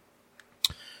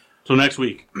 So next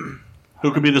week,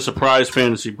 who could be the surprise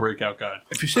fantasy breakout guy?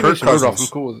 If you say Kirk Mason Rudolph, Cousins.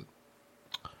 I'm cool with it.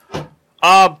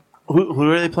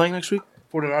 Who are they playing next week?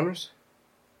 49ers?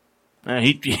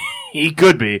 He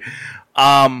could be.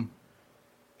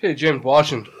 Okay, James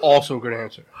Washington's also a good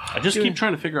answer. I just keep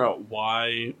trying to figure out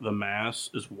why the Mass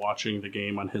is watching the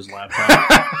game on his laptop.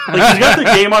 He's got the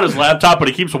game on his laptop, but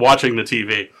he keeps watching the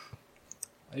TV.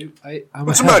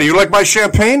 What's the matter? You like my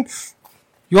champagne?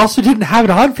 You also didn't have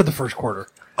it on for the first quarter.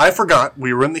 I forgot.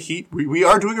 We were in the heat. We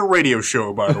are doing a radio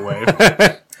show, by the way. And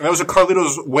that was a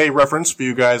Carlito's Way reference for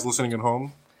you guys listening at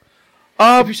home.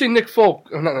 If you say Nick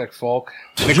Folk, not Nick Folk.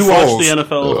 Did you watch the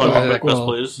NFL 100 Best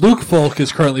Plays? Luke Folk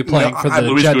is currently playing for the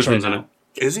Louis Jets Guzman's right in now.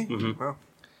 it. Is he? Mm-hmm. Wow.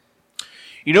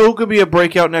 You know who could be a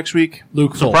breakout next week?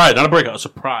 Luke Folk. Surprise, not a breakout, a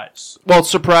surprise. Well,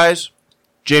 surprise,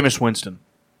 Jameis Winston.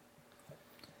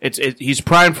 He's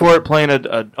primed for it playing a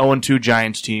 0-2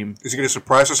 Giants team. Is he going to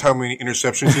surprise us how many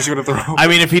interceptions he's going to throw? I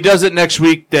mean, if he does it next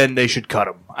week, then they should cut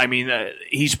him. I mean,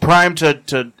 he's primed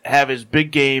to have his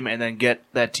big game and then get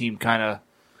that team kind of.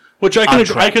 Which I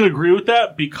can agree with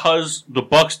that because the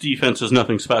Bucs defense is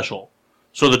nothing special,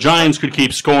 so the Giants could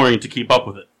keep scoring to keep up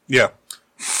with it. Yeah.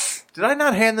 Did I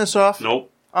not hand this off?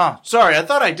 Nope. Oh, sorry. I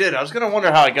thought I did. I was going to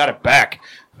wonder how I got it back.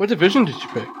 What division did you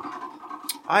pick?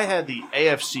 I had the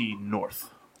AFC North.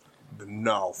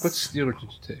 No. What Steelers did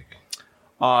you take?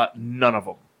 None of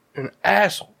them. An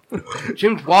asshole.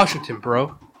 James Washington,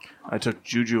 bro. I took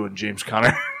Juju and James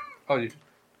Conner. Oh, you.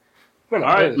 All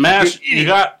right, Mash, you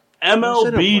got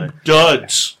MLB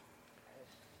duds.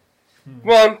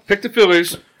 One, pick the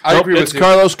Phillies. I agree with it's you.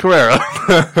 Carlos Carrera.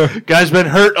 Guy's been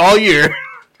hurt all year.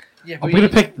 Yeah, I'm going to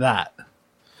pick that.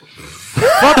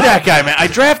 Fuck that guy, man. I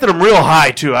drafted him real high,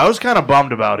 too. I was kind of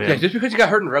bummed about him. Yeah, just because he got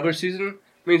hurt in the regular season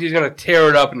means he's going to tear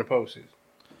it up in the postseason.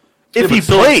 If he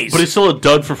plays. But he's still a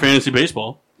dud for fantasy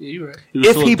baseball. Yeah, you're right.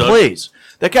 If he plays.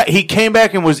 That guy, he came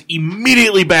back and was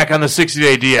immediately back on the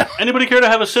 60-day DL. Anybody care to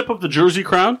have a sip of the Jersey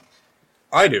Crown?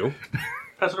 I do.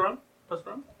 Pass it around. Pass it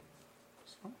around.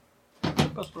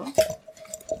 Pass it around.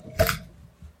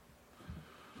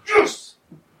 Yes!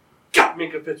 Got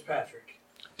Minka Fitzpatrick.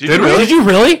 Did you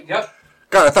really? Yep.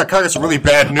 God, I thought Kyle got some really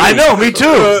bad news. I know, me too.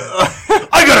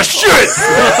 I got a shit.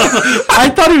 I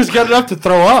thought he was good enough to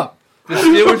throw up. The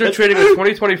Steelers are trading a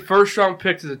 2020 first-round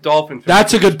pick to the Dolphins.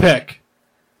 That's a good pick.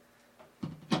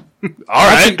 All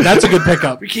right. That's a good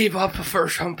pickup. We gave up a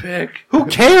first-round pick. Who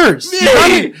cares?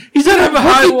 He's on Have a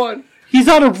high one. He's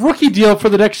on a rookie deal for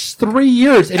the next 3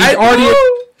 years, and he's I already.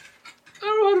 I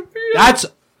don't know how to feel. That's.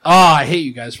 Oh, I hate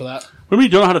you guys for that. What do you mean you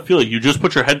don't know how to feel it? You just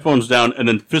put your headphones down and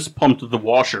then fist pumped the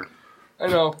washer. I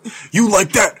know. You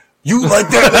like that? You like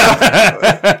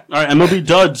that? All right, MLB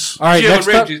duds. All right, Jalen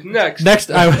Ramsey's next. Next,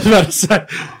 I was about to say.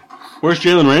 Where's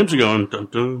Jalen Ramsey going? Dun,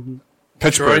 dun.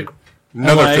 Pittsburgh. Detroit.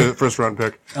 Another LA. first-round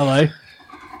pick. LA.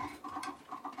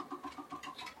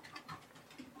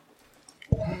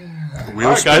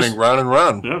 Wheels guys. spinning round and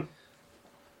round. Yeah.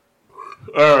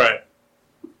 All right.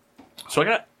 So I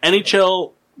got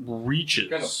NHL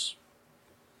reaches.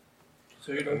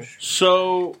 So you don't.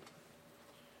 So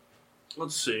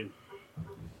let's see.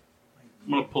 I'm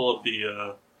gonna pull up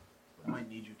the. I might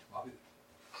need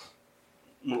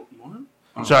you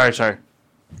What? Sorry.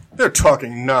 They're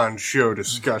talking non-show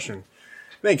discussion.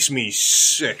 Makes me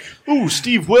sick. Ooh,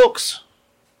 Steve Wilkes.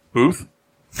 Booth.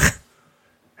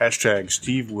 Hashtag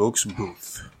Steve Wilkes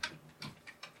Booth.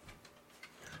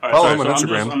 All right, Follow sorry, him on so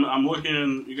Instagram. I'm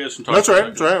looking. You guys can talk. That's all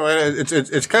about right. it. That's all right.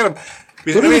 It's kind of.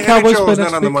 Who do the Cowboys NHL play is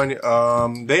next not on the week?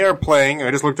 money. They are playing. I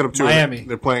just looked it up too. Miami.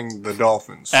 They're playing the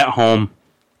Dolphins. At home.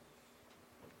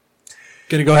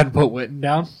 Gonna go ahead and put Witten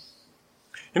down.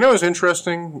 You know what's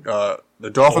interesting? The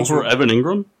Dolphins Over were. Evan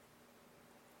Ingram.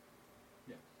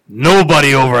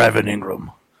 Nobody over Evan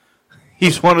Ingram.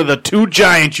 He's one of the 2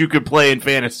 giants you could play in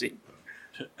fantasy.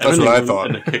 That's Evan what I Ingram thought.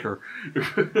 And the kicker.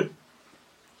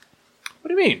 What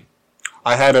do you mean?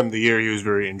 I had him the year he was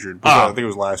very injured. I think it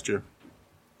was last year.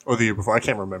 Or the year before. I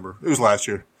can't remember. It was last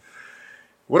year.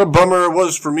 What a bummer it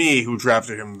was for me, who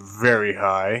drafted him very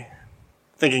high,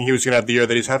 thinking he was going to have the year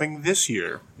that he's having this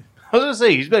year. I was going to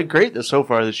say, he's been great so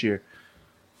far this year.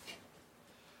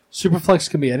 Superflex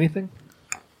can be anything.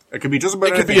 It could be just about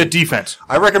It could anything. be a defense.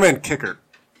 I recommend kicker.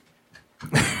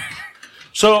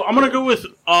 So I'm going to go with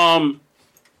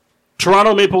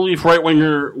Toronto Maple Leaf right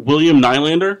winger William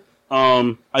Nylander.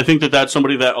 I think that's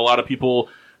somebody that a lot of people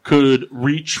could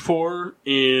reach for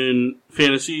in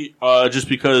fantasy, just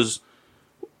because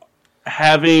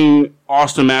having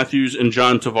Austin Matthews and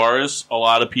John Tavares, a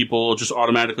lot of people just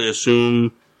automatically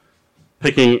assume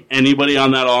picking anybody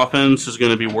on that offense is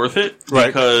going to be worth it, Right.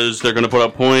 because they're going to put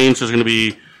up points. There's going to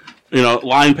be,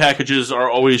 line packages are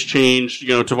always changed.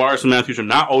 Tavares and Matthews are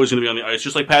not always going to be on the ice,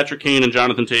 just like Patrick Kane and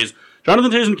Jonathan Toews. Jonathan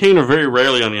Toews and Kane are very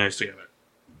rarely on the ice together.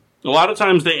 A lot of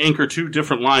times they anchor 2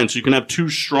 different lines, so you can have 2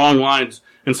 strong lines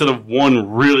instead of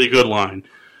 1 really good line.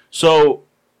 So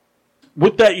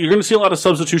with that, you're going to see a lot of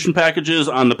substitution packages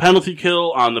on the penalty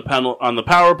kill, on the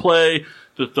power play,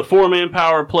 the 4-man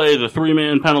power play, the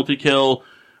 3-man penalty kill,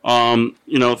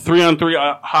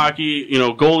 3-on-3 hockey,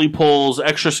 goalie pulls,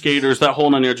 extra skaters, that whole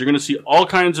 9 yards. You're going to see all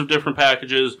kinds of different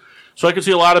packages. So I can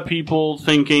see a lot of people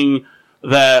thinking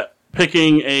that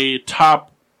picking a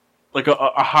top, like a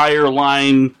higher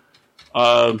line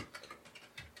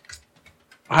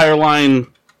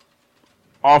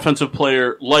offensive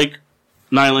player like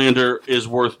Nylander is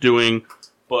worth doing,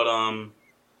 but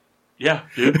yeah,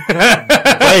 dude.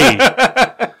 Hey,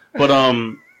 but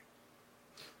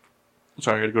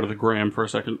sorry, I got to go to the gram for a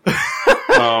second.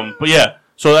 But yeah,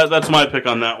 so that's my pick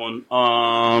on that one.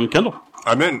 Kendall.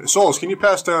 I'm in. Souls, can you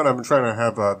pass down? I've been trying to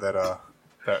have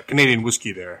that Canadian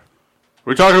whiskey there.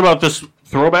 We're talking about this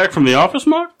throwback from The Office,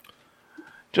 Mark?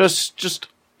 Just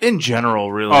in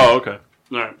general, really. Oh, okay.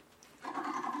 All right.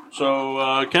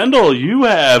 So, Kendall, you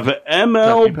have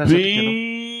MLB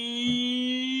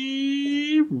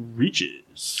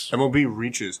Reaches. MLB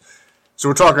Reaches. So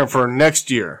we're talking for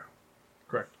next year.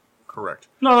 Correct.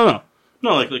 No.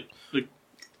 No, like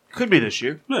Could be this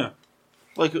year. yeah.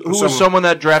 Like, who was someone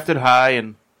that drafted high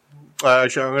and...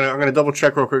 Actually, I'm gonna double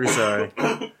check real quick.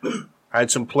 I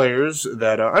had some players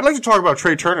that I'd like to talk about.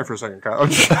 Trey Turner for a second, Kyle.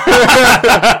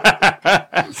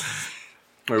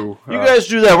 You guys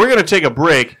do that. We're going to take a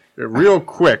break. Real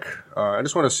quick. I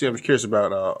just want to see. I'm curious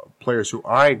about players who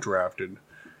I drafted,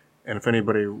 and if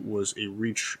anybody was a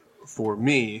reach for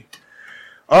me.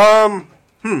 I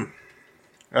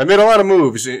made a lot of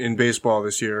moves in baseball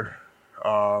this year.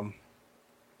 Well,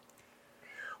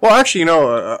 actually,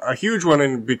 a huge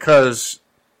one, because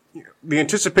the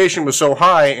anticipation was so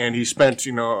high, and he spent,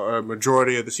 a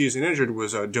majority of the season injured,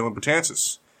 was Dylan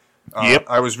Betances. Yep.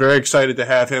 I was very excited to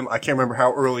have him. I can't remember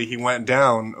how early he went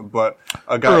down, but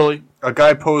a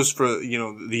guy posed for,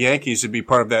 the Yankees to be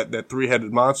part of that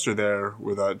three-headed monster there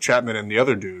with Chapman and the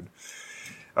other dude,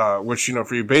 which,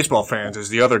 for you baseball fans is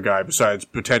the other guy besides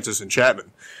Betances and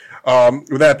Chapman.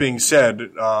 With that being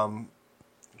said,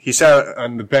 he sat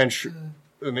on the bench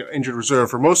in the injured reserve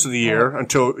for most of the year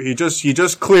until he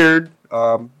just cleared.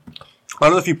 I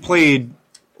don't know if he played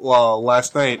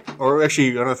last night, or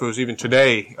actually I don't know if it was even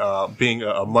today, being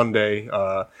a Monday,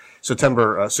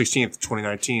 September 16th,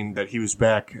 2019, that he was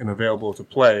back and available to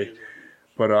play.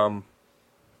 But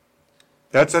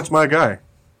that's my guy,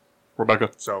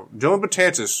 Rebecca. So Dylan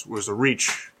Betances was a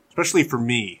reach, especially for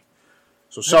me.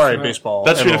 So sorry, baseball.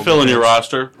 That's for you to fill in your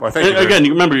roster. Well, thank you, again,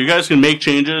 you remember, you guys can make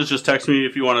changes. Just text me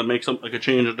if you want to make a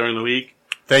change during the week.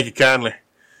 Thank you kindly.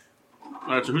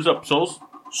 All right, so who's up? Souls?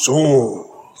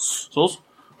 Souls.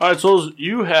 All right, Souls,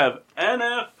 you have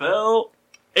NFL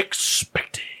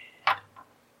expected.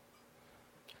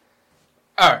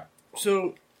 All right.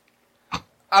 So,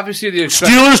 obviously the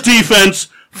Steelers defense,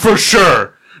 for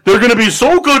sure. They're going to be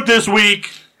so good this week.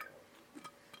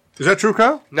 Is that true,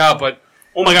 Kyle? No, but...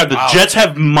 Oh, my God, the Jets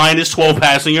have minus 12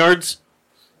 passing yards?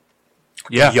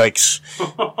 Yeah. Yikes.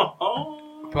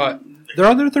 But... They're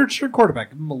on their third string quarterback.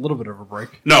 Give them a little bit of a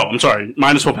break. No, I'm sorry.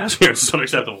 Minus 12 passing yards is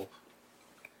unacceptable.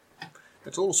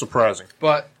 It's a little surprising.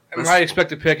 But my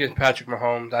expected pick is Patrick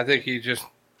Mahomes. I think he just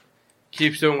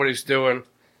keeps doing what he's doing.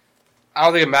 I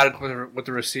don't think it matters what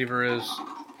the receiver is.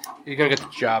 He's going to get the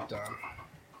job done.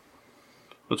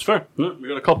 That's fair. We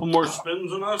got a couple more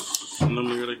spins on us, and then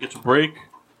we're going to get to break.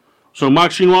 So,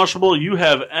 Machine Washable, you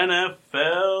have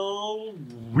NFL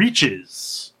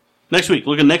Reaches. Next week.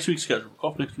 Look at next week's schedule.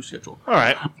 Off next week's schedule. All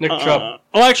right. Nick Chubb.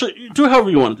 Oh, actually, you do however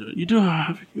you want to do it. You do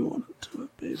however you want to do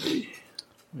it, baby.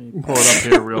 Let me pull it up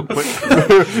here real quick.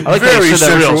 I like how you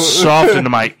said that real soft into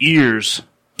my ears.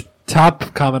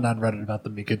 Top comment on Reddit about the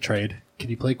Mika trade. Can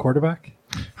you play quarterback?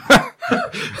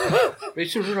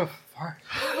 Mason Rudolph.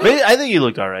 I think he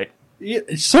looked all right.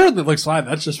 It certainly looks fine.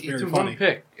 That's just He very threw funny. one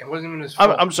pick. It wasn't even his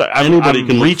fault. I'm sorry. Anybody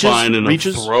can look reaches, fine in a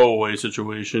reaches. throwaway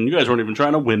situation. You guys weren't even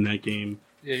trying to win that game.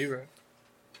 Yeah, you're right.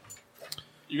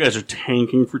 You guys are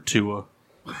tanking for Tua.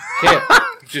 Can't.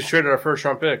 We just traded our first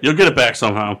round pick. You'll get it back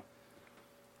somehow.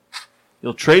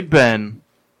 You'll trade Ben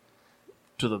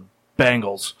to the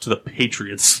Bengals. To the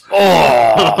Patriots.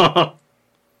 Oh!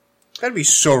 That'd be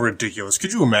so ridiculous.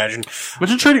 Could you imagine?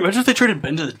 Imagine if they traded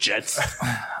Ben to the Jets.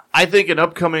 I think an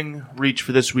upcoming reach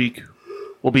for this week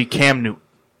will be Cam Newton.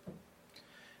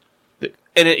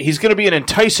 He's going to be an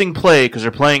enticing play because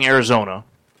they're playing Arizona.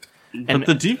 But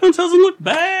the defense hasn't looked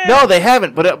bad. No, they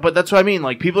haven't. But that's what I mean.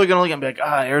 Like, people are going to look and be like,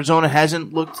 Arizona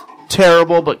hasn't looked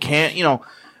terrible, but can't,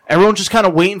 everyone's just kind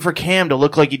of waiting for Cam to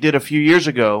look like he did a few years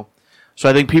ago. So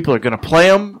I think people are going to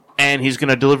play him, and he's going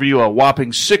to deliver you a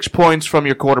whopping 6 points from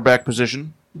your quarterback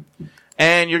position,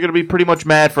 and you're going to be pretty much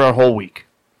mad for a whole week.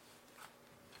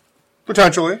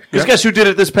 Potentially. Because guess who did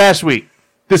it this past week?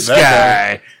 This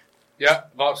guy. Yeah,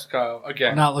 lost Kyle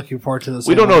again. I'm not looking forward to this.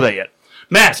 We don't know that yet.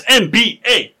 Mass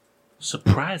NBA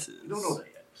surprises. We don't know that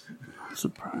yet.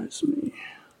 Surprise me.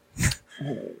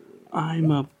 I'm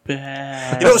a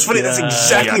bad. It's funny. That's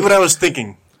exactly what I was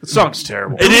thinking. The song's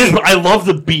terrible. It is, but I love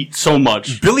the beat so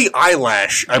much. Billy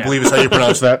Eyelash, I believe is how you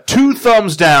pronounce that. 2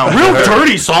 thumbs down. Real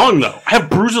dirty song, though. I have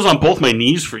bruises on both my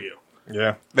knees for you.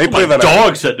 Yeah. They My play that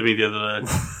dog said to me the other day.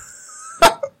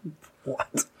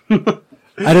 What?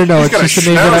 I don't know. He's got a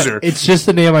schnauzer. It's just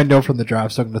the name I know from the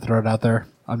draft, so I'm going to throw it out there.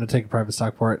 I'm going to take a private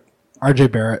stock for it.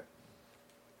 RJ Barrett.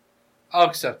 I'll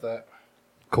accept that.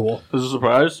 Cool. This is a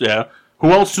surprise. Yeah. Who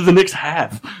else do the Knicks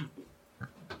have?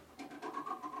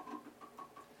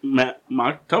 Matt,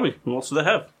 Mark, tell me. Who else do they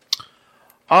have?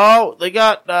 Oh, they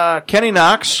got Kenny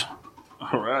Knox.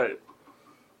 All right.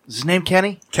 Is his name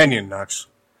Kenny? Kenyon Knox.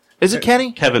 Is it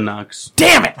Kenny? Kevin Knox.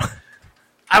 Damn it!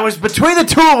 I was between the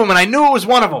two of them, and I knew it was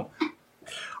one of them.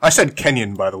 I said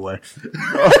Kenyon, by the way.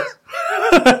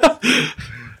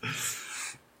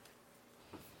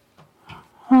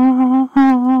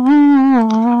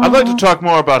 I'd like to talk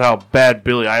more about how bad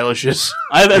Billie Eilish is.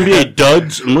 I have NBA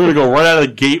duds, and we're going to go right out of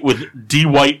the gate with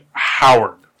Dwight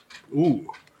Howard.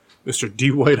 Ooh. Mr.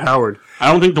 D. White Howard.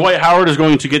 I don't think Dwight Howard is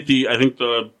going to get he's going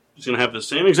to have the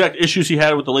same exact issues he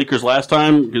had with the Lakers last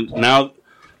time. Now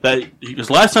because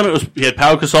last time he had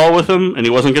Pau Gasol with him, and he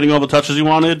wasn't getting all the touches he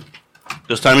wanted.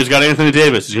 This time he's got Anthony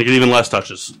Davis. He's going to get even less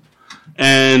touches.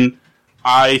 And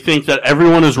I think that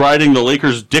everyone is riding the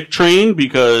Lakers' dick train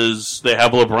because they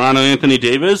have LeBron and Anthony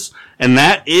Davis, and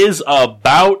that is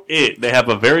about it. They have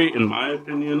a very, in my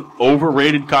opinion,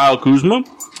 overrated Kyle Kuzma.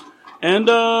 And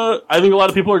I think a lot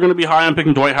of people are going to be high on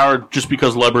picking Dwight Howard just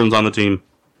because LeBron's on the team.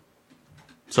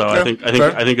 So Yeah,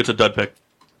 I think it's a dud pick.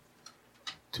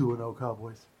 2-0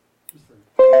 Cowboys.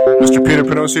 Mr. Peter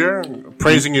Pinos here,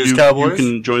 praising his Cowboys. You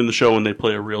can join the show when they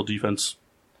play a real defense.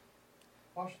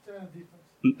 Washington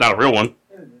defense. Not a real one.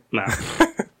 Nah.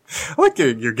 I like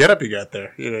your getup you got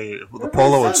there. The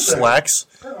polo and slacks.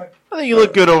 I think you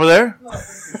look good over there.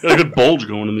 Got a good bulge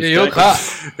going in this Yeah, you'll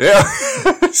jacket. cop.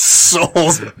 Yeah.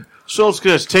 Sold. So let's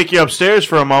just take you upstairs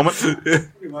for a moment.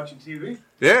 Are you watching TV?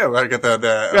 Yeah, I got the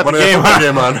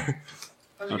game on.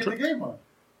 How'd you get the game on?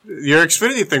 Your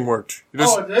Xfinity thing worked. You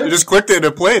Oh, it did? you just clicked it and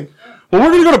it played. Well, we're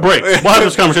going to go to break. We'll have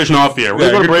this conversation off the air. We're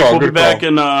Yeah, going to go to good break. call, We'll be good back call.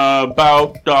 in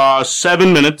about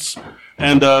 7 minutes.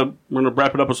 And we're going to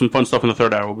wrap it up with some fun stuff in the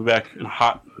third hour. We'll be back in a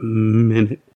hot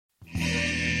minute.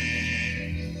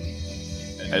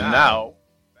 And now,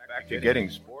 back to Getting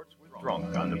Sports with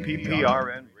Drunk on the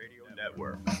PPRN Radio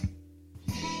Network.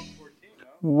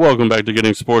 Welcome back to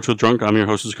Getting Sports with Drunk. I'm your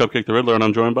host, Cupcake the Riddler, and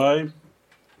I'm joined by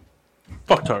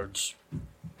fucktards.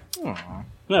 Aww.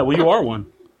 Yeah, well, you are one.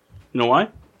 You know why?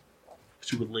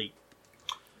 Because you were late.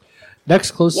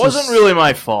 Next closest. Wasn't really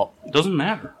my fault. It doesn't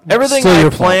matter. Everything Still I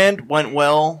your fault. planned went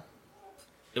well.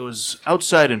 It was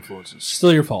outside influences.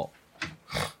 Still your fault.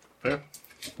 Fair.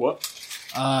 What?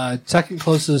 Second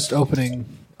closest opening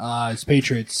is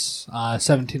Patriots,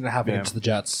 17.5 against the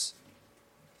Jets.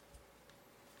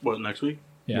 What, next week?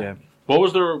 Yeah. What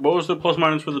was their plus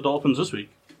minus for the Dolphins this week?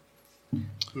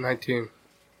 19.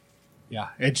 Yeah.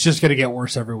 It's just going to get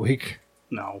worse every week.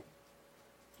 No,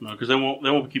 because they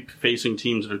won't keep facing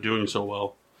teams that are doing so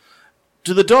well.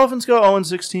 Do the Dolphins go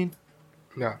 0-16?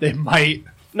 No. They might.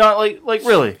 No, like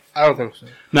really. I don't think so.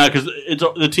 No, because it's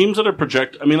the teams that are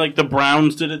projected. I mean, like the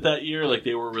Browns did it that year. Like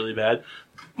they were really bad.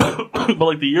 But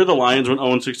like the year the Lions went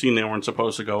 0-16, they weren't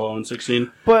supposed to go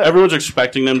 0-16. But everyone's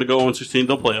expecting them to go 0-16.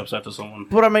 They'll play upset to someone.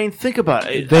 But I mean, think about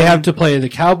it. They have to play the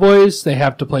Cowboys. They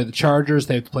have to play the Chargers.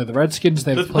 They have to play the Redskins.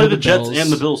 They have to play the Jets Bills.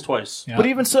 and the Bills twice. Yeah. But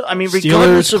even so, I mean, Steelers,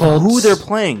 regardless of Colts, who they're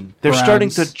playing, they're Browns. starting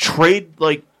to trade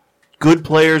like good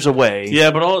players away. Yeah,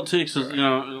 but all it takes is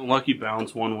lucky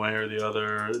bounce one way or the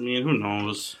other. I mean, who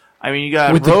knows? I mean, you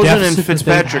got With the Rosen and deficit that they've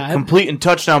Fitzpatrick had. completing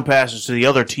touchdown passes to the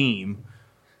other team.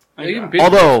 They even beat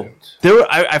Although the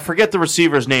I forget the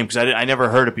receiver's name because I never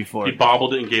heard it before. He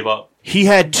bobbled it and gave up. He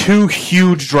had two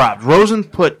huge drops. Rosen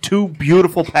put two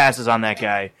beautiful passes on that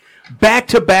guy, back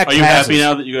to back. Are you passes. happy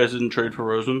now that you guys didn't trade for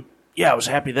Rosen? Yeah, I was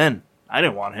happy then. I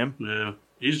didn't want him. Yeah,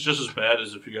 he's just as bad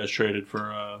as if you guys traded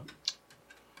for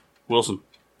Wilson.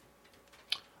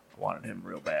 I wanted him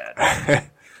real bad.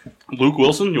 Luke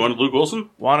Wilson? You wanted Luke Wilson?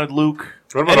 Wanted Luke.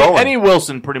 What about Owen? Any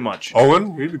Wilson, pretty much.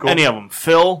 Owen? He'd go- Any of them.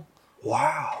 Phil.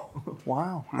 Wow.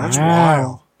 Wow. That's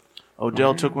wild.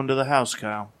 Odell took one to the house,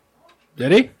 Kyle.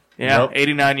 Did he? Yeah, Nope.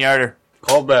 89-yarder.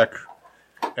 Called back.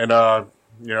 And,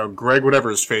 Greg, whatever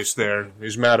his face there,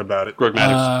 he's mad about it. Greg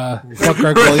Maddux. Fuck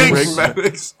Greg Greg Williams.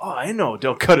 Maddux. Oh, I know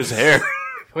Odell cut his hair.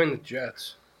 playing the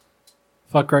Jets.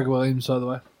 Fuck Greg Williams, by the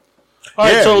way. All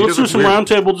right, Yeah, so he let's do does some weird-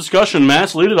 roundtable discussion.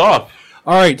 Mass, lead it off.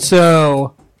 All right,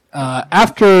 so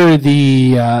after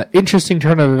the interesting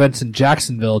turn of events in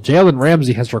Jacksonville, Jalen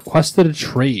Ramsey has requested a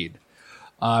trade.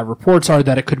 Reports are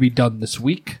that it could be done this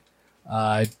week.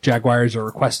 Jaguars are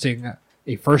requesting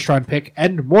a first-round pick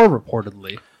and more,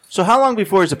 reportedly. So how long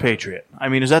before he's a Patriot? I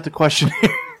mean, is that the question here?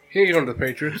 He ain't going to the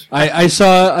Patriots. I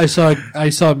saw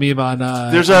a meme on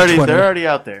There's on already Twitter. they're already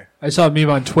out there. I saw a meme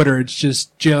on Twitter. It's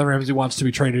just Jalen Ramsey wants to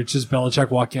be traded. It's just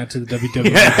Belichick walking out to the WWE.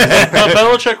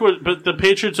 Belichick would, but the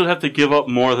Patriots would have to give up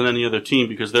more than any other team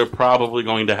because they're probably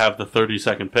going to have the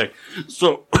 32nd pick.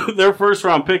 So their first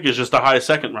round pick is just a high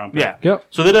second round pick. Yeah. Yep.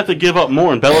 So they'd have to give up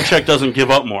more, and Belichick doesn't give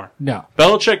up more. No.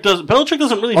 Belichick doesn't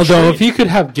really Although trade. if he could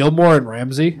have Gilmore and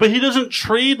Ramsey, But he doesn't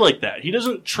trade like that. He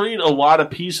doesn't trade a lot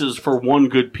of pieces for one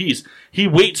good piece. He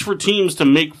waits for teams to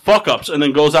make fuck-ups and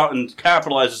then goes out and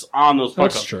capitalizes on those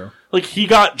fuck-ups. that's true. Like, he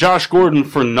got Josh Gordon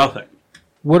for nothing.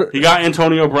 What? He got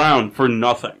Antonio Brown for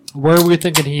nothing. Where are we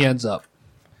thinking he ends up?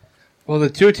 Well, the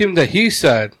two teams that he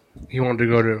said he wanted to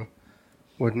go to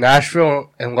were Nashville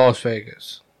and Las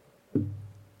Vegas.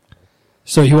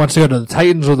 So he wants to go to the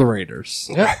Titans or the Raiders.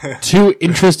 Yeah. Two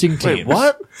interesting teams. Wait,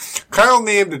 what? Kyle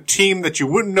named a team that you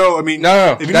wouldn't know. I mean,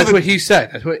 No, if you that's know what he said.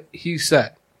 That's what he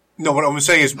said. No, what I'm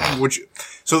saying is,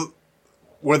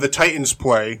 where the Titans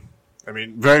play, I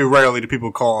mean, very rarely do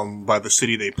people call them by the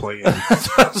city they play in.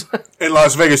 In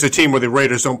Las Vegas, a team where the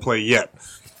Raiders don't play yet.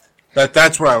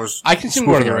 That's where I was. I can see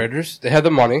more of the spoofing on. Raiders. They have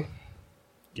the money.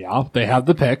 Yeah, they have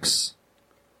the picks.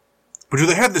 But do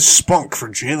they have the spunk for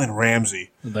Jalen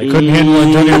Ramsey? They couldn't handle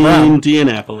Antonio Brown.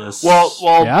 Indianapolis. Well,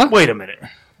 Yeah? wait a minute.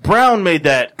 Brown made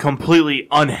that completely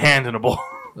unhandleable.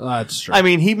 That's true. I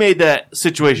mean, he made that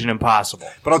situation impossible.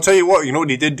 But I'll tell you what, you know what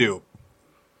he did do?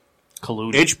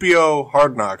 Colluded. HBO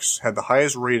Hard Knocks had the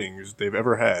highest ratings they've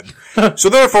ever had. So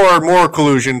therefore, more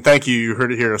collusion. Thank you. You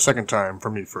heard it here a second time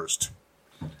from me first.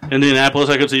 Indianapolis,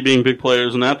 I could see being big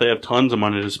players in that. They have tons of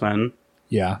money to spend.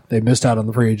 yeah, they missed out on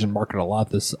the free agent market a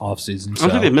lot this offseason. I don't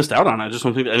think they missed out on it. I just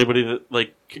don't think that anybody that,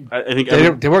 like, I think They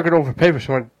weren't going to overpay for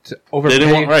someone to overpay. they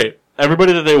didn't want, right.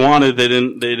 Everybody that they wanted, they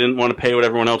didn't want to pay what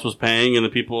everyone else was paying, and the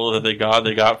people that they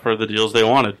got for the deals they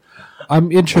wanted.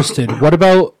 I'm interested. What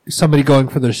about somebody going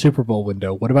for their Super Bowl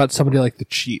window? What about somebody like the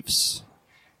Chiefs?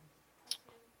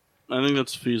 I think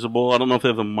that's feasible. I don't know if they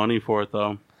have the money for it,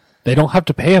 though. They don't have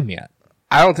to pay him yet.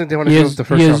 I don't think they want to He give has, up the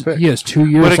first round pick. he has 2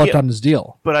 years But left again- on his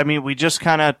deal. But I mean, we just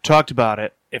kind of talked about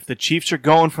it. If the Chiefs are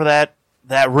going for that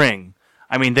ring,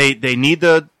 I mean, they need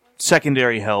the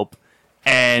secondary help,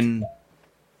 and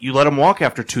you let them walk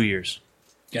after 2 years.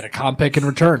 Get a comp pick in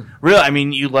return. Really, I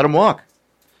mean, you let them walk.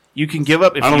 You can give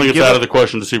up. If I don't you think it's give out up, of the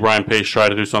question to see Ryan Pace try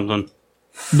to do something.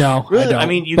 No, Really? I don't. I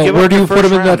mean, you but give where up do your you put him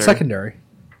first in that rounder. secondary?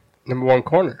 Number one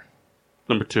corner.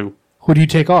 Number 2. Who do you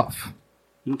take off?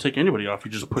 You don't take anybody off.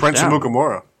 You just push Prince down.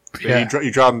 Mukamura. Yeah.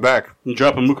 You drop him back. You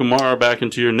drop a Mukamara back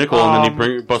into your nickel, and then you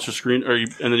bring Buster Screen, and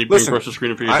then you bring Listen, Buster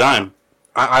Screen for your I- dime.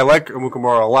 I like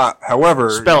Mukamura a lot. However,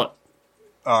 spell it.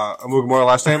 Mukamura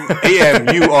last name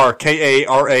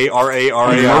Amurkarararai.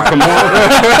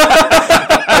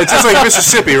 It's just like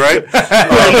Mississippi, right?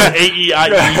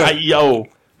 A-E-I-E-I-E-O.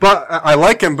 But I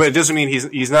like him, but it doesn't mean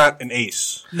he's not an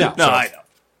ace. No, No, I know.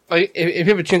 Like, if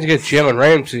you have a chance to get Jalen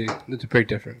Ramsey, that's a big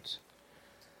difference.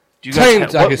 Do you guys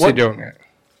Titans, I can see doing it.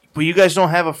 But you guys don't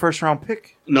have a first round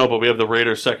pick. No, but we have the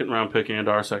Raiders' second-round pick and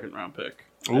our second-round pick.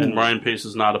 And Ryan Pace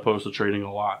is not opposed to trading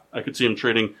a lot. I could see him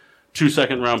trading 2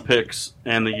 second-round picks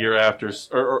and the year after,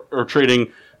 or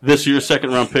trading this year's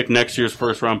second-round pick, next year's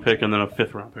first-round pick, and then a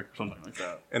fifth-round pick or something like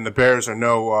that. And the Bears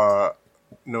are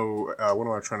what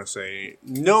am I trying to say?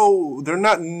 No, they're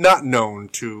not known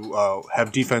to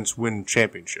have defense win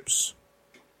championships.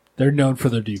 they're known for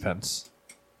their defense.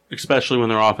 Especially when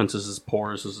their offense is as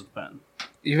porous as it's been.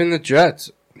 Even the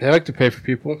Jets, they like to pay for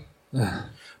people.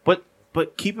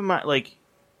 But keep in mind, like,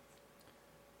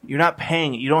 you're not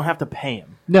paying. You don't have to pay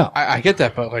him. No, I get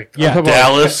that, but like, Yeah, I'm talking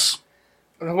Dallas.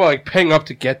 I'm talking about like paying up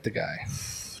to get the guy.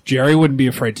 Jerry wouldn't be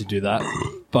afraid to do that.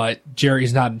 But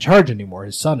Jerry's not in charge anymore.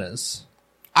 His son is.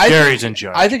 Jerry's in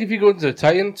charge. I think if you go to the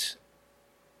Titans,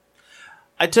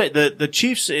 I tell you, the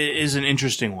Chiefs is an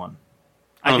interesting one.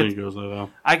 I don't think he goes there, though.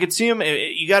 I could see him.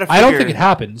 You got to. I don't think it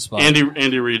happens. But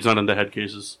Andy Reid's not into head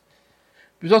cases.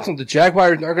 because also the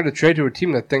Jaguars aren't going to trade to a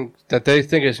team that they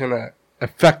think is going to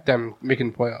affect them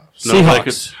making playoffs. No, they Seahawks.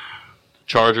 could-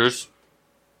 Chargers.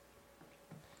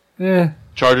 Eh,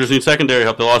 Chargers need secondary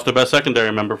help. They lost their best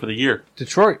secondary member for the year.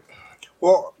 Detroit,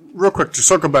 Well, real quick, to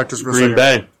circle back to this for a Green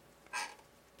second. Bay.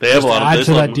 They have a lot of add they to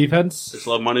still that have- defense. They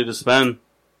still have money to spend.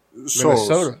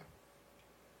 Minnesota.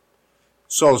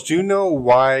 Souls, do you know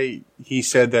why he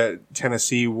said that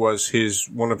Tennessee was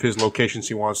one of his locations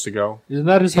he wants to go? Isn't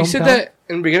that his hometown? He said that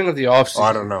in the beginning of the offseason. Oh,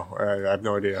 I don't know. I have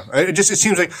no idea. It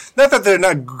seems like, not that they're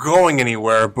not going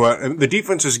anywhere, but the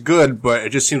defense is good, but it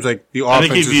just seems like the I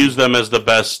offense think he is... views them as the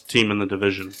best team in the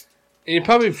division. And he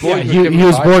probably Yeah, boys he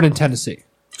was born in Tennessee.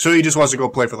 So he just wants to go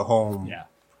play for the home Yeah.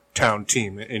 town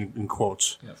team, in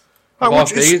quotes.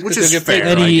 Las Which is, Vegas, which because is they get paid.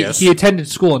 fair, And I he guess. attended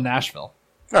school in Nashville.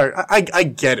 All right, I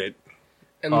get it.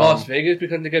 In Las Vegas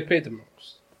because they get paid the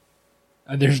most.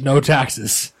 And there's no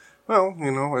taxes. Well,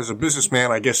 as a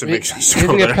businessman, I guess it makes sense He to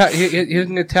go doesn't there. he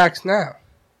doesn't get taxed now.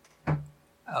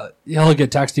 He'll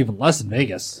get taxed even less in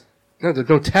Vegas. No, there's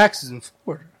no taxes in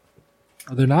Florida.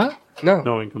 Are there not? No.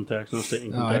 No income tax, no state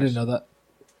income No, tax. I didn't know that.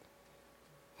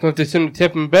 So if they send to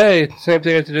Tampa Bay, same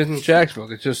thing as it is in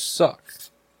Jacksonville. It just sucks.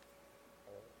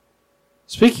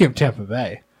 Speaking of Tampa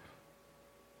Bay,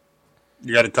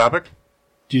 You got a topic?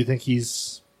 do you think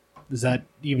is that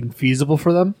even feasible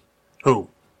for them? Who?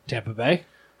 Tampa Bay?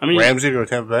 I mean, Ramsey to go to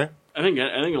Tampa Bay? I think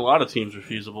a lot of teams are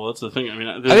feasible. That's the thing. I mean,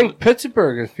 I think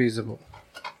Pittsburgh is feasible.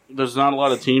 there's not a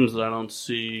lot of teams that I don't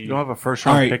see. You don't have a first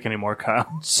round All right. pick anymore,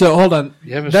 Kyle. So hold on.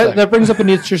 You have a That second. brings up an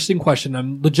interesting question.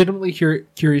 I'm legitimately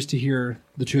curious to hear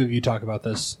the two of you talk about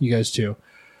this. You guys too.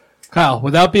 Kyle,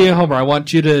 without being a homer, I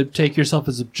want you to take yourself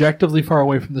as objectively far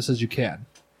away from this as you can.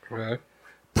 Right.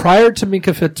 Prior to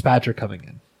Minka Fitzpatrick coming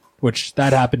in, which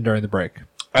that happened during the break.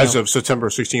 As of September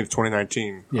 16th,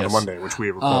 2019, on a Yes. Monday, which we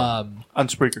recorded. On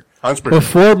Spreaker. On Spreaker.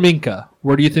 Before Minka,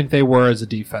 where do you think they were as a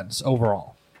defense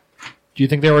overall? Do you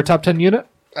think they were a top 10 unit?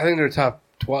 I think they're top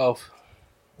 12.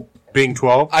 Being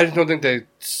 12? I just don't think they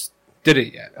did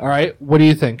it yet. All right. What do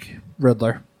you think,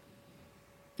 Riddler?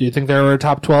 Do you think they were a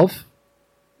top 12?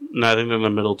 No, I think they're in the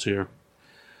middle tier.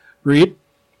 Reed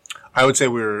I would say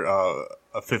we were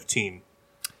a 15.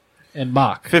 and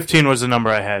Mock. 15 was the number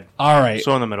I had. All right.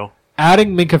 So in the middle.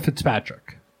 Adding Minka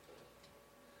Fitzpatrick.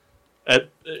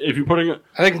 If you're putting it,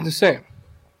 I think it's the same.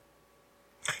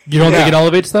 You don't Yeah. think it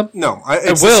elevates them? No,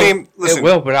 It it's will. the same. Listen, It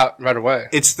will, but not right away.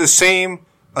 It's the same.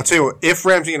 I'll tell you what. If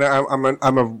Ramsey and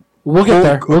I'm a. We'll get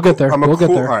there. We'll get there. I'm a We'll get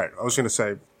cool. there. All right. I was going to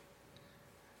say.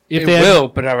 If It they had- will,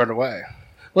 but not right away.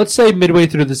 let's say midway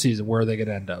through the season, where are they going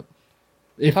to end up?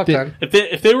 If Top they- 10.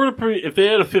 if they were if they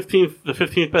had the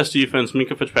 15th best defense,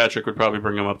 Minka Fitzpatrick would probably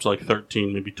bring them up to like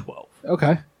 13, maybe 12.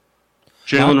 Okay.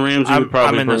 Jalen Ramsey would I'm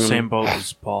probably in the bring same them, boat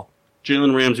as Paul.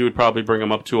 Jalen Ramsey would probably bring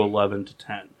them up to 11 to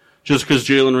 10, just because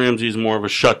Jalen Ramsey is more of a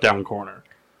shutdown corner,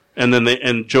 and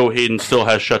then Joe Hayden still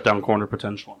has shutdown corner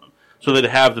potential in him. So they'd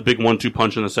have the big 1-2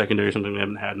 punch in the secondary, something they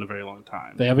haven't had in a very long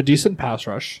time. They have a decent pass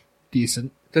rush.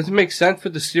 Decent. Does it make sense for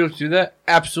the Steelers to do that?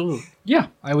 Absolutely. Yeah,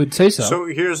 I would say so. So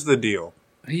here's the deal.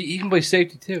 He can play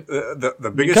safety, too.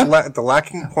 The biggest the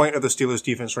lacking point of the Steelers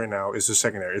defense right now is the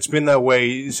secondary. It's been that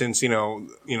way since Dick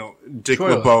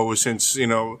Troy LeBeau. Since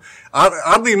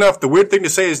oddly enough, the weird thing to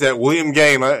say is that William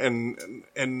Gay and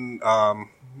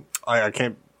I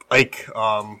can't Ike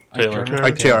Taylor.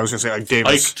 Ike Taylor. I was gonna say Ike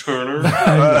Davis. Ike Turner.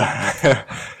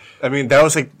 I mean, that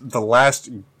was like the last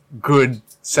good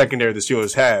secondary the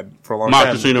Steelers had for a long Mark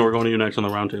time. Casino, we're going to you next on the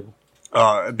roundtable.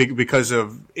 Because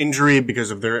of injury, because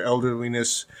of their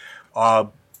elderliness.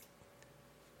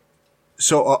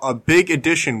 So a big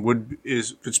addition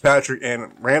is Fitzpatrick,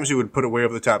 and Ramsey would put it way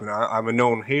over the top. Now, I'm a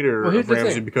known hater Well, here's of the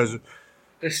Ramsey thing. because,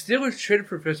 The Steelers traded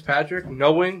for Fitzpatrick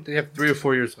knowing they have 3 or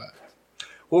 4 years left.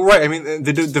 well, right. I mean,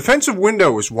 the defensive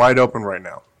window is wide open right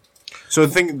now. So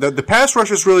the pass rush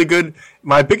is really good.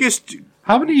 My biggest,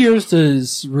 How many years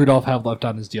does Rudolph have left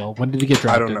on his deal? When did he get I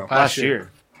drafted? don't know. Last year.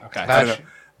 Okay. I don't know.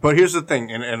 But here's the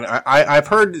thing, and I've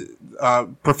heard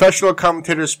professional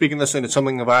commentators speaking this, and it's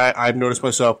something that I've noticed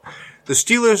myself. The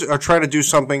Steelers are trying to do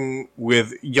something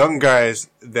with young guys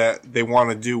that they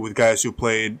want to do with guys who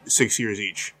played 6 years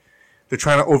each. They're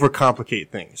trying to overcomplicate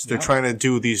things. They're trying to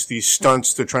do these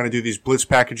stunts. They're trying to do these blitz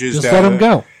packages. Just let him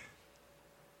go.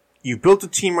 You built a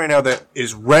team right now that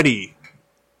is ready.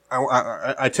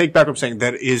 I take back what I'm saying.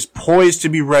 That is poised to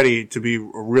be ready to be a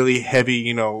really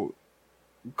heavy,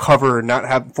 cover, not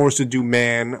have forced to do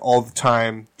man all the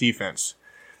time defense.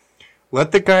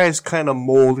 Let the guys kind of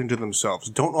mold into themselves.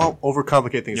 Don't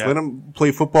overcomplicate things. Yeah. Let them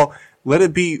play football. Let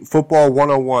it be football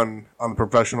 101 on the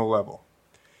professional level.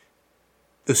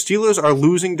 The Steelers are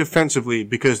losing defensively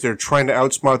because they're trying to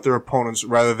outsmart their opponents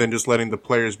rather than just letting the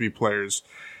players be players.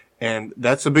 And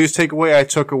that's the biggest takeaway I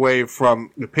took away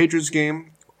from the Patriots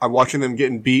game. I'm watching them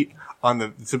getting beat on the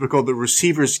the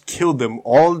receivers killed them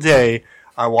all day.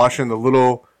 I'm watching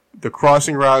the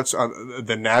crossing routes on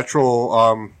the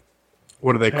natural,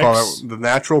 what do they call it? The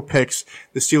natural picks.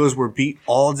 The Steelers were beat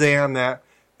all day on that.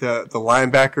 The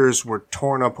linebackers were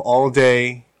torn up all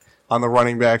day on the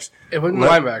running backs. It wasn't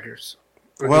linebackers.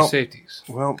 It was the safeties.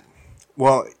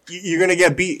 Well, you're going to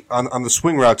get beat on the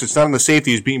swing routes. It's not on the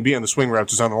safeties being beat on the swing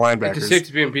routes. It's on the The linebackers.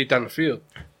 safeties being beat down the field.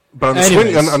 But on the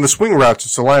Anyways. on the swing routes,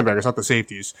 it's the linebackers, not the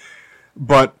safeties.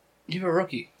 But You have a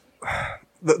rookie.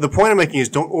 the point I'm making is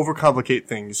don't overcomplicate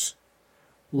things.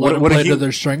 Let them what a play to hu-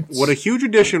 their strengths. What a huge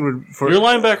addition would for Your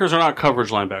linebackers are not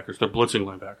coverage linebackers; they're blitzing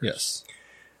linebackers. Yes.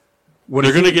 what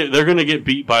They're a hu- gonna get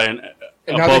beat by an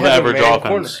And now they above have a average man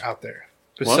offense. corner out there.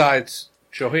 besides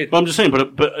Joe Hayden. But I'm just saying,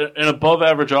 but an above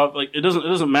average off, like it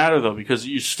doesn't matter though, because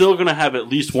you're still going to have at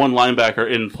least one linebacker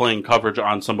in playing coverage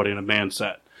on somebody in a man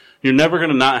set. You're never going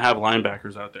to not have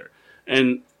linebackers out there,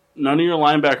 and none of your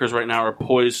linebackers right now are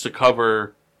poised to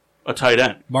cover a tight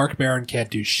end. Mark Barron can't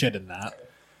do shit in that.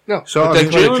 No, So, but I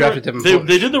that's mean, why they drafted Devin They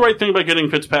Bush. did the right thing by getting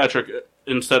Fitzpatrick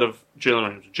instead of Jalen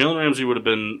Ramsey. Jalen Ramsey would have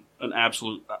been an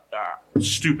absolute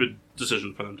stupid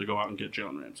decision for them to go out and get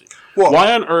Jalen Ramsey. Well-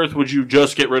 Why on earth would you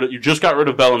just get rid of? You just got rid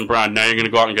of Bell and Brown. Now you're going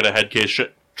to go out and get a head case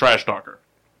trash talker.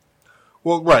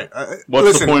 Well, right. What's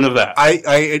Listen, the point of that?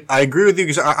 I agree with you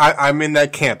because I'm in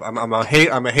that camp. I'm a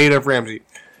hater of Ramsey.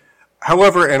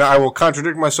 However, and I will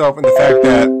contradict myself in the fact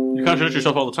that You contradict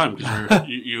yourself all the time because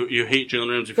you hate Jalen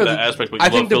Ramsey for that aspect, but you I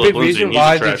love think the Philip big Lindsay reason and he's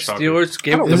why a the trash talker. Steelers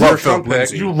gave I up the don't love first round Philip pick.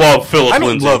 Lindsay. You love Philip I don't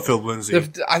Lindsay. love Phil Lindsay.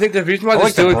 I think the reason why I the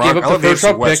like the Steelers Brock- gave I up love the the first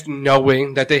round AFC West. pick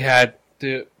knowing that they had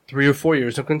the 3 or 4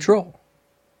 years of control.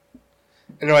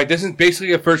 And they're like, this is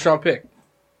basically a first round pick.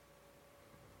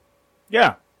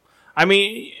 Yeah. I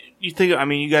mean,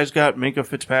 you guys got Minka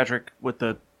Fitzpatrick with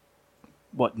the,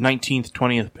 19th,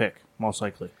 20th pick, most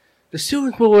likely. The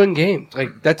Steelers will win games.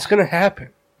 Like, that's going to happen.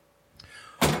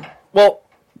 Well,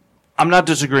 I'm not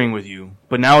disagreeing with you,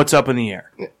 but now it's up in the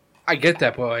air. I get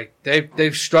that, but like,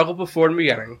 they've struggled before in the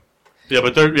beginning.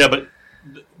 but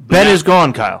Ben is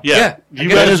gone, Kyle. Yeah, you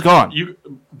Ben is gone.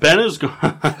 Ben is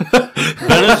gone.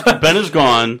 Ben is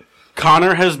gone.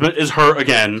 Connor is hurt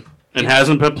again and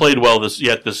hasn't been played well this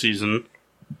season.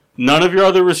 None of your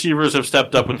other receivers have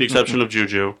stepped up, with the exception of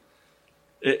Juju.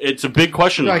 It's a big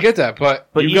question. No, I get that, but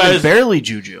But You even guys- barely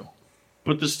Juju.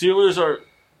 But the Steelers are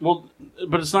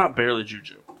but it's not barely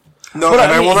Juju. No, But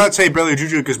and I I will mean- not say Billy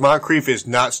Juju because Moncrief has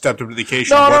not stepped up to the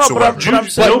occasion No, whatsoever. but I'm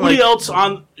saying, Nobody like- else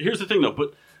on. Here's the thing, though.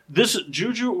 But this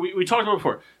Juju, we talked about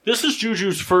before. This is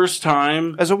Juju's first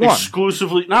time As a one.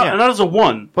 exclusively, not Yeah. not as a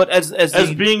one, But as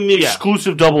being the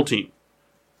exclusive double team.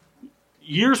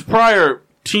 Years prior,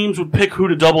 teams would pick who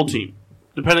to double team,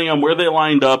 depending on where they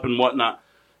lined up and whatnot.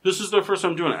 This is their first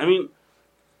time doing it. I mean,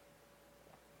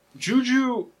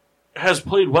 Juju has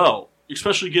played well,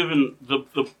 especially given the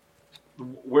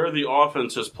where the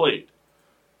offense has played.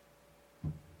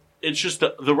 It's just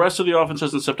that the rest of the offense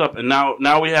hasn't stepped up, and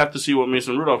now we have to see what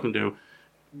Mason Rudolph can do.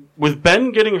 With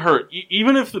Ben getting hurt,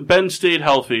 even if Ben stayed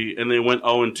healthy and they went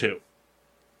 0-2,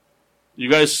 you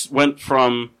guys went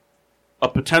from a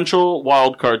potential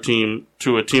wild card team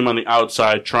to a team on the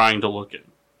outside trying to look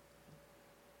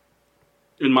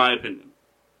in my opinion.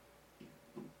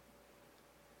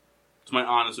 It's my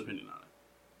honest opinion on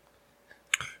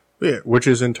it. Yeah, which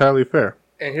is entirely fair.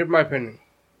 and here's my opinion.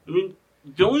 I mean,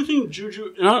 the only thing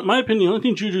Juju, in my opinion, the only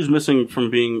thing Juju's missing from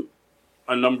being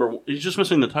a number one, he's just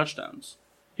missing the touchdowns.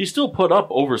 He still put up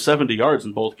over 70 yards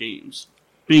in both games,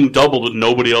 being doubled with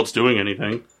nobody else doing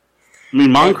anything. I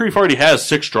mean, Moncrief already has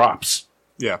 6 drops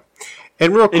Yeah.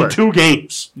 And real quick. in 2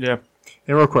 games. Yeah.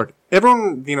 And real quick,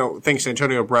 everyone, thinks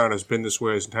Antonio Brown has been this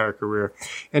way his entire career.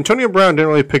 Antonio Brown didn't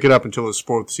really pick it up until his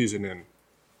 4th season in.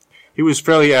 He was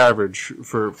fairly average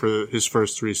for his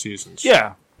first 3 seasons.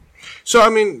 Yeah. So, I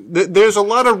mean, there's a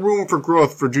lot of room for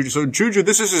growth for Juju. So, Juju,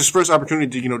 this is his first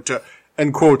opportunity to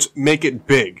end quotes, make it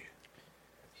big.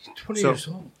 He's 20 So- years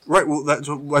old. Right, well, that's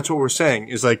what we're saying,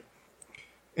 is like,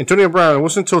 Antonio Brown, it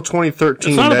wasn't until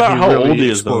 2013 It's not that about he how really old he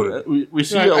is, exploded. though. We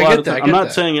see Yeah, a I lot get of that, I times. I'm get not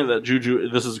that. saying that Juju,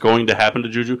 this is going to happen to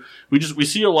Juju. We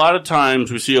see a lot of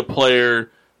times, we see a player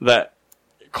that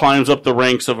climbs up the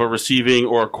ranks of a receiving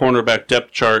or a cornerback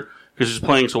depth chart because he's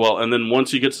playing so well, and then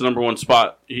once he gets the number 1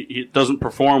 spot, he doesn't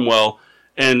perform well,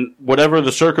 and whatever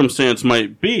the circumstance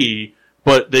might be,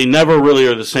 but they never really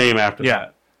are the same after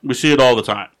that. We see it all the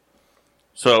time.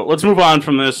 So let's move on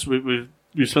from this. We've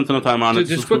spent enough time on it.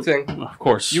 Just quick thing. Of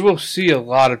course. You will see a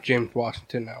lot of James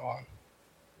Washington now on.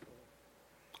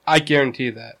 I guarantee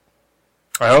that.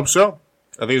 I hope so.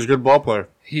 I think he's a good ball player.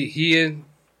 He is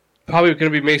probably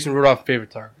going to be Mason Rudolph's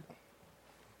favorite target.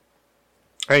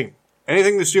 Hey,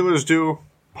 anything the Steelers do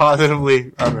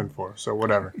positively, I'm in for. So,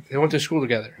 whatever. They went to school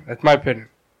together. That's my opinion.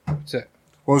 That's it.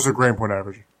 What was their grade point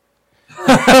average?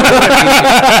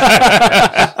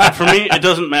 For me, it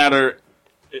doesn't matter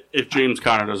if James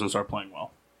Conner doesn't start playing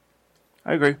well.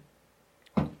 I agree.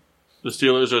 The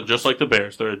Steelers are just like the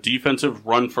Bears. They're a defensive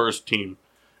run-first team.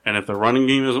 And if the running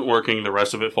game isn't working, the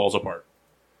rest of it falls apart.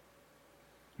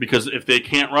 Because if they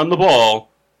can't run the ball,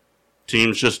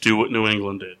 teams just do what New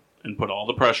England did and put all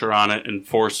the pressure on it and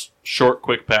force short,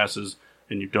 quick passes,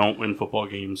 and you don't win football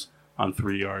games on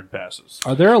 3-yard passes.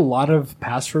 Are there a lot of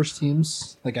pass first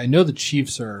teams? Like I know the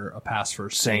Chiefs are a pass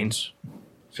first. Saints.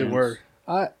 So we're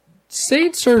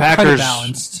Saints are kind of Packers.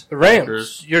 balanced. the Rams.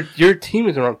 Packers. Your team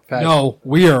is around fast. No,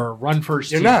 we are run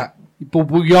first. You're team. not.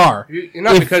 But we are. You're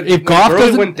not, because if Goff Gurley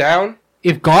doesn't went down,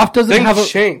 if Goff doesn't things have a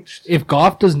changed. if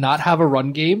Goff does not have a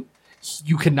run game,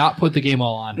 you cannot put the game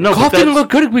all on him. No, Goff but didn't that's- look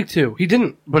good at week 2. He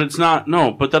didn't. But it's not.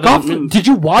 No, but that Goff, doesn't mean. did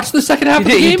you watch the second half of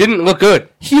the game? He didn't look good.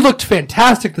 He looked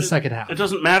fantastic the second half. It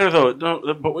doesn't matter though.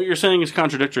 No, but what you're saying is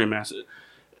contradictory, Mass.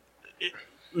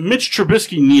 Mitch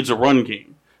Trubisky needs a run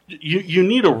game. You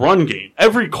need a run game.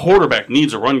 Every quarterback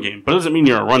needs a run game, but it doesn't mean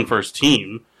you're a run first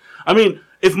team. I mean,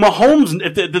 if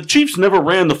the Chiefs never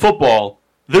ran the football,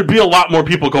 there'd be a lot more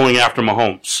people going after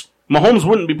Mahomes. Mahomes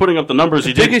wouldn't be putting up the numbers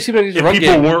he did biggest team that needs a if run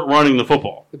people game. weren't running the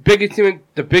football. The biggest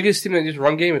team that needs a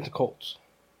run game is the Colts.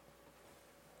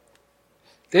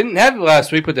 They didn't have it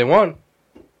last week, but they won.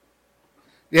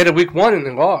 They had a week 1 and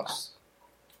they lost.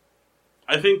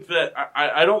 I think that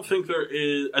I don't think there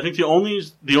is. I think the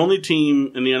only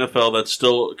team in the NFL that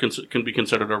still can be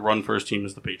considered a run first team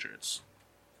is the Patriots.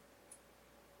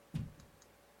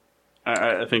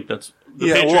 I think that's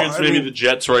the Patriots. Maybe the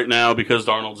Jets right now because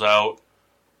Darnold's out.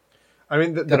 I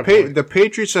mean, the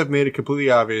Patriots have made it completely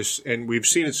obvious, and we've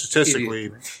seen it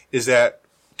statistically, is that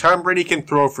Tom Brady can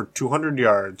throw for 200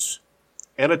 yards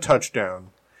and a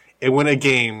touchdown and win a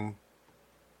game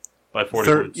by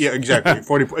 40 points. Yeah, exactly.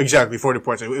 40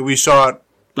 points. We saw it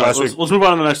last week. Let's move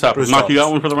on to the next topic. Mark, you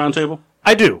got one for the round table?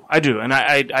 I do. And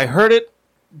I heard it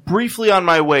briefly on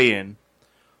my way in.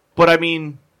 But, I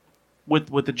mean,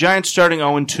 with the Giants starting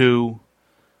 0-2,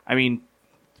 I mean,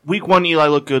 week 1, Eli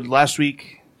looked good. Last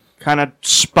week, kind of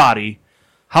spotty.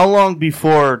 How long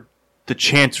before the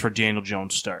chance for Daniel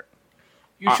Jones start?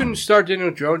 You shouldn't start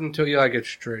Daniel Jones until Eli gets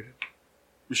traded.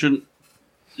 You shouldn't.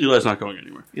 Eli's not going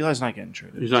anywhere. Eli's not getting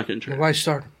traded. He's not getting traded. Why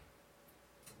start him?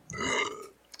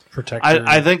 Protect.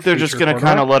 I think they're just going to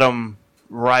kind of let him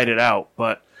ride it out,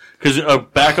 but because a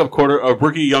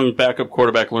rookie young backup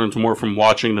quarterback learns more from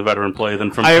watching the veteran play than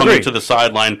from I coming agree. to the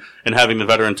sideline and having the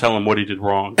veteran tell him what he did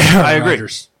wrong. I agree.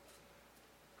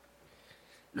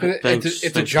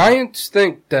 If the Giants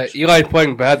think that Eli's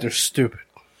playing bad, they're stupid.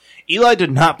 Eli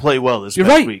did not play well this You're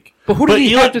past right. week. But who did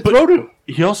he have to throw to?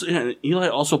 Eli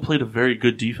also played a very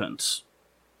good defense.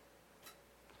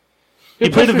 He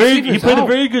played a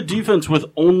very good defense with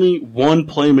only one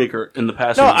playmaker in the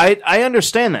passing No, game. I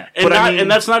understand that. And, but and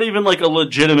that's not even like a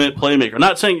legitimate playmaker.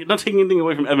 Not taking anything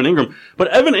away from Evan Ingram, but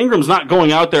Evan Ingram's not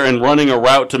going out there and running a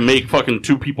route to make fucking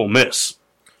 2 people miss.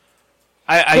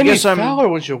 I guess Fowler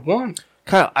was your one.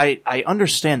 Kyle, I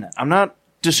understand that. I'm not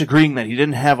disagreeing that he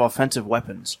didn't have offensive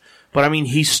weapons. But I mean,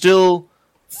 he still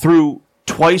threw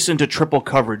twice into triple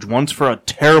coverage, once for a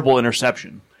terrible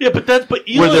interception. Yeah, but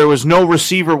Eli, where there was no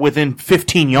receiver within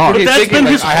 15 yards. But that's been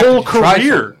his whole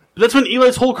career. That's been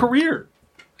Eli's whole career.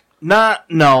 It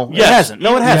hasn't.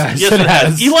 No, it hasn't. Yes, it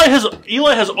has.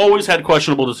 Eli has always had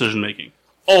questionable decision making.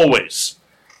 Always.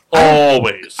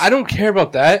 I don't care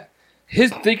about that.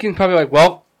 His thinking probably like,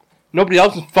 well, nobody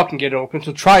else is fucking getting open,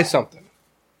 so try something.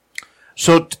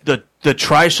 So the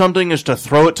try something is to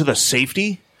throw it to the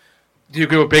safety? Do you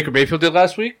agree with what Baker Mayfield did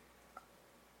last week?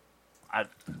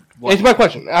 What? Answer my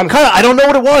question. I don't know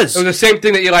what it was. It was the same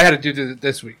thing that Eli had to do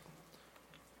this week.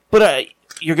 But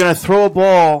you're going to throw a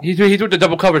ball. He threw the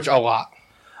double coverage a lot.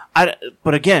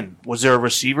 But again, was there a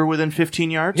receiver within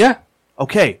 15 yards? Yeah.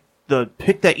 Okay. The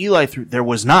pick that Eli threw, there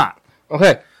was not.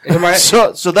 Okay.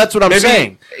 So that's what I'm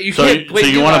saying. You so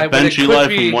you want to bench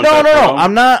Eli from one? No.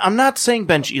 I'm not saying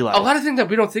bench Eli. A lot of things that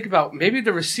we don't think about. Maybe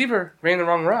the receiver ran the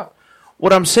wrong route.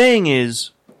 What I'm saying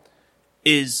is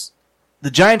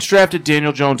the Giants drafted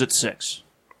Daniel Jones at 6.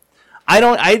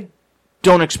 I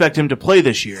don't expect him to play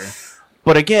this year.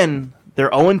 But again, they're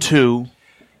 0-2.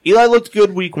 Eli looked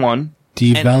good week 1.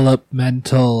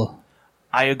 Developmental.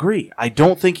 I agree. I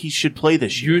don't think he should play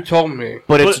this year. You told me.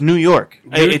 But it's New York.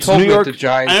 It's told New me York. The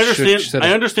Giants I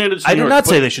understand it's New I did York, not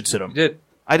say they should sit him. You did.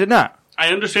 I did not. I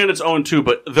understand it's 0-2,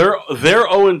 but their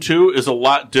 0-2 is a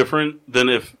lot different than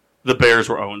if the Bears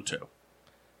were 0-2.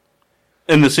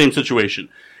 In the same situation.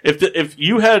 If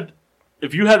you had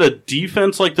a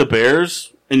defense like the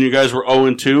Bears and you guys were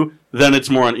 0-2, then it's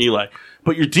more on Eli.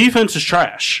 But your defense is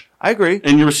trash. I agree.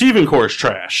 And your receiving core is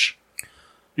trash.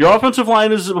 Your offensive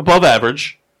line is above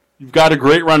average. You've got a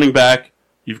great running back.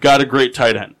 You've got a great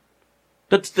tight end.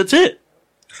 That's it.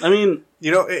 I mean,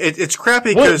 it's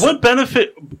crappy because what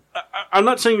benefit? I'm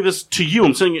not saying this to you.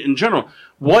 I'm saying it in general.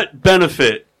 What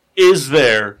benefit is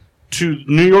there to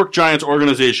New York Giants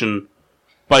organization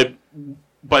by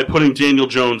putting Daniel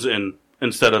Jones in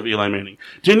instead of Eli Manning?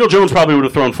 Daniel Jones probably would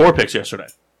have thrown 4 picks yesterday.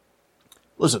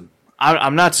 Listen,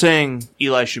 I'm not saying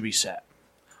Eli should be sat.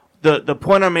 The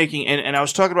point I'm making, and I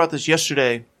was talking about this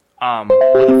yesterday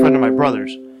with a friend of my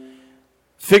brother's.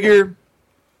 Figure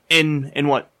in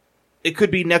what it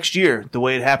could be next year, the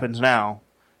way it happens now,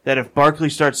 that if Barkley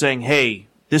starts saying, hey,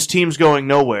 this team's going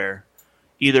nowhere,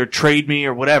 either trade me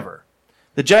or whatever,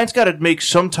 the Giants got to make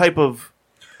some type of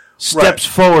steps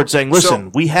forward saying,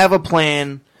 listen, we have a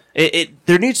plan.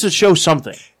 There needs to show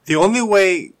something. The only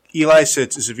way Eli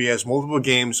sits is if he has multiple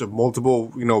games of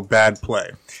multiple, bad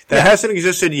play. That hasn't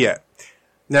existed yet.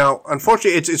 Now,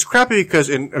 unfortunately, it's crappy because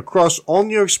across all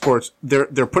New York sports, they're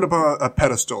put up on a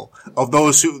pedestal of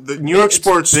those the New York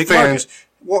sports fans. Market.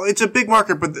 Well, it's a big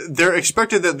market, but they're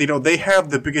expected that they have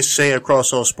the biggest say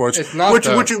across all sports. It's not which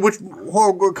hold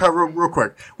on, real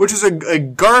quick, which is a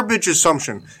garbage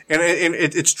assumption, and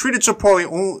it's treated so poorly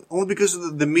only because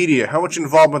of the media, how much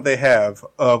involvement they have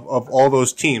of all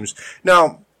those teams.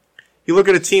 Now, you look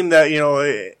at a team that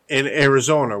in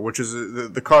Arizona, which is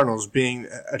the Cardinals, being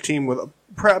a team with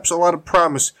perhaps a lot of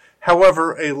promise,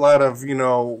 however, a lot of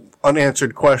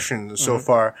unanswered questions so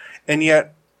far, and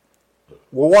yet.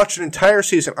 We'll watch an entire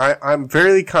season. I'm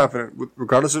very confident,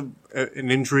 regardless of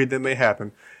an injury that may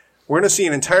happen, we're going to see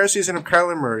an entire season of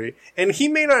Kyler Murray, and he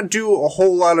may not do a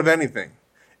whole lot of anything.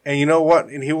 And you know what?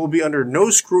 And he will be under no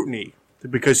scrutiny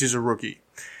because he's a rookie.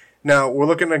 Now, we're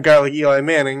looking at a guy like Eli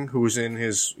Manning, who's in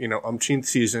his, umpteenth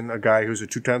season, a guy who's a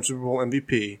 2-time Super Bowl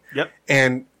MVP. Yep.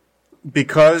 And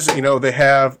because, they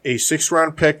have a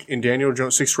 6th-round pick in Daniel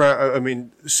Jones,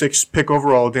 6th pick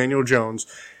overall, Daniel Jones,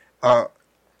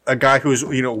 a guy who's,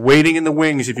 waiting in the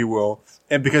wings, if you will,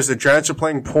 and because the Giants are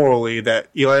playing poorly, that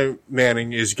Eli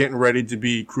Manning is getting ready to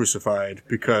be crucified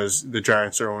because the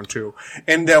Giants are 0-2.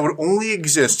 And that would only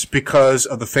exist because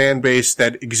of the fan base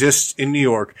that exists in New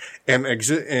York, and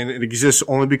it exists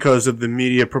only because of the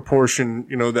media proportion,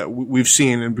 that we've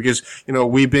seen, and because,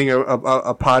 we being a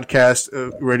podcast,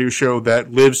 a radio show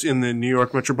that lives in the New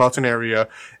York metropolitan area,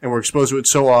 and we're exposed to it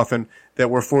so often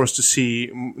that we're forced to see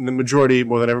the majority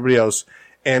more than everybody else.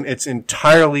 And it's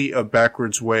entirely a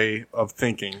backwards way of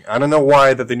thinking. I don't know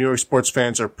why that the New York sports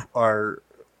fans are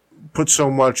put so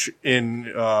much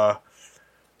in a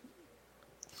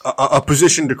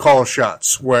position to call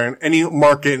shots, where in any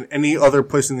market, in any other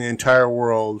place in the entire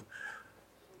world,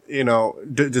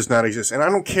 does not exist. And I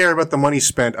don't care about the money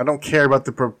spent. I don't care about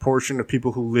the proportion of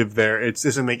people who live there. It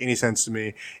doesn't make any sense to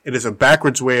me. It is a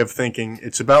backwards way of thinking.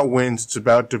 It's about wins. It's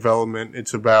about development.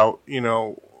 It's about,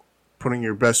 putting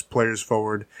your best players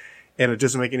forward, and it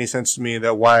doesn't make any sense to me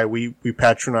that why we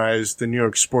patronize the New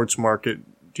York sports market,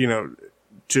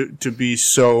 to be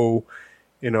so,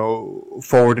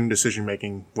 forward in decision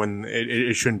making when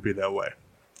it shouldn't be that way.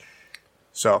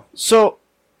 So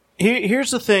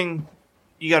here's the thing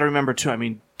you got to remember too. I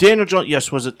mean, Daniel Jones,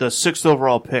 yes, was it the 6th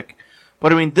overall pick,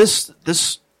 but I mean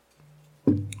this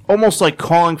almost like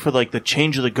calling for like the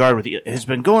change of the guard has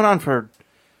been going on for.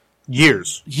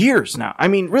 Years now. I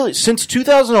mean, really, since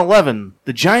 2011,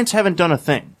 the Giants haven't done a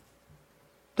thing.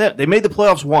 They made the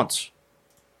playoffs once.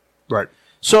 Right.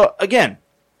 So, again,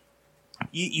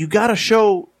 you got to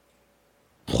show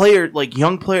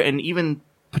young player, and even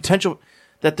potential,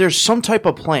 that there's some type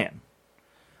of plan.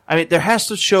 I mean, there has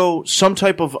to show some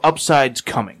type of upsides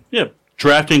coming. Yeah.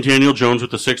 Drafting Daniel Jones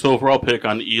with the 6th overall pick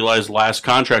on Eli's last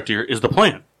contract year is the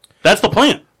plan. That's the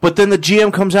plan. But then the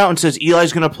GM comes out and says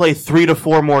Eli's going to play 3 to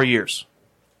 4 more years.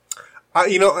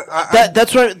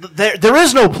 That's right. There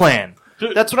is no plan.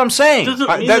 That's what I'm saying.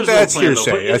 That's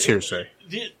hearsay. That's hearsay.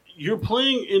 You're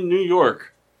playing in New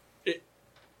York. It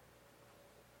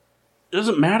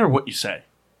doesn't matter what you say.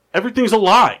 Everything's a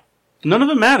lie. None of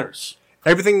it matters.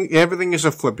 Everything is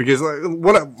a flip because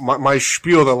my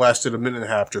spiel that lasted a minute and a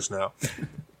half just now.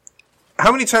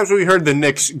 How many times have we heard the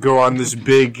Knicks go on this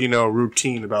big,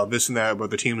 routine about this and that, about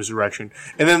the team's direction,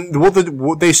 and then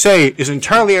what they say is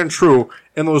entirely untrue,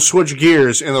 and they'll switch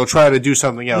gears and they'll try to do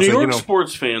something else. New York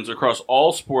sports fans across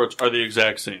all sports are the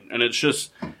exact same, and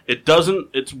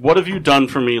it's what have you done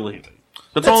for me lately?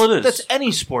 That's all it is. That's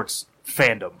any sports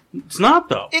fandom. It's not,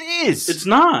 though. It is. It's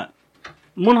not.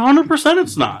 100%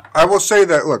 it's not. I will say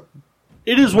that, look.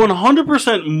 It is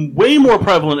 100% way more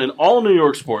prevalent in all New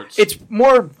York sports. It's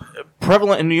more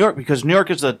prevalent in New York because New York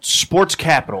is the sports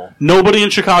capital. Nobody in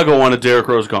Chicago wanted Derrick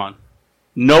Rose gone.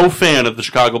 No fan of the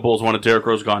Chicago Bulls wanted Derrick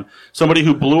Rose gone. Somebody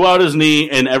who blew out his knee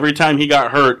and every time he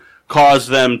got hurt caused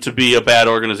them to be a bad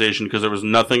organization because there was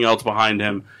nothing else behind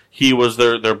him. He was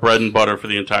their bread and butter for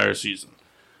the entire season.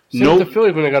 Same with the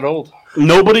Phillies when they got old.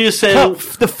 Nobody is saying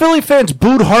the Philly fans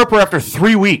booed Harper after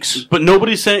 3 weeks. But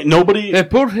nobody's saying They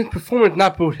booed his performance,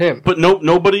 not booed him. But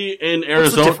nobody in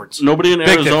Arizona. Nobody in Big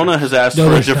Arizona difference. has asked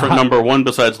for a different number one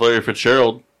besides Larry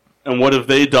Fitzgerald. And what have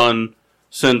they done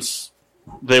since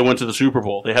they went to the Super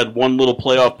Bowl? They had one little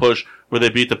playoff push where they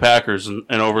beat the Packers in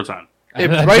overtime.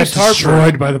 If That Bryce gets destroyed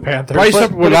Harper, by the Panthers. Bryce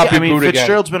Harper will not be I mean, booed again.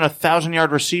 Fitzgerald's been a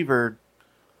 1,000-yard receiver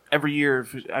every year.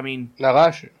 I mean, Not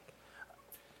last year.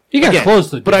 he got again, close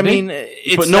to but I mean,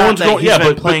 it's But no not one's that going- he's yeah,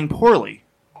 been but- playing poorly.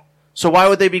 So why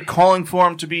would they be calling for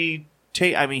him to be?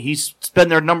 I mean, he's been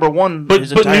their number one. But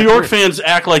his New entire York career. fans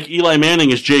act like Eli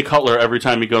Manning is Jay Cutler every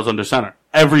time he goes under center.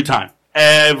 Every time.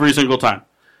 Every single time.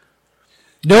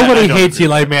 Nobody I don't hates agree.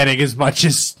 Eli Manning as much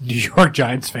as New York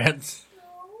Giants fans.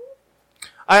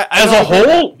 I As a don't think-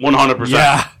 whole, 100%.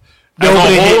 Yeah. As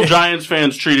Nobody a whole, hate- Giants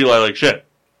fans treat Eli like shit.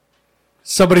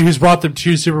 Somebody who's brought them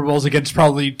 2 Super Bowls against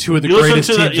probably 2 of the You listen greatest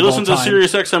to teams you of listen all to time.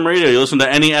 Sirius XM radio. You listen to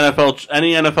any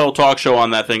NFL talk show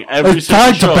on that thing. Every It's single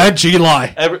time to show. bench Eli.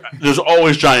 There's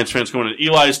always Giants fans coming in.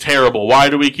 Eli's terrible. Why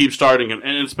do we keep starting him?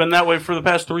 And it's been that way for the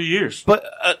past 3 years. But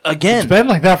again, It's been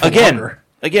like that for longer.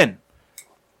 again,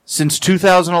 since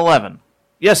 2011.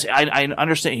 Yes, I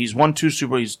understand. He's won 2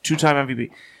 Super Bowls. He's 2-time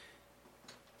MVP.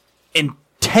 In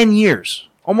 10 years,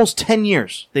 almost 10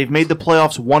 years, they've made the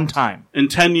playoffs 1 time. In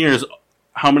 10 years,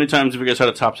 how many times have you guys had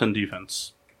a top 10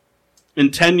 defense?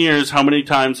 In 10 years, how many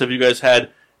times have you guys had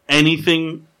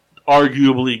anything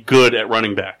arguably good at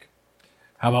running back?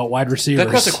 How about wide receivers?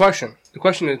 That's not the question. The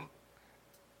question is,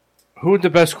 who is the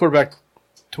best quarterback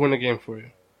to win the game for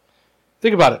you?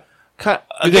 Think about it. You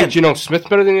Again, think Geno Smith's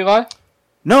better than Eli?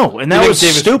 no, and You that think was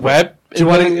Davis stupid. Webb is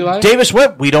better than Eli? Davis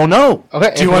Webb, we don't know.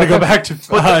 Okay. Do you want to go back to?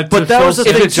 But to that was the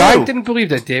Phil If thing, the Giants too. didn't believe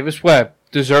that Davis Webb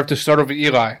deserved to start over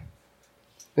Eli,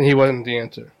 then he wasn't the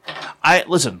answer.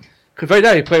 Listen, Because right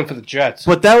now he's playing for the Jets,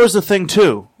 but that was the thing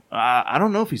too. I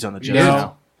don't know if he's on the Jets No.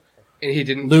 now. and he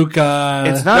didn't. Luca.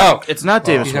 It's not. No. It's not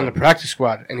Davis He's on the Webb. practice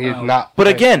squad, and he's not. But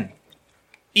playing. again,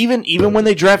 even when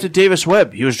they drafted Davis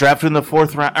Webb, he was drafted in the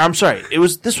 4th round. I'm sorry,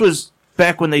 this was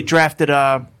back when they drafted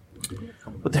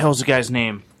what the hell's the guy's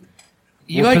name?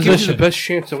 Eli gives you position? the best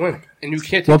chance to win, and you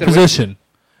can't take What that away. position?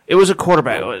 It was a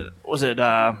quarterback. Was it?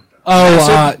 Oh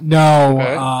Nassib? no.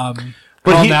 Okay.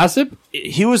 But Carl he- Nassib?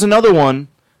 He was another one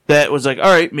that was like,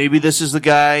 all right, maybe this is the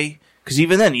guy. Because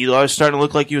even then, Eli was starting to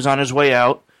look like he was on his way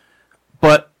out.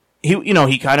 But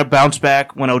he kind of bounced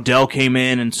back when Odell came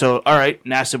in, and so all right,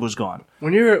 Nassib was gone.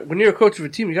 When you're a coach of a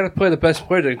team, you got to play the best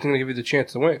player that's going to give you the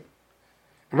chance to win.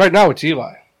 And right now, it's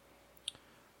Eli,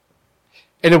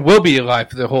 and it will be Eli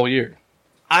for the whole year.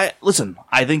 I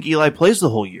think Eli plays the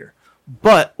whole year.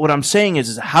 But what I'm saying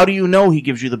is how do you know he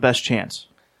gives you the best chance?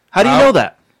 How do you know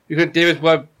that? Because Davis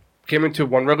Webb came into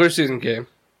one regular season game,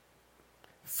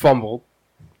 fumbled,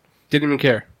 didn't even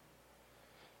care.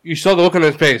 You saw the look on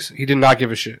his face. He did not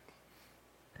give a shit.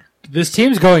 This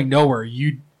team's going nowhere.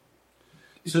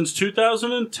 Since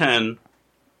 2010,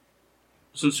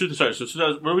 since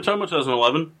 2000, what are we talking about?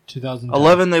 2011. 2010.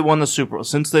 11, they won the Super Bowl.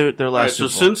 Since their All right, last so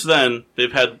Super Bowl. since then,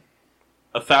 they've had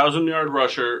 1,000-yard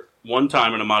rusher one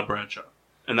time in Ahmad Bradshaw,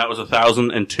 and that was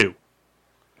 1,002.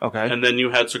 Okay. And then you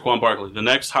had Saquon Barkley. The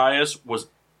next highest was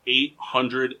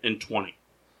 820.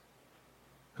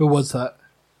 Who was that?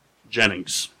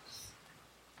 Jennings.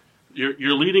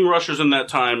 Your leading rushers in that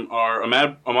time are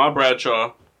Ahmad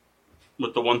Bradshaw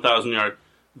with the 1,000 yard,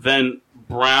 then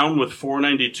Brown with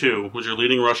 492 was your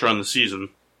leading rusher on the season,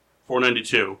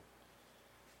 492.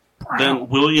 Then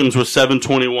Williams with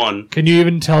 721. Can you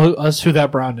even tell us who that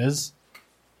Brown is?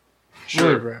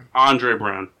 Really, Brown. Andre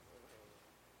Brown.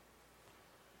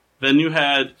 Then you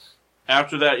had,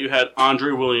 after that, you had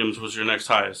Andre Williams was your next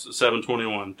highest,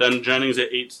 721. Then Jennings at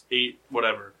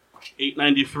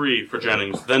 893 for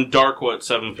Jennings. Then Darkwa at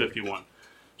 751.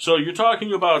 So you're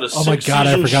talking about a Oh my God,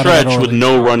 I six-season forgot about stretch with Orleans.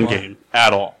 no run game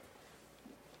at all.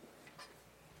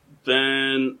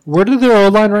 Then, Where did their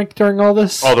O-line rank during all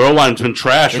this? their O-line's been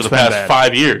trashed for It's the been past bad.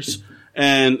 5 years.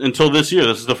 And until this year,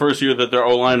 this is the first year that their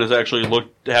O-line has actually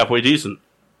looked halfway decent.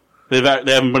 They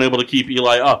haven't been able to keep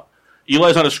Eli up.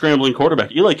 Eli's not a scrambling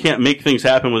quarterback. Eli can't make things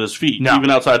happen with his feet, No. even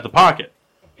outside the pocket.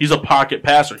 He's a pocket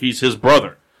passer. He's his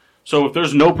brother. So if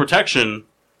there's no protection,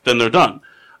 then they're done.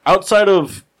 Outside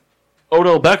of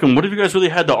Odell Beckham, what have you guys really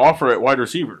had to offer at wide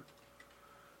receiver?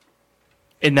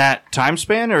 In that time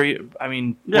span? What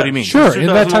do you mean? Sure, in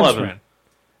that time 2011. span.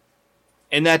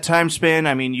 In that time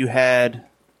span, you had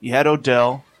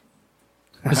Odell.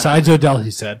 Besides Odell,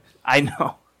 he said. I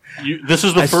know. This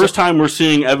is the first time we're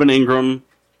seeing Evan Ingram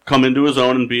come into his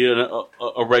own and be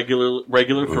a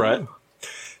regular threat.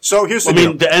 So here's the I deal.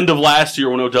 mean, the end of last year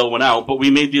when Odell went out, but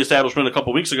we made the establishment a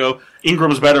couple weeks ago.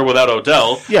 Ingram's better without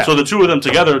Odell. Yeah. So the two of them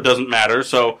together doesn't matter.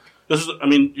 So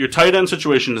your tight end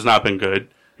situation has not been good.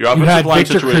 Your You offensive had line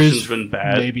Victor situation's Cruz, been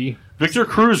bad. maybe. Victor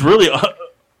Cruz really.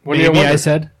 Maybe I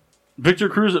said. Victor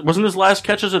Cruz wasn't his last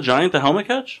catch as a Giant the helmet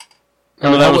catch?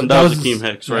 No, No, that was was- Akeem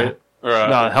Hicks, right? Or,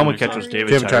 No, the helmet catcher was David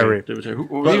David Tyree. David Tyree.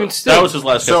 But even still- That was his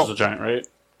last catch So- as a Giant, right?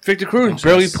 Victor Cruz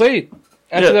barely played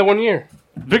after Yeah. that 1 year.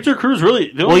 Victor Cruz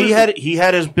really. Well, he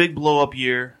had his big blow up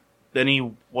year. Then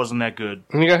he wasn't that good.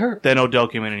 And he got hurt. Then Odell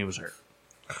came in and he was hurt.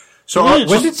 So Really,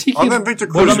 When did Tiki? other than Victor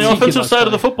when But Cruz, on did the Tiki offensive last side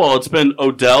of the play? football, it's been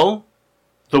Odell,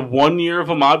 the 1 year of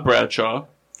Ahmad Bradshaw.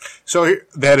 so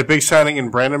they had a big signing in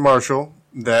Brandon Marshall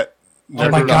that Oh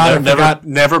my God, I forgot.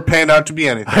 never panned out to be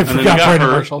anything. I And then he forgot got Brandon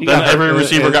hurt. Marshall. Then every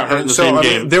receiver got hurt in the same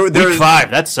game. There Week is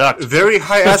 5, that sucked. very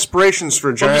high aspirations for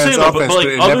I'm just Giants saying, though, offense, but, like,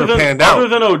 it never panned other out.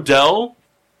 than Odell,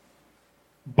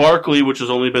 Barkley, which has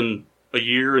only been a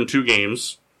year and 2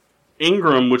 games,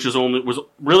 Ingram, which has only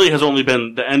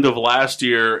been the end of last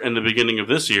year and the beginning of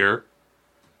this year,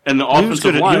 and the He was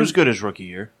offensive good. line. He was good his rookie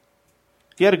year.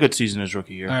 He had a good season his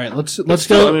rookie year. All right, let's Still,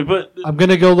 go. I mean, but I'm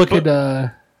gonna go look at.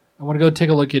 I want to go take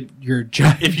a look at your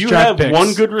Giants. if you draft have picks.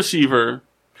 one good receiver,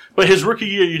 but his rookie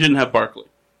year you didn't have Barkley.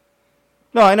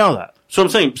 No, I know that. So I'm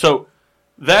saying, so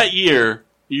that year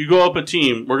you go up a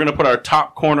team. We're going to put our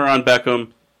top corner on Beckham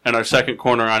and our second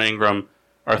corner on Ingram.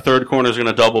 Our third corner is going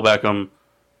to double Beckham,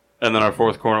 and then our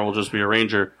fourth corner will just be a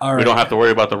Ranger. All We right. don't have to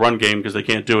worry about the run game because they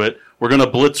can't do it. We're going to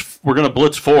blitz. We're going to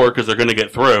blitz 4 because they're going to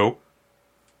get through.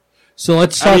 So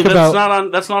let's talk I mean,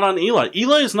 about. that's not on Eli.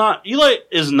 Eli is not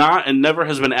and never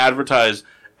has been advertised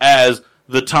as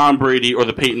the Tom Brady or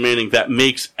the Peyton Manning that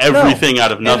makes everything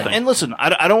out of nothing. And listen,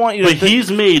 I don't want you to But think, he's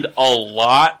made a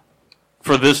lot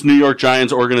for this New York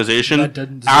Giants organization That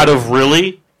doesn't out of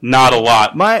really not a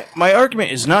lot. my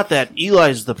argument is not that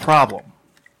Eli's the problem.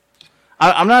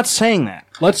 I'm not saying that.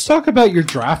 Let's talk about your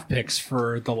draft picks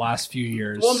for the last few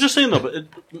years. Well, I'm just saying though, but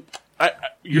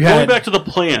you're You going had- back to the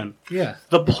plan. yeah,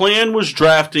 The plan was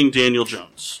drafting Daniel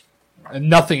Jones. and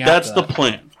nothing. That's after the that.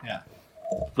 plan. Yeah.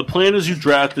 The plan is you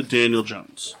drafted Daniel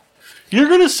Jones. You're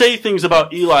going to say things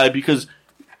about Eli because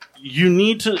you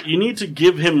need to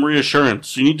give him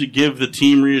reassurance. You need to give the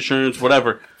team reassurance,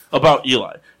 whatever, about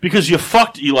Eli. Because you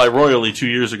fucked Eli royally 2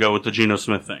 years ago with the Geno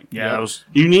Smith thing. Yeah, that was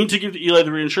You need to give Eli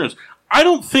the reassurance. I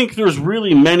don't think there's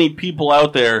really many people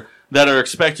out there that are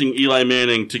expecting Eli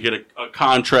Manning to get a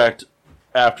contract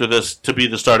after this to be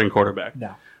the starting quarterback.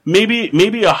 No. Maybe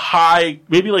a high,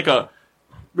 maybe like a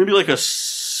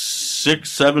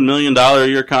 $6-7 million a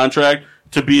year contract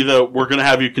to be we're going to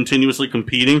have you continuously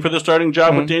competing for the starting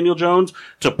job with Daniel Jones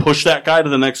to push that guy to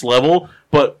the next level,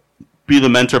 but be the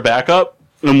mentor backup,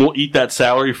 and we'll eat that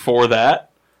salary for that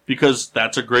because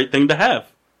that's a great thing to have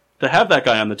that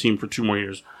guy on the team for 2 more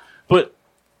years. But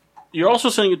you're also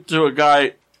saying it to a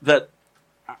guy that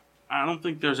I don't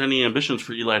think there's any ambitions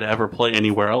for Eli to ever play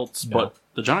anywhere else but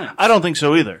the Giants. I don't think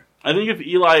so either. I think if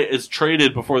Eli is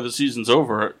traded before the season's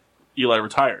over, Eli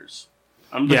retires.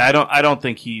 Yeah, I don't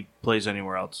think he plays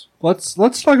anywhere else. Let's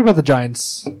talk about the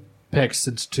Giants picks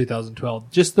since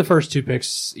 2012. Just the first 2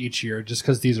 picks each year, just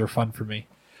because these are fun for me.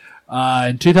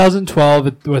 In 2012,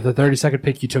 with the 32nd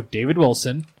pick, you took David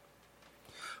Wilson,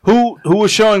 Who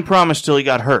was showing promise till he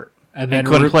got hurt and then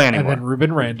couldn't play and anymore. then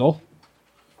Reuben Randall,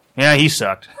 Yeah, he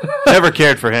sucked. Never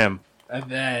cared for him. and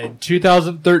then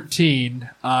 2013,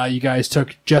 you guys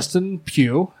took Justin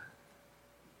Pugh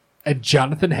and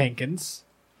Jonathan Hankins.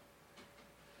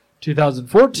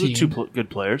 2014, Two good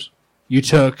players. you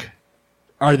took.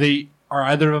 Are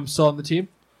either of them still on the team?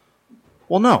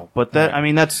 Well, no, but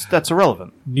that's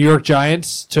irrelevant. New York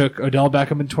Giants took Odell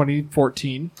Beckham in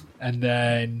 2014, and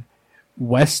then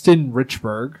Weston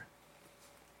Richburg.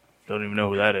 Don't even know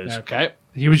who that is. Okay,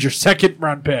 he was your second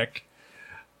round pick.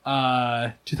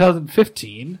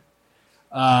 2015,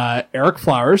 Eric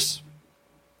Flowers.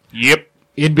 Yep.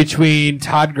 In between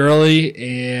Todd Gurley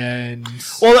and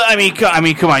Well, I mean,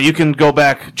 come on. You can go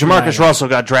back. Jamarcus Yeah. Russell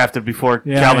got drafted before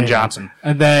Calvin yeah. Johnson.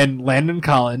 And then Landon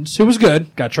Collins, who was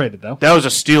good, got traded though. That was a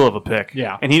steal of a pick.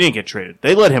 Yeah. And he didn't get traded.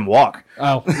 They let him walk.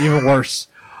 Oh, even worse.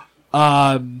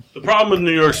 The problem with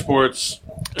New York sports.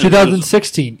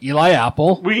 2016, Eli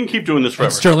Apple We can keep doing this forever.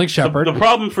 and Sterling Shepard. The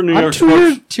problem for New I'm York 2 sports.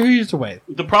 years, 2 years away.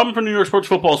 The problem for New York sports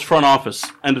football is front office.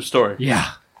 End of story.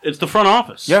 Yeah. It's the front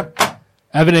office. Yeah.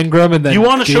 Evan Ingram and then You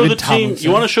want to show the David team. Tomlinson.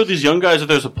 You want to show these young guys that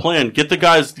there's a plan. Get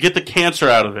the cancer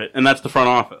out of it, and that's the front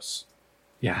office.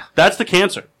 Yeah. That's the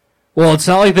cancer. Well, it's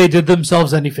not like they did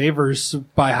themselves any favors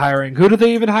by hiring. Who did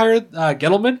they even hire?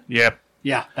 Gettleman? Yep.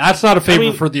 Yeah, that's not a favor I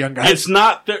mean, for the young guys. It's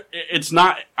not. It's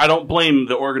not. I don't blame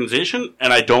the organization,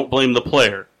 and I don't blame the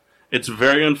player. It's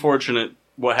very unfortunate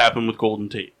what happened with Golden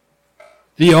Tate.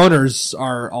 The owners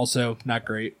are also not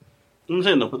great. I'm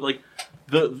saying though, but like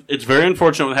It's very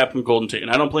unfortunate what happened with Golden Tate,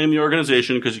 and I don't blame the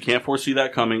organization because you can't foresee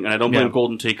that coming, and I don't blame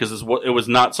Golden Tate because it was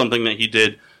not something that he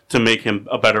did to make him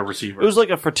a better receiver. It was like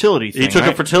a fertility thing. He took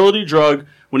right? a fertility drug.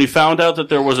 When he found out that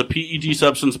there was a PED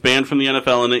substance banned from the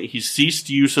NFL in it, he ceased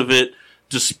use of it,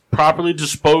 properly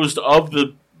disposed of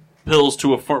the pills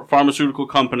to a pharmaceutical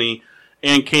company,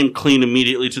 and came clean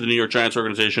immediately to the New York Giants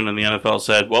organization, and the NFL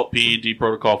said, well, PED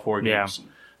protocol 4 games. Yeah.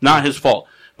 Not his fault.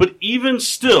 But even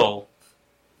still,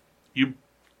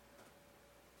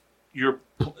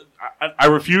 I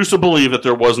refuse to believe that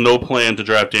there was no plan to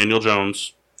draft Daniel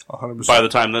Jones 100%. By the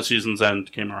time that season's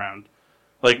end came around.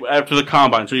 Like, after the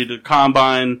Combine. So you did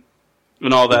Combine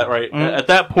and all that, right? Mm-hmm. At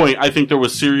that point, I think there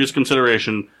was serious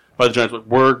consideration by the Giants.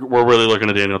 We're really looking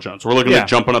at Daniel Jones. We're looking at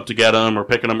jumping up to get him or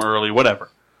picking him early, whatever.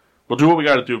 We'll do what we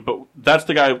got to do. But that's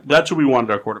the guy. That's who we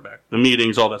wanted our quarterback. The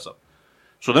meetings, all that stuff.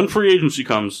 So then free agency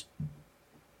comes.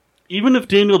 Even if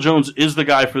Daniel Jones is the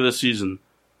guy for this season,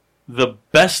 the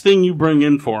best thing you bring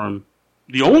in for him,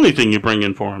 the only thing you bring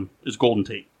in for him, is Golden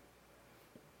Tate.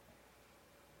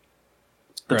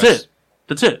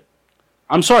 That's it.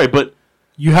 I'm sorry, but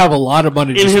you have a lot of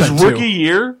money to in spend his rookie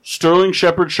year, Sterling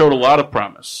Shepard showed a lot of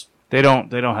promise. They don't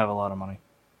have a lot of money.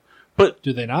 But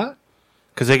do they not?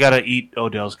 Because they got to eat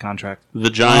Odell's contract. The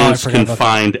Giants can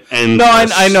find endless.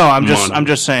 No, I know. I'm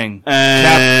just saying.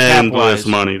 Endless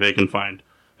money they can find.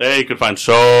 They could find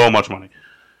so much money.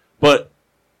 But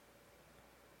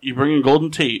you bring in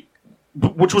Golden Tate,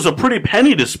 which was a pretty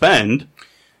penny to spend.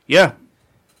 Yeah.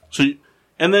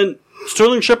 And then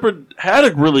Sterling Shepard had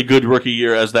a really good rookie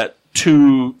year as that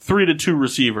 3-2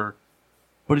 receiver,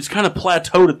 but he's kind of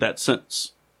plateaued at that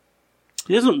since.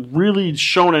 He hasn't really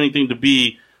shown anything to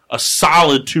be a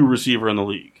solid 2 receiver in the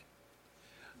league.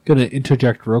 Going to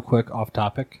interject real quick off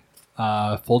topic.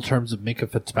 Full terms of Minkah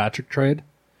Fitzpatrick trade.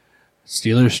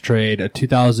 Steelers trade a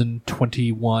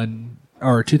 2021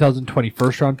 or 2020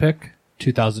 first round pick,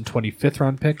 2020 fifth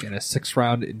round pick, and a 6th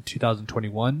round in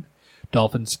 2021.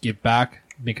 Dolphins give back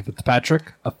Minkah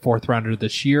Fitzpatrick, a 4th rounder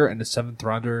this year, and a 7th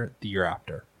rounder the year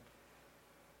after.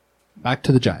 Back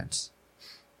to the Giants.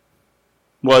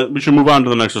 Well, we should move on to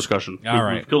the next discussion. All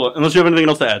right. Unless you have anything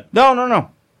else to add.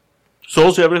 No.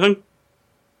 Souls, you have anything?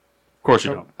 Of course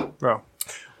you don't. No.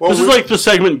 Well, this is like the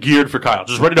segment geared for Kyle,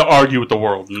 just ready to argue with the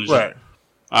world. And right.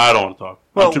 I don't want to talk.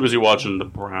 I'm too busy watching the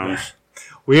Browns.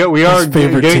 We are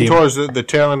getting towards the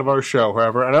tail end of our show,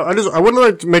 however. And I would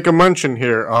like to make a mention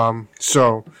here. And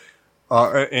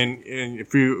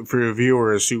for your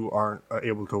viewers who aren't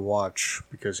able to watch,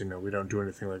 because we don't do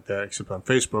anything like that except on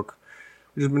Facebook,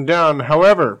 which has been down.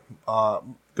 However,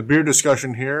 the beer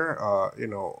discussion here,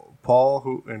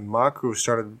 Paul and Mock, who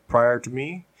started prior to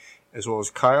me, as well as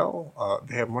Kyle,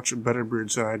 they have much better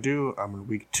beards than I do. I'm in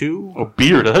week 2. Oh,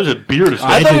 beard! That was a beard.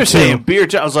 I thought you were saying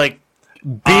beard. I was like,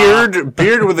 beard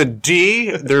with a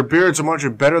D. Their beards are much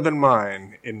better than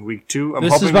mine in week 2.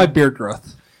 This is my beard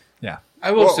growth. Yeah,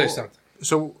 I will say something.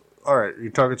 So, all right,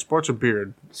 you're talking sports or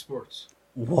beard? Sports.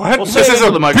 What? Well, this is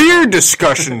a beard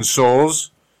discussion,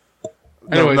 Souls.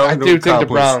 Anyway, I do think the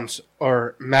Browns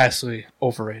are massively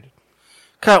overrated.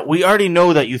 Kyle, we already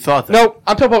know that you thought that. No,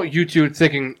 I'm talking about you two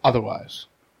thinking otherwise.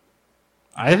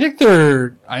 I think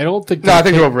they're... I don't think... No, I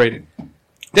think they're overrated.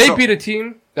 They beat a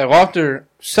team that lost their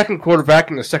second quarterback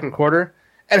in the second quarter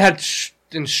and had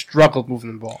struggled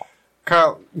moving the ball.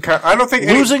 Kyle, I don't think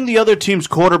losing the other team's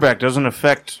quarterback doesn't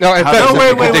affect. No, wait.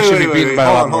 They should be beaten by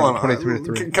a lot more,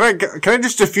 23-3. Can I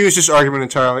just diffuse this argument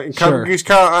entirely? Sure.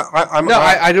 Kyle,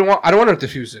 I don't want to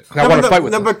diffuse it. I want to fight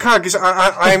with it. But Kyle, because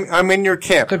I'm in your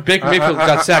camp. Baker Mayfield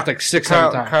got sacked like 6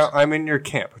 times. Kyle, I'm in your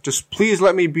camp. Just please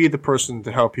let me be the person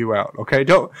to help you out. Okay?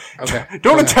 Don't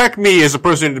attack me as a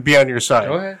person to be on your side.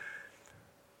 Go ahead.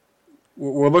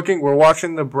 We're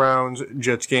watching the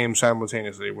Browns-Jets game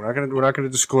simultaneously. We're not gonna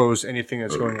disclose anything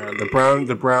that's going on.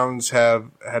 The Browns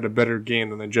have had a better game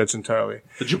than the Jets entirely.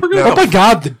 Oh my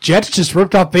God! The Jets just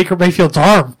ripped off Baker Mayfield's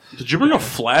arm. Did you bring a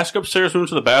flask upstairs when you went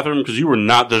to the bathroom? Because you were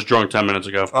not this drunk 10 minutes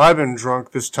ago. I've been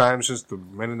drunk this time since the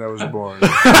minute I was born. All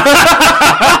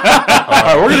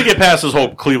right, we're gonna get past this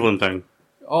whole Cleveland thing.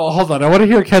 Oh, hold on. I want to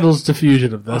hear Kendall's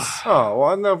diffusion of this. Oh,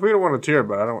 well, no, if we don't want to hear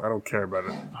about it, I don't care about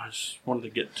it. I just wanted to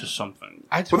get to something.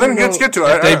 Well, then let's get to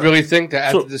it. They really think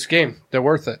that after this game, they're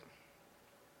worth it.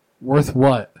 Worth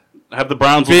what? Have the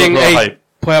Browns lived up to the hype?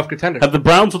 Playoff contender. Have the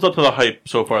Browns lived up to the hype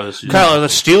so far this season? Kyle, are the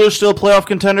Steelers still a playoff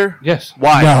contender? Yes.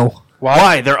 Why? No.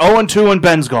 Why? They're 0-2 and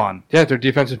Ben's gone. Yeah, their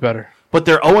defense is better. But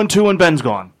they're 0-2 and Ben's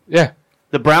gone. Yeah.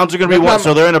 The Browns are going to be 1,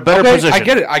 so they're in a better position. I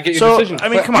get it. I get your decision. I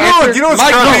mean, come on.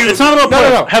 It's not about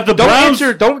no. Have the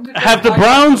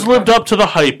Browns lived up to the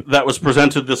hype that was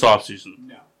presented this offseason?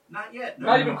 No. Not yet.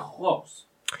 Not even close.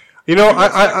 You know,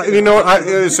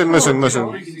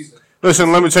 listen.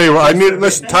 Listen, let me tell you what.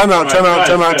 Listen, time out.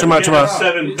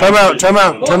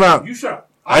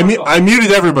 I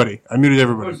muted everybody.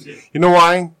 You know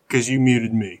why? Because you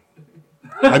muted me.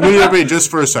 I muted everybody just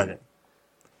for a second.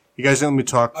 You guys didn't let me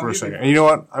talk for a second. And you know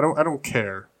what? I don't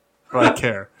care. But I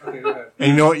care. Okay, go ahead. And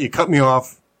you know what? You cut me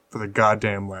off for the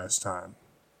goddamn last time.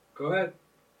 Go ahead.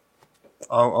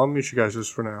 I'll mute you guys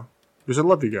just for now. Because I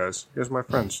love you guys. You guys are my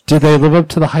friends. Did they live up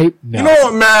to the hype? No. You know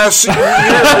what, Mass? You're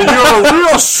a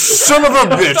real son of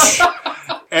a bitch.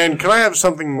 And can I have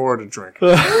something more to drink?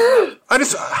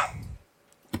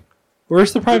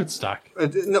 Where's the private stock?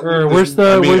 No, Or where's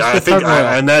the?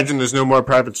 I imagine there's no more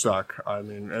private stock. I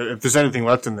mean, if there's anything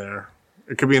left in there,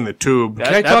 it could be in the tube.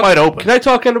 That might open. Can I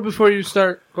talk, Kendall, before you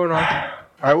start going on?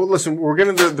 All right, well, listen, we're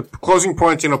getting to the closing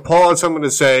points. You know, Paul had something to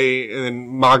say, and then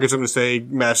Mark had something to say,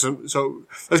 Mass. So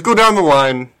let's go down the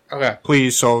line. Okay.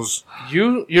 Please, souls.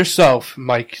 You yourself,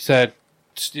 Mike, said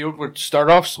Steel would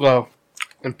start off slow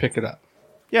and pick it up.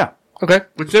 Yeah. Okay,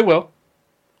 which they will.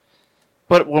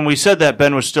 But when we said that,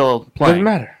 Ben was still playing. Doesn't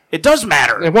matter. It does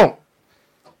matter. It won't.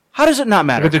 How does it not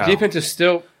matter, But the Kyle? defense is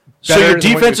still So better your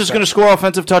than what defense you is going to expect. score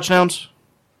offensive touchdowns?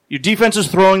 Your defense is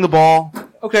throwing the ball?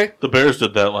 Okay. The Bears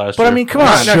did that last But year. I mean, come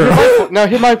on. Now,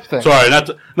 here's my thing. Sorry, I'm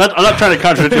not trying to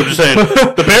contradict you. I'm just saying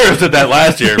the Bears did that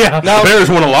last year. Yeah. The Bears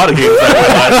won a lot of games that way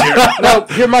last year. Now,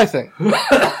 here's my thing.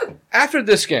 After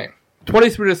this game,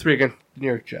 23-3 against the New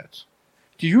York Jets,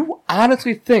 do you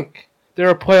honestly think they're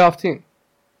a playoff team?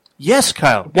 Yes,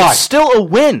 Kyle. Why? It's still a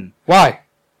win. Why?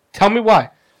 Tell me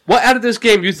why. What out of this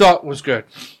game you thought was good?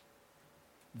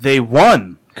 They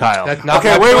won, Kyle. That's not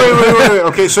Okay, my wait.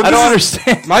 point. Okay, so I this don't is,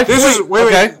 understand. My This point, is- wait.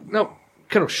 okay? No,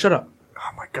 Kendall, shut up. Oh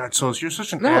my God, souls, you're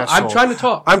such an No, asshole. I'm trying to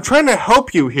talk. I'm trying to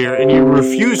help you here, and you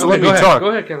refuse to Okay, let me go ahead. talk. Go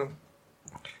ahead, Kendall.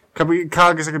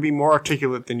 Kyle, because I can be more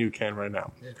articulate than you can right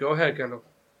now. Go ahead, Kendall.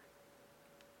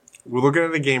 We're looking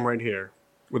at a game right here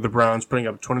with the Browns putting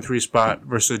up a 23 spot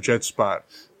versus a Jets spot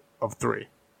of 3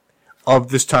 of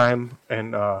this time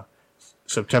in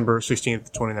September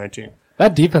 16th, 2019.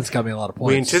 That defense got me a lot of points.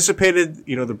 We anticipated,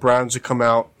 the Browns to come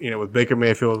out, with Baker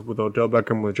Mayfield, with Odell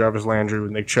Beckham, with Jarvis Landry,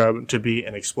 with Nick Chubb to be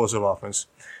an explosive offense.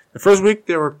 The first week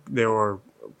they were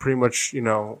pretty much,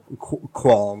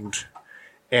 qualmed,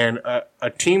 and a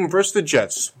team versus the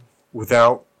Jets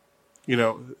without,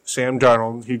 Sam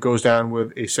Darnold, he goes down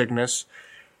with a sickness.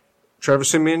 Trevor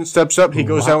Siemian steps up, he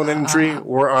goes down with an injury.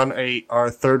 We're on our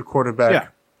third quarterback. Yeah.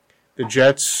 The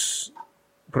Jets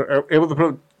are able to put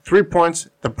up 3 points.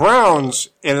 The Browns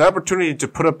had an opportunity to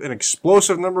put up an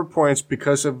explosive number of points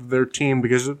because of their team,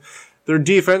 because of their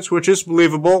defense, which is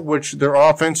believable, which their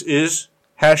offense is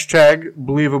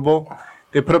 #believable.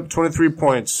 They put up 23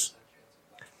 points.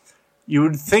 You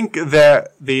would think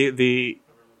that the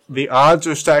odds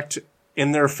are stacked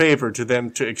in their favor to them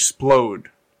to explode.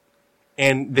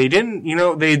 And they didn't,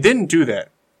 they didn't do that.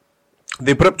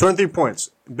 They put up 23 points.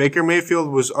 Baker Mayfield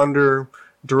was under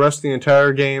duress the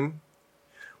entire game,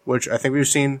 which I think we've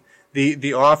seen.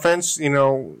 The offense,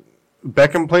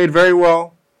 Beckham played very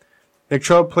well. Nick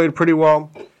Chubb played pretty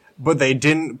well. But they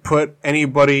didn't put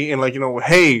anybody in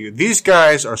hey, these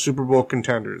guys are Super Bowl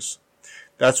contenders.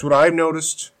 That's what I've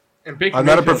noticed. And Baker I'm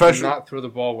not a Mayfield did professional. not throw the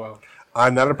ball well.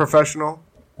 I'm not a professional.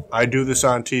 I do this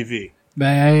on TV.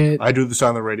 May I? I do this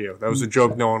on the radio. That was a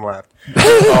joke. No one laughed.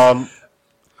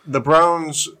 The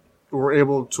Browns were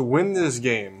able to win this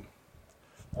game.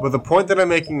 But the point that I'm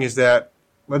making is that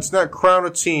let's not crown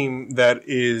a team that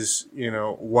is,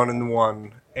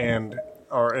 1-1 and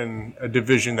are in a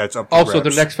division that's up. Also,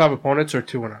 reps. the next 5 opponents are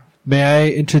 2-0. May I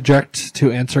interject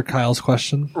to answer Kyle's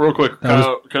question? Real quick,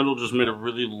 That Kendall just made a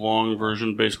really long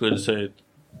version, basically to say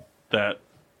that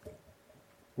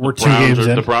We're 2 games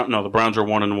in. the Browns are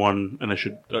 1-1, and they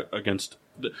should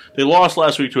they lost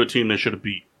last week to a team they should have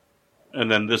beat, and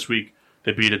then this week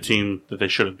they beat a team that they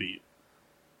should have beat.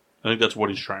 I think that's what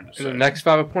he's trying to And say. the next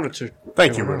 5 opponents are.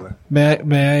 Thank you, Riddler. May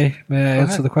I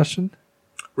answer ahead. the question?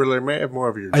 Riddler, may I have more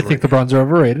of your I drink? think the Browns are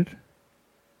overrated.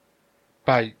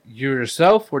 By you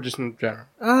yourself or just in general?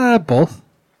 Both.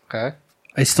 Okay.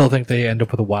 I still think they end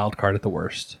up with a wild card at the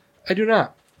worst. I do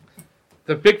not.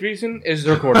 The big reason is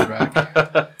their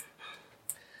quarterback.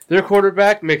 Their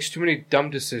quarterback makes too many dumb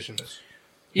decisions.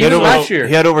 Even last year.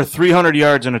 He had over 300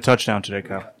 yards and a touchdown today,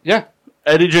 Kyle. Yeah.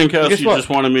 Eddie Guess Jankowski what? just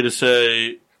wanted me to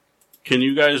say, can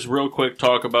you guys real quick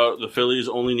talk about the Phillies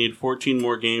only need 14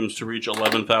 more games to reach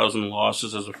 11,000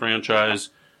 losses as a franchise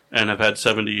and have had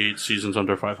 78 seasons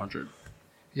under 500?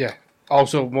 Yeah.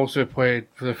 Also, most of it played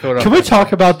for the Philadelphia. Can we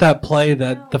talk about that play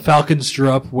that the Falcons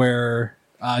drew up where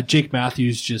Jake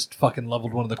Matthews just fucking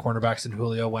leveled one of the cornerbacks and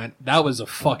Julio went? That was a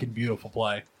fucking beautiful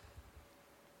play.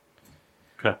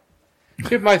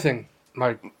 Here's my thing,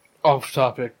 my off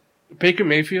topic. Baker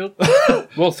Mayfield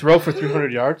will throw for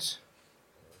 300 yards,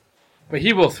 but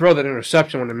he will throw that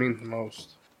interception when it means the most.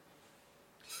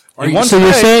 So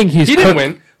you're saying he didn't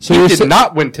win. So he did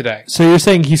not win today. So you're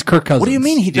saying he's Kirk Cousins. What do you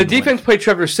mean he The didn't defense played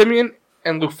Trevor Siemian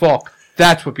and Luke Falk.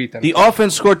 That's what beat them. The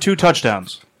offense scored 2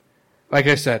 touchdowns, Like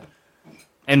I said.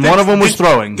 and one of them was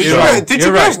throwing. Did So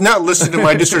you guys not listen to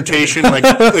my dissertation like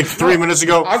 3 minutes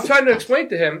ago? I'm trying to explain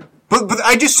to him. But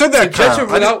I just said that, The Jets are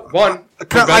Kyle. without one.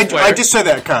 Kyle, best player. I just said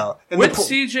that, Kyle. And With the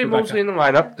C.J. Mosley in the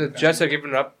lineup, the Jets have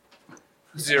given up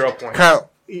 0 points. Kyle,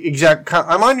 Kyle,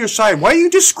 I'm on your side. Why are you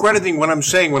discrediting what I'm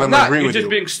saying when I'm not. agreeing You're with just you?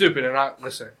 being stupid and not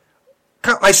listening.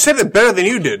 Kyle, I said it better than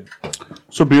you did.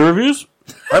 So beer reviews?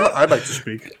 I'd like to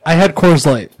speak. I had Coors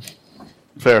Light.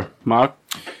 Fair. Mock?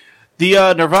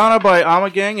 The Nirvana by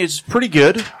Amagang is pretty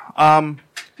good.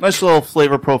 Nice little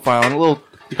flavor profile and a little.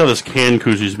 Look how this can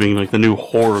koozies being like the new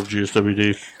whore of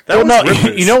GSWD. Well, no,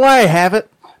 you know why I have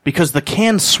it? Because the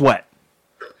cans sweat,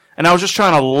 and I was just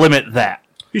trying to limit that.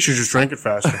 You should just drink it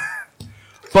faster.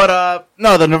 But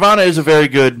no, the Nirvana is a very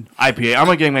good IPA.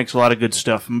 Amagang makes a lot of good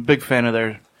stuff. I'm a big fan of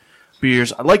their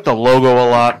beers. I like the logo a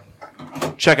lot.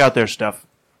 Check out their stuff.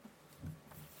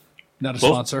 Not a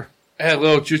Well- sponsor. I had a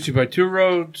little Juicy by Two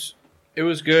Roads. It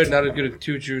was good. Not as good as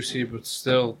Too Juicy, but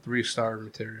still 3-star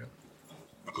material.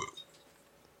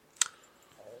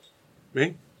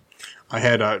 Me? I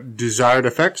had Desired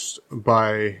Effects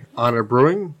by Honor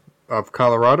Brewing of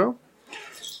Colorado.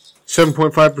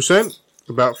 7.5%,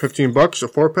 about $15 a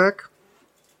 4-pack.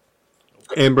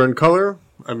 Amber in color.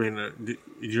 I mean, did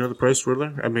you know the price,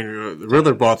 Riddler? I mean,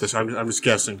 Riddler bought this. I'm just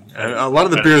guessing. A lot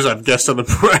of the beers I've guessed on the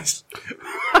price.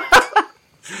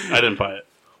 I didn't buy it.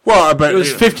 Well, but It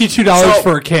was $52 So-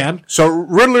 for a can. So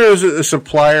Riddler is a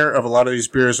supplier of a lot of these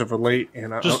beers of late,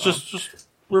 and Just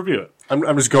review it.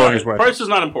 I'm just going as well. Price is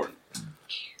not important.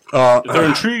 If they're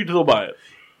intrigued, they'll buy it.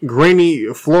 Grainy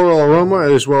floral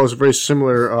aroma, as well as a very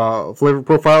similar flavor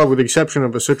profile, with the exception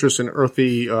of a citrus and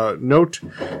earthy note.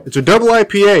 It's a double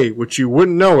IPA, which you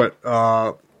wouldn't know it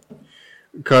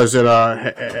because it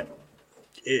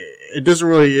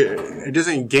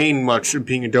doesn't gain much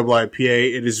being a double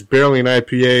IPA. It is barely an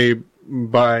IPA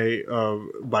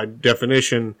by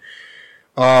definition.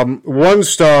 1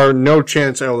 star, no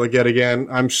chance I will get again.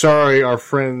 I'm sorry, our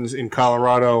friends in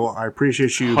Colorado. I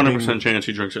appreciate you. 100% chance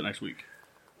he drinks it next week.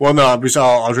 Well, no, because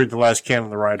I'll drink the last can on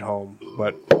the ride home.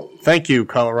 But thank you,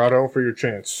 Colorado, for your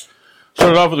chance.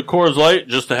 Started off with a Coors Light,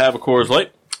 just to have a Coors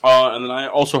Light. And then I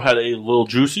also had a little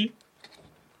Juicy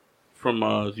from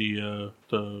the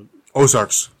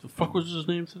Ozarks. the fuck was his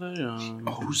name today?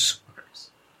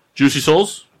 Juicy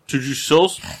Souls. 2 Juicy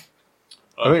Souls.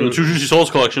 From the 2 Juicy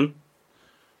Souls collection.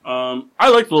 I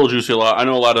like the little Juicy a lot. I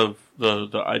know a lot of the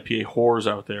IPA whores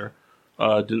out there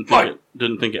didn't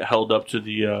think it held up to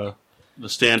the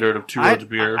standard of Two Roads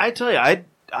beer. I tell you, I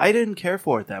didn't care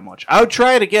for it that much. I would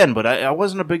try it again, but I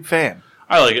wasn't a big fan.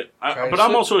 I like it, but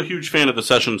I'm also a huge fan of the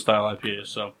session style IPAs.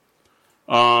 So,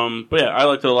 but yeah, I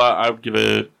liked it a lot. I would give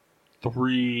it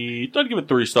 3. I'd give it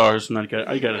 3 stars, and I get it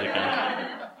again.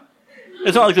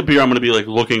 It's not like the beer I'm going to be like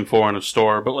looking for in a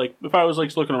store, but like if I was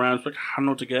like looking around, it's like I don't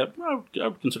know what to get. I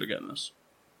would consider getting this.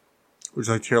 Would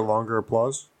you like to hear longer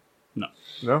applause? No,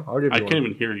 No? I'll give you I one. can't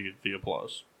even hear you. The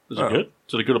applause. Is it Oh. good?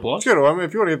 Is it a good applause? It's good. I mean,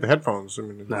 if you want to get the headphones, I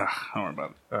mean... Nah, don't worry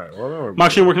about it. All right, well, don't worry about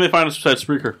Maxine, where can they find us besides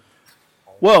Spreaker?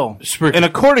 Well, and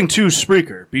according to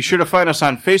Spreaker, be sure to find us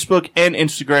on Facebook and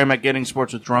Instagram at Getting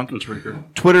Sports with Drunk. And Spreaker.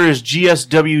 Twitter is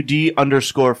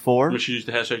GSWD_4. Make sure you use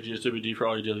the hashtag GSWD for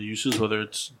all your daily uses, whether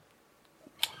it's...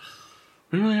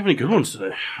 We don't really have any good ones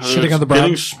today. Shitting on the Getting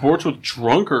Browns. Sports with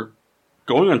Drunk or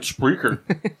going on Spreaker.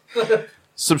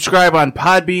 Subscribe on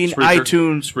Podbean, Spreaker.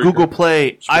 iTunes, Spreaker. Google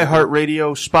Play, Spreaker.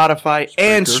 iHeartRadio, Spotify,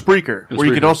 and Spreaker, And where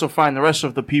you Spreaker. can also find the rest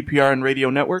of the PPR and Radio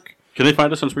Network. Can they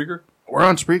find us on Spreaker? We're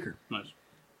on Spreaker. Nice.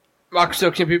 Rock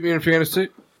still can't beat me in fantasy.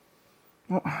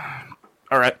 All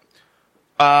right.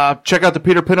 Check out the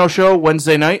Peter Pino Show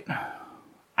Wednesday night.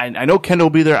 I know Kendall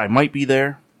will be there. I might be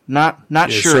there. Not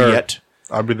Yes, sure sir. yet.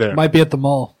 I'll be there. Might be at the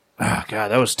mall. Oh, God,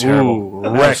 that was terrible. Ooh,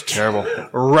 That was wrecked. terrible.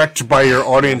 Wrecked by your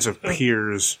audience of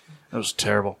peers. That was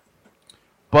terrible.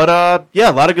 But, yeah,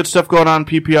 a lot of good stuff going on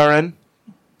PPRN.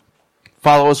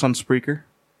 Follow us on Spreaker.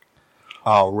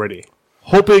 Already.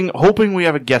 Hoping we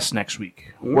have a guest next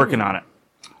week. Working on it.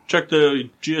 Check the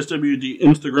GSWD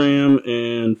Instagram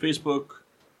and Facebook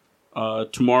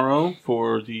tomorrow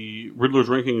for the Riddler's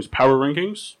Rankings Power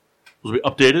Rankings. Will be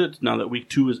updated now that week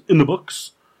 2 is in the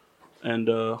books. And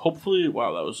hopefully,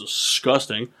 wow, that was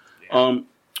disgusting.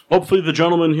 Hopefully the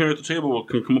gentlemen here at the table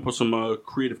can come up with some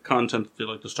creative content that they'd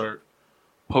like to start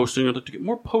posting. I'd like to get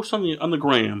more posts on the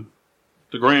gram.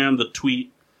 the gram, the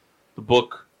tweet, the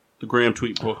book, the gram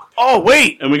tweet book. Oh,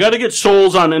 wait. And we got to get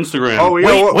souls on Instagram. Oh,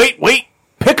 yeah. Wait.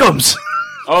 Pick'ems.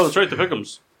 Oh, that's right, the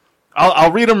pick'ems.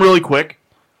 I'll read them really quick.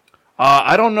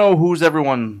 I don't know whose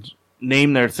everyone's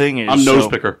name their thing is. I'm nose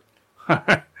picker.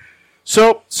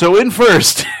 So in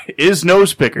first is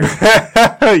Nose Picker.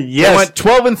 They went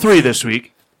 12-3 this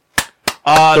week.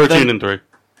 13-3.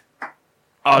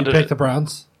 You picked the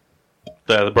Browns?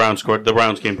 The Browns scored. The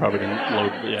Browns game probably didn't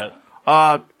load yet.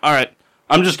 All right.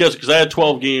 I'm just guessing because I had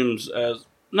 12 games as.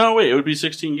 No, wait, it would be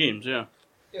 16 games. Yeah.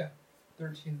 Yeah,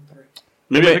 13-3.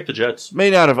 Maybe I picked the Jets. May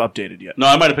not have updated yet. No,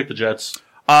 I might have picked the Jets.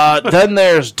 Then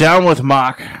there's Down with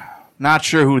Mock. Not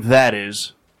sure who that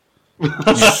is.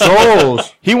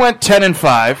 Souls. He went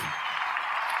 10-5.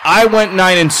 I went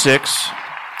 9-6.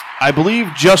 I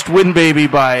believe Just Win Baby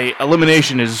by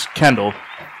elimination is Kendall.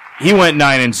 He went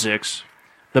 9-6.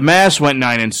 The Mass went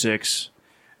 9-6.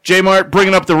 J Mart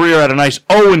bringing up the rear at a nice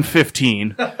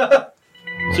 0-15.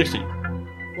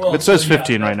 16. Well, It says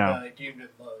 15 right now. Game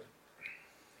didn't load.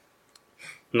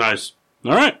 Nice.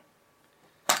 All right.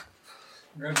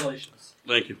 Congratulations.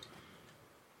 Thank you.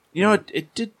 You know,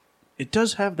 it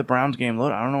does have the Browns game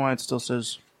loaded. I don't know why it still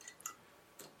says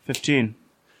 15.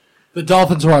 The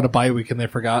Dolphins were on a bye week and they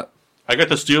forgot. I got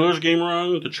the Steelers game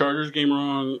wrong, the Chargers game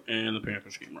wrong, and the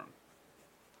Panthers game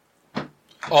wrong.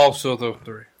 Also, the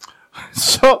 3.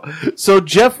 So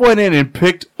Jeff went in and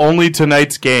picked only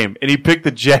tonight's game, and he picked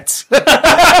the Jets. That's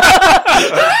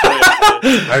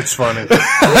funny. And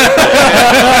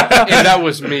that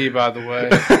was me, by the way.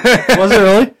 Was it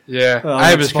really? Yeah. Oh, I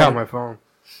have that's his count on funny. my phone.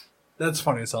 That's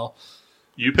funny as hell.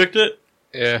 You picked it?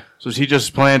 Yeah. So is he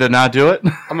just planning to not do it?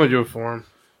 I'm going to do it for him.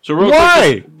 So real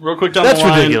Why? quick down That's the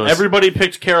line, ridiculous. everybody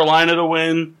picked Carolina to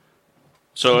win.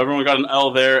 So everyone got an L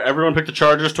there. Everyone picked the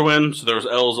Chargers to win, so there was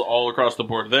L's all across the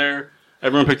board there.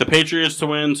 Everyone picked the Patriots to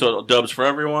win, so dubs for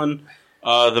everyone.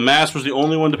 The Mass was the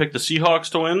only one to pick the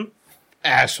Seahawks to win.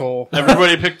 Asshole.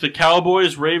 Everybody picked the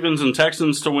Cowboys, Ravens, and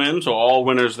Texans to win, so all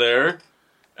winners there.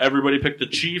 Everybody picked the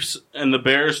Chiefs and the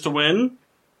Bears to win.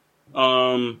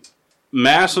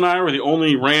 Mass and I were the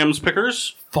only Rams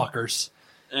pickers. Fuckers.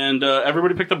 And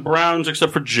everybody picked the Browns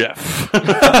except for Jeff.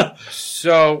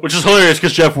 So, Which is hilarious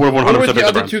because Jeff would 100% what were pick the the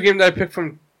other Browns. 2 games that I picked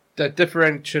from that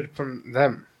differentiated from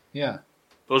them? Yeah.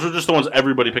 Those are just the ones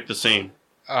everybody picked the same.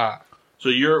 So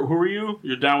who are you?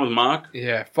 You're down with Mock?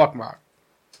 Yeah, fuck Mock.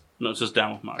 No, it says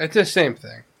down with Mock. It's the same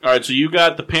thing. All right, so you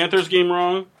got the Panthers game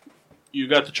wrong. You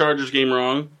got the Chargers game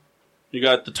wrong. You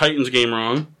got the Titans game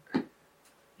wrong.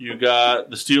 You got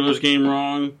the Steelers game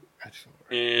wrong.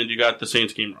 And you got the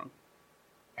Saints game wrong.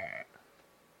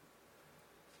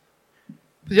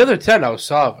 The other 10 I was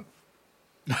solving.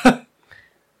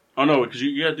 Oh no, because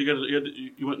you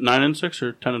went 9-6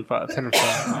 or 10-5. 10 and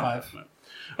 5. 5.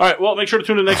 All right, well, make sure to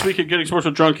tune in next week at Getting Sports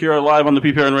with Drunk here live on the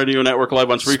PPRN Radio Network, live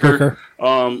on Spreaker.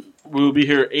 We will be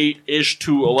here 8-ish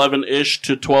to 11-ish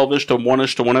to 12-ish to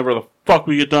 1-ish to whenever the fuck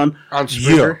we get done. On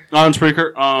Spreaker. On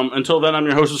Spreaker. Until then, I'm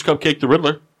your hostess, Cupcake the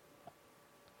Riddler.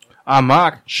 I'm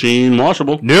Mock. Sheen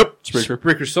Washable. Nope. Spreaker.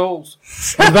 Spreaker Souls.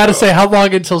 I was about to say, how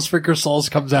long until Spreaker Souls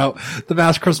comes out? The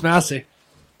Mass Chris Massey.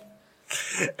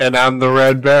 And I'm the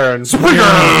Red Baron.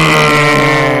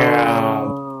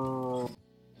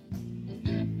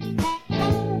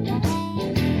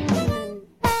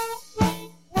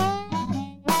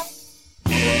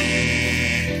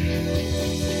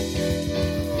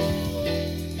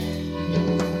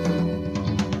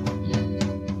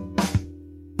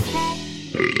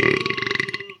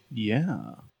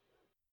 Yeah.